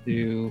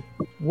 2,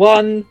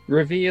 1.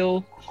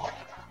 Reveal.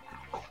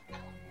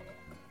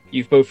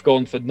 You've both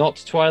gone for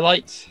not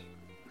Twilight.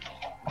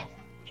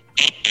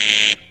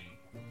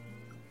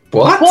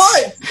 What?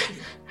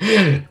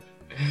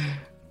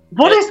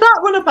 What is that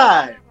one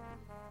about?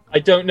 I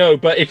don't know,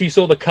 but if you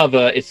saw the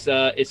cover, it's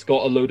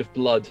got a load of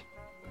blood.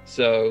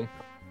 So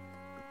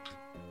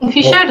if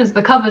you showed us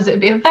the covers,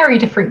 it'd be a very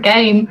different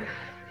game.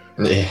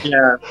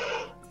 Yeah.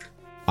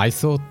 I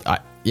thought,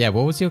 what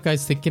was your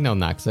guys thinking on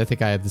that? Because I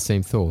think I had the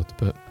same thought,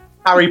 but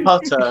Harry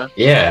Potter.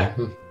 Yeah.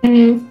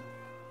 Mm.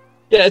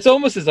 Yeah, it's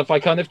almost as if I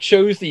kind of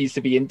chose these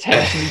to be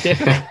intentionally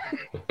difficult.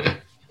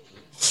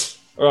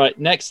 All right,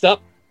 next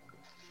up.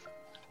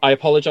 I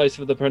apologize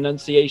for the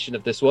pronunciation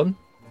of this one.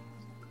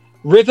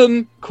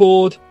 Rhythm,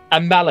 chord,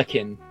 and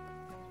Malakin.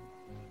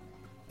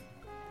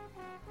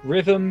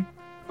 Rhythm,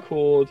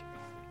 chord,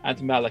 and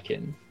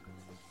Malakin.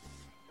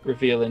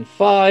 Reveal in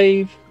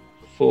 5,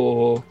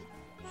 4,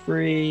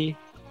 3,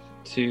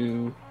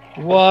 2,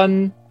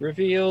 1.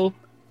 Reveal.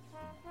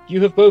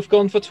 You have both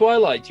gone for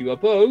Twilight. You are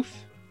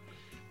both.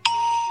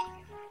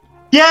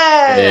 Yay!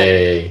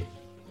 Hey.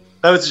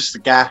 That was just a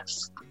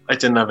guess. I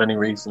didn't have any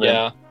reason.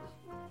 Yeah.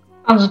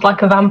 Sounds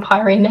like a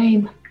vampire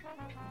name.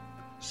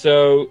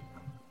 So,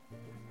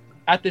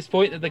 at this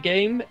point of the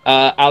game,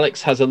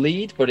 Alex has a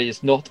lead, but it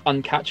is not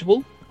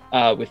uncatchable,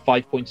 with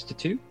 5 points to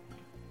 2.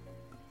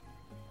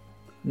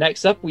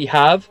 Next up, we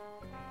have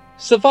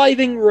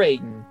Surviving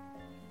Rain.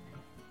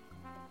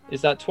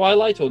 Is that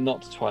Twilight or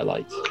not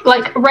Twilight?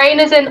 Like, Rain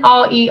is in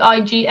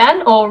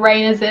R-E-I-G-N, or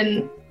Rain is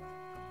in...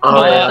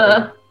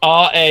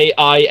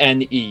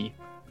 R-A-I-N-E.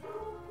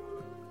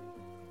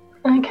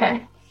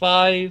 Okay.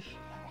 5,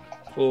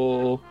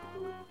 4,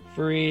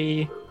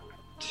 3,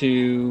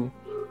 2,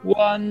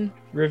 1.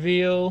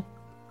 Reveal.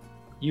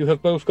 You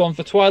have both gone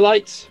for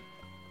Twilight.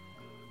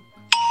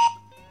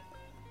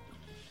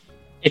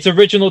 Its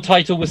original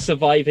title was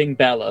Surviving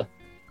Bella.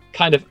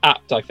 Kind of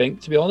apt, I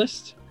think, to be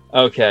honest.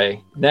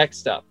 Okay,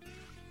 next up.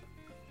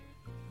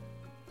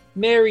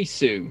 Mary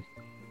Sue.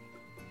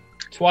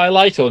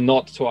 Twilight or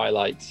not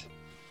Twilight?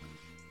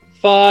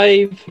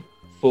 5,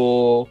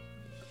 4,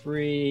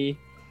 3,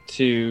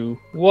 2,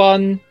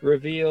 1.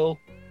 Reveal.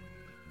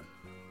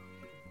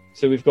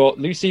 So we've got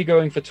Lucy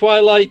going for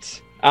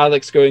Twilight,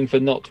 Alex going for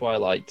not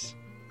Twilight.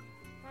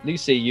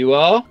 Lucy, you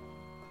are?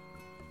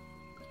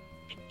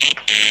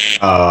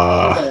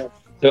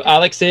 So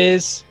Alex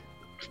is...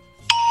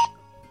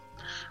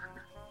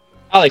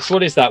 Alex,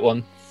 what is that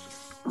one?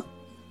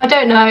 I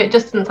don't know, it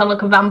just doesn't sound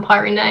like a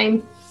vampire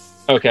name.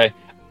 Okay.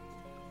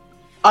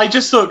 I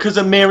just thought because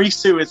a Mary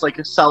Sue is like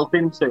a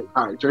self-insert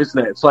character,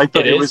 isn't it? So I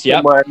thought it was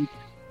someone...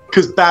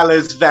 Because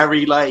Bella's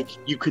very, like,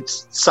 you could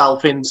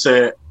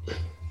self-insert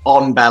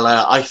on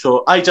Bella. I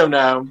thought, I don't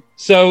know.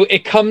 So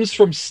it comes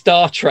from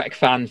Star Trek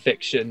fan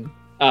fiction,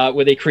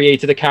 where they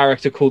created a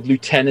character called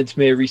Lieutenant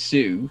Mary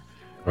Sue,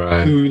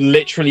 who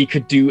literally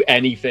could do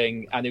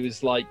anything. And it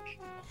was like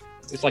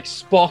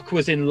Spock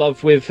was in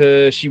love with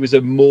her. She was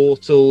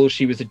immortal.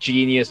 She was a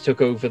genius,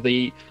 took over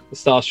the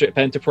Starship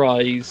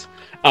Enterprise.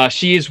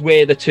 She is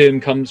where the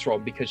term comes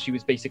from, because she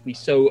was basically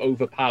so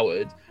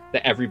overpowered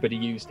that everybody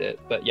used it.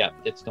 But yeah,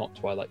 it's not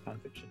Twilight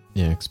fanfiction.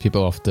 Yeah, because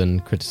people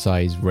often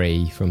criticize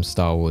Rey from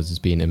Star Wars as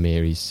being a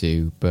Mary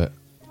Sue, but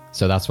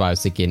so that's why I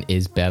was thinking,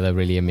 is Bella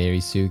really a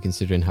Mary Sue,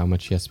 considering how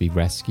much she has to be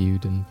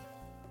rescued and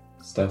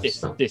stuff?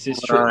 This is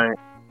true. Right.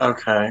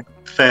 Okay.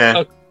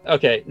 Fair.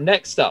 Okay,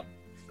 next up.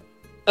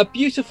 A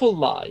Beautiful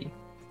Lie.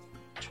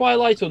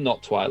 Twilight or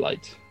not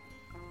Twilight?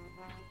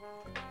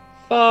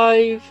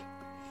 5,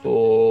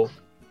 4,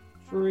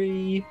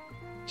 3,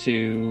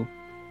 2,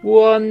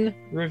 1.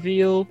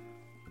 Reveal.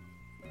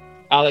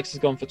 Alex has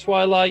gone for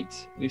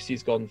Twilight.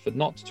 Lucy's gone for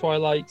not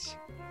Twilight.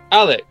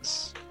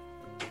 Alex.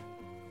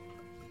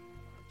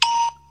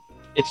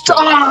 It's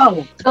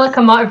Twilight. I feel like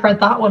I might have read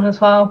that one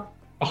as well.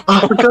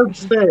 Oh, for God's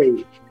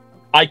sake.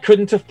 I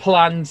couldn't have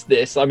planned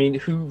this. I mean,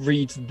 who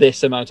reads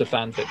this amount of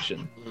fan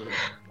fiction?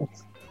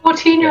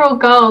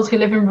 14-year-old girls who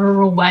live in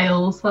rural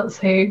Wales, that's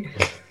who.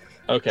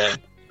 Okay.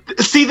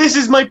 See, this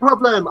is my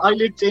problem. I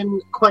lived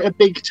in quite a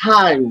big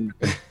town,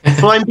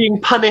 so I'm being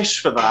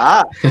punished for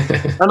that.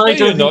 And No,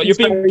 you're not. You're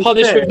being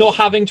punished with not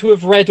having to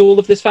have read all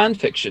of this fan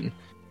fiction.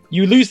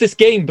 You lose this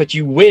game, but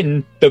you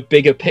win the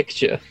bigger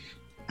picture.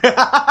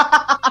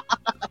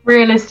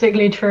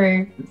 Realistically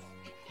true.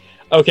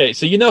 Okay,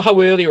 so you know how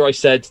earlier I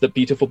said that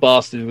Beautiful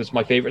Bastard was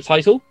my favourite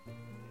title?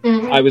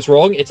 Mhm. I was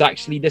wrong. It's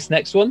actually this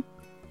next one.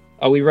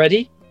 Are we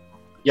ready?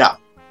 Yeah.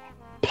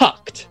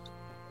 Pucked.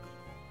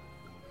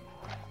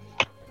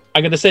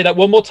 I'm going to say that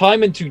one more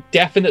time, and to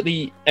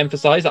definitely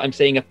emphasize that I'm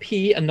saying a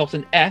P and not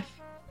an F.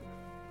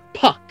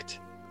 Pucked.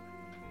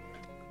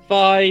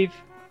 5,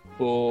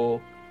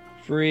 4,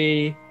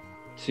 3,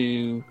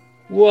 2,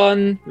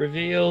 1.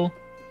 Reveal.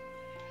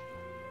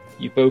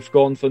 You've both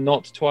gone for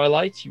not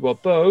Twilight. You are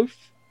both.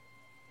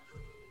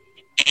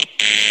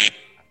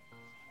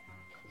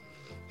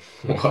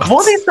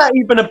 What is that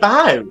even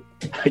about?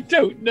 I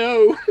don't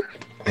know.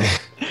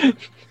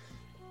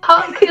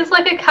 Puck is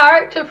like a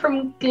character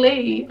from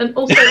Glee and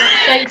also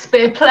that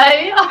Shakespeare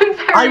play.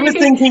 I was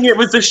thinking it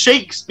was a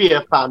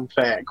Shakespeare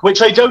fanfic,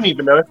 which I don't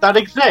even know if that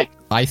exists.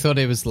 I thought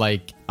it was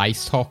like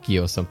ice hockey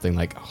or something,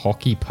 like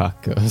hockey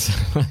puck or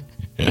something.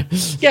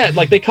 Yeah,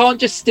 like they can't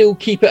just still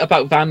keep it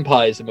about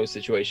vampires in most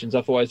situations,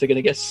 otherwise they're going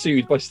to get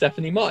sued by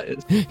Stephanie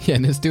Myers. Yeah,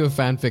 and let's do a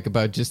fanfic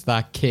about just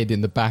that kid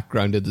in the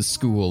background of the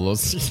school. Or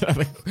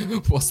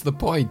like, what's the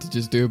point to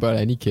just do about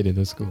any kid in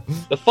the school?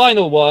 The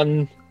final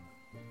one,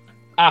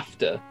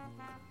 After,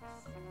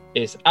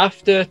 is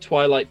After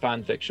Twilight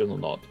fanfiction or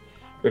not?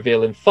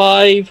 Reveal in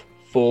 5,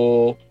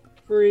 4,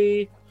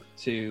 3,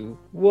 2,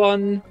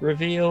 1.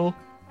 Reveal.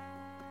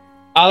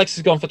 Alex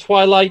has gone for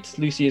Twilight.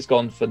 Lucy has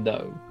gone for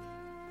no.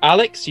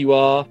 Alex, you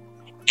are.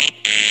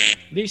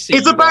 Lucy.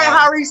 It's about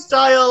Harry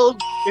Styles.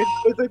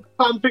 It's a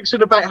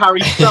fanfiction about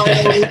Harry Styles,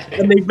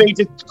 and they've made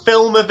a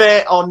film of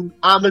it on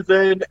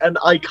Amazon, and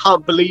I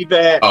can't believe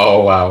it.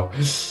 Oh wow!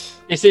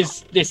 This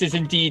is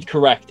indeed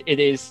correct.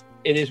 It is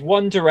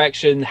One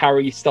Direction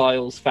Harry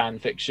Styles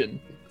fanfiction.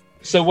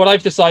 So what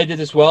I've decided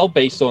as well,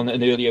 based on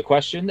an earlier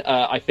question,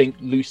 I think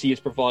Lucy has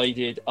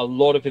provided a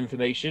lot of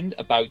information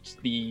about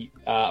the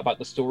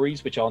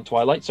stories which aren't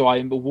Twilight. So I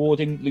am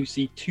awarding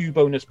Lucy 2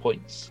 bonus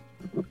points.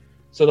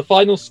 So the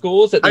final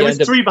scores at the I end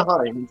was 3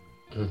 behind.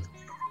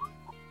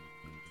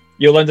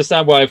 You'll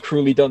understand why I've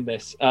cruelly done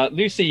this.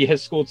 Lucy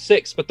has scored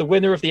 6, but the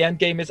winner of the end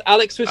game is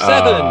Alex with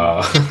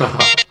 7.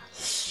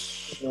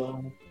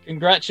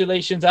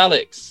 Congratulations,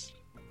 Alex.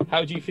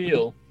 How do you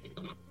feel?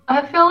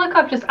 I feel like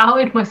I've just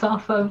outed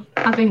myself of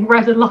having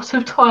read a lot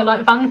of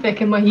Twilight fanfic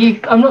in my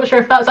youth. I'm not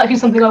sure if that's actually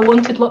something I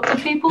wanted lots of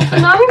people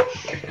to know.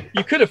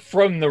 You could have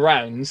thrown the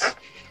rounds.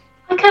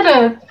 I could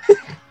have.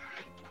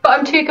 But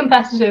I'm too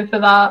competitive for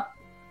that.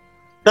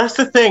 That's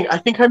the thing. I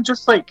think I'm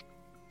just like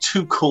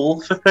too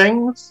cool for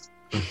things.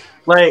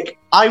 Like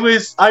I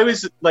was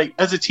like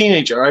as a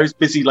teenager, I was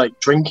busy like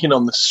drinking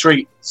on the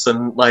streets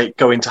and like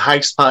going to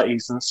house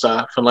parties and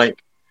stuff and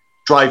like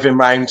driving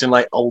around in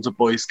like older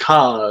boys'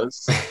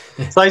 cars.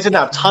 So I didn't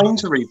have time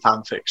to read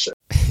fan fiction.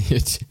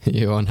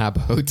 You're on Habbo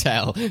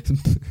Hotel.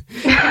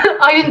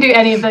 I didn't do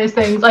any of those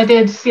things. I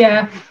didn't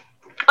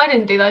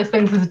do those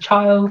things as a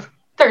child.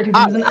 Don't do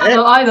them as an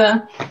adult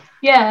either.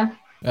 Yeah.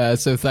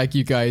 So thank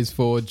you guys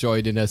for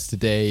joining us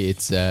today.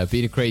 It's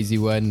been a crazy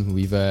one.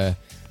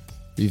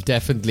 We've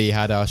definitely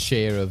had our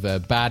share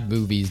of bad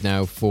movies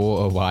now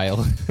for a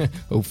while.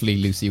 Hopefully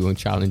Lucy won't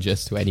challenge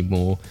us to any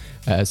more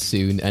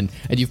soon. And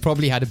you've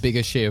probably had a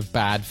bigger share of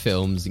bad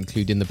films,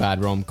 including the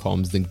bad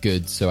rom-coms, than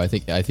good. So I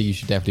think you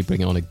should definitely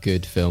bring on a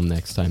good film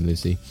next time,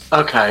 Lucy.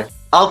 Okay,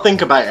 I'll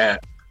think about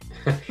it.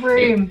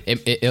 Room.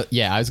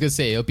 Yeah, I was going to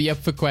say, it'll be up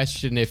for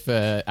question if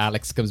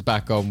Alex comes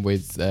back on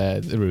with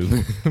The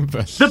Room.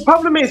 But the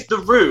problem is The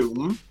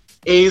Room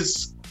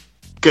is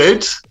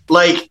good.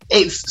 Like,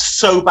 it's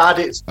so bad.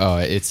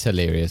 It's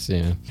hilarious,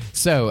 yeah.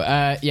 So,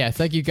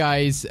 thank you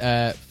guys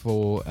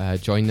for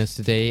joining us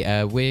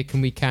today. Where can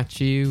we catch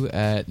you?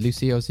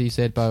 Lucy, also you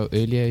said about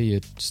earlier,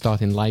 you're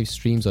starting live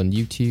streams on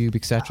YouTube,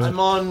 etc. I'm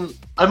on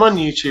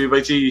YouTube.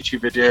 I do YouTube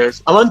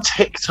videos. I'm on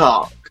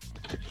TikTok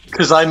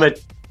because I'm a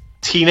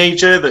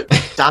teenager that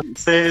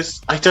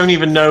dances. I don't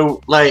even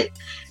know, like,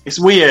 It's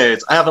weird.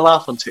 I have a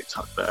laugh on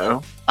TikTok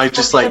though. I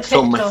just What's like your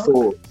film my TikTok?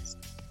 thoughts.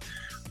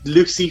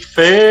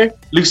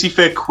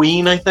 Lucifer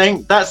Queen, I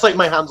think. That's like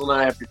my handle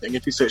on everything.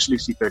 If you search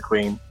Lucifer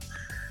Queen,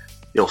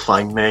 you'll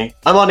find me.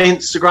 I'm on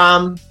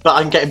Instagram, but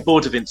I'm getting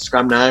bored of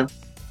Instagram now.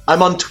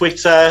 I'm on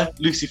Twitter,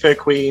 Lucifer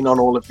Queen, on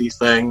all of these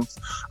things.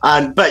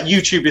 But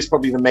YouTube is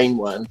probably the main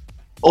one.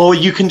 Or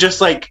you can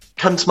just like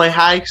come to my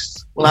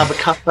house. We'll have a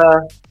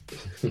cuppa.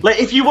 Like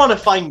if you want to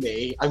find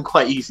me, I'm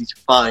quite easy to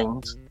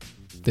find.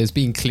 There's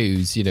been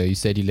clues, you know, you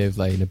said you live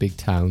like in a big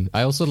town.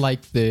 I also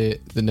like the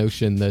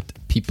notion that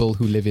people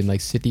who live in like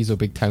cities or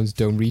big towns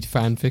don't read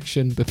fan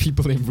fiction, but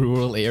people in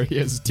rural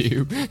areas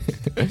do.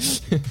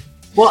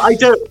 Well, I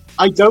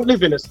don't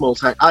live in a small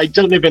town. I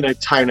don't live in a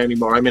town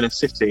anymore. I'm in a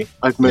city.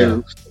 I've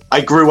moved. Yeah.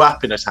 I grew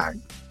up in a town.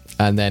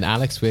 And then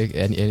Alex,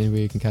 anywhere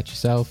you can catch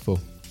yourself or?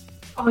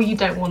 Oh, you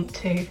don't want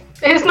to.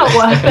 It's not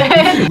worth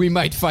it. We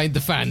might find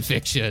the fan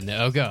fiction.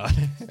 Oh god.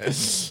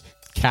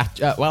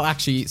 Well,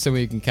 actually,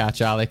 somewhere you can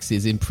catch Alex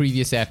is in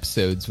previous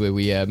episodes where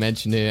we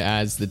mention her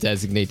as the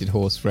designated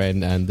horse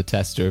friend and the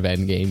tester of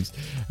endgames.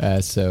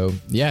 So,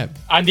 yeah.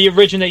 And the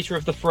originator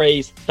of the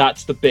phrase,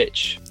 that's the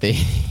bitch.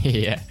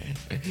 Yeah.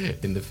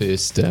 In the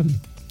first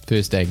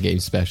endgame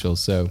special.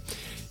 So,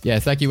 yeah,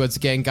 thank you once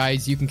again,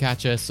 guys. You can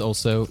catch us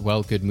also,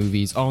 Well Good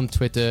Movies, on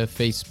Twitter,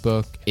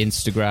 Facebook,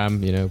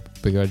 Instagram, you know,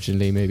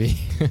 begrudgingly maybe.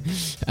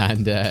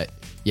 And,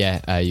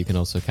 you can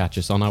also catch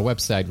us on our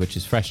website, which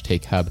is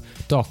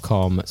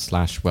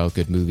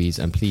freshtakehub.com/wellgoodmovies.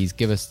 And please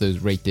give us those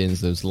ratings,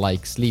 those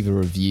likes, leave a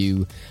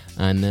review.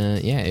 And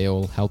it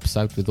all helps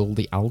out with all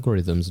the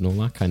algorithms and all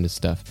that kind of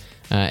stuff.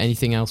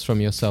 Anything else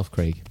from yourself,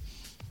 Craig?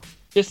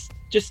 Just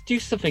do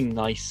something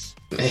nice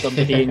for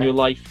somebody in your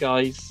life,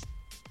 guys.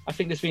 I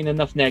think there's been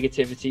enough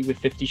negativity with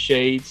 50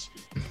 Shades.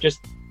 Just,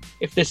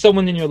 if there's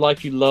someone in your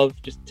life you love,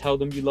 just tell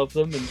them you love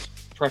them and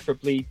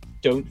preferably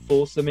don't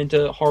force them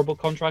into horrible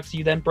contracts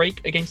you then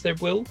break against their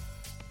will.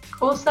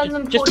 Or send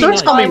them just don't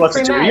tell me what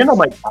to do. You're not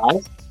my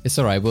dad. It's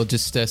all right. We'll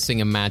just sing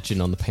Imagine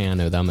on the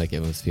piano. That'll make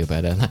us feel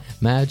better.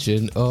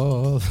 Imagine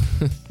all.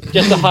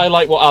 Just to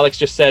highlight what Alex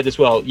just said as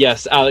well.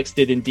 Yes, Alex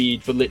did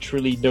indeed, for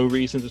literally no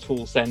reason at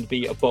all, send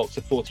me a box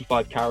of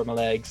 45 caramel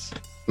eggs.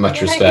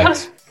 Much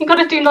respect. You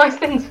gotta do nice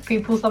things for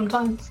people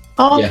sometimes.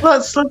 Oh, yeah.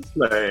 That's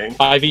lovely.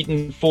 I've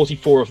eaten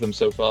 44 of them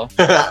so far.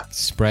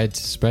 Spread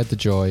the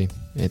joy.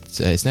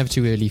 It's never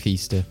too early for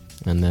Easter.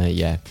 And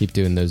keep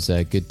doing those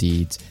good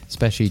deeds,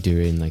 especially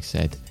during, like I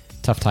said,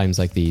 tough times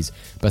like these.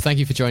 But thank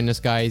you for joining us,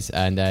 guys.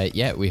 And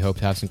we hope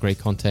to have some great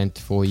content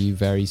for you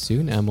very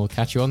soon. And we'll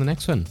catch you on the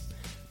next one.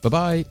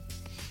 Bye-bye.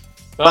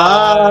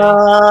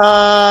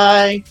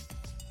 Bye.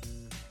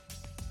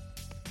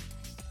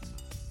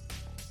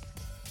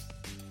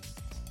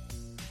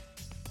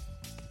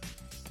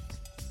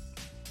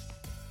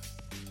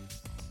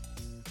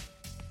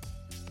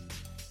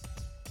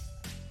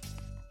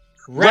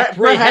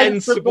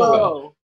 Reprehensible.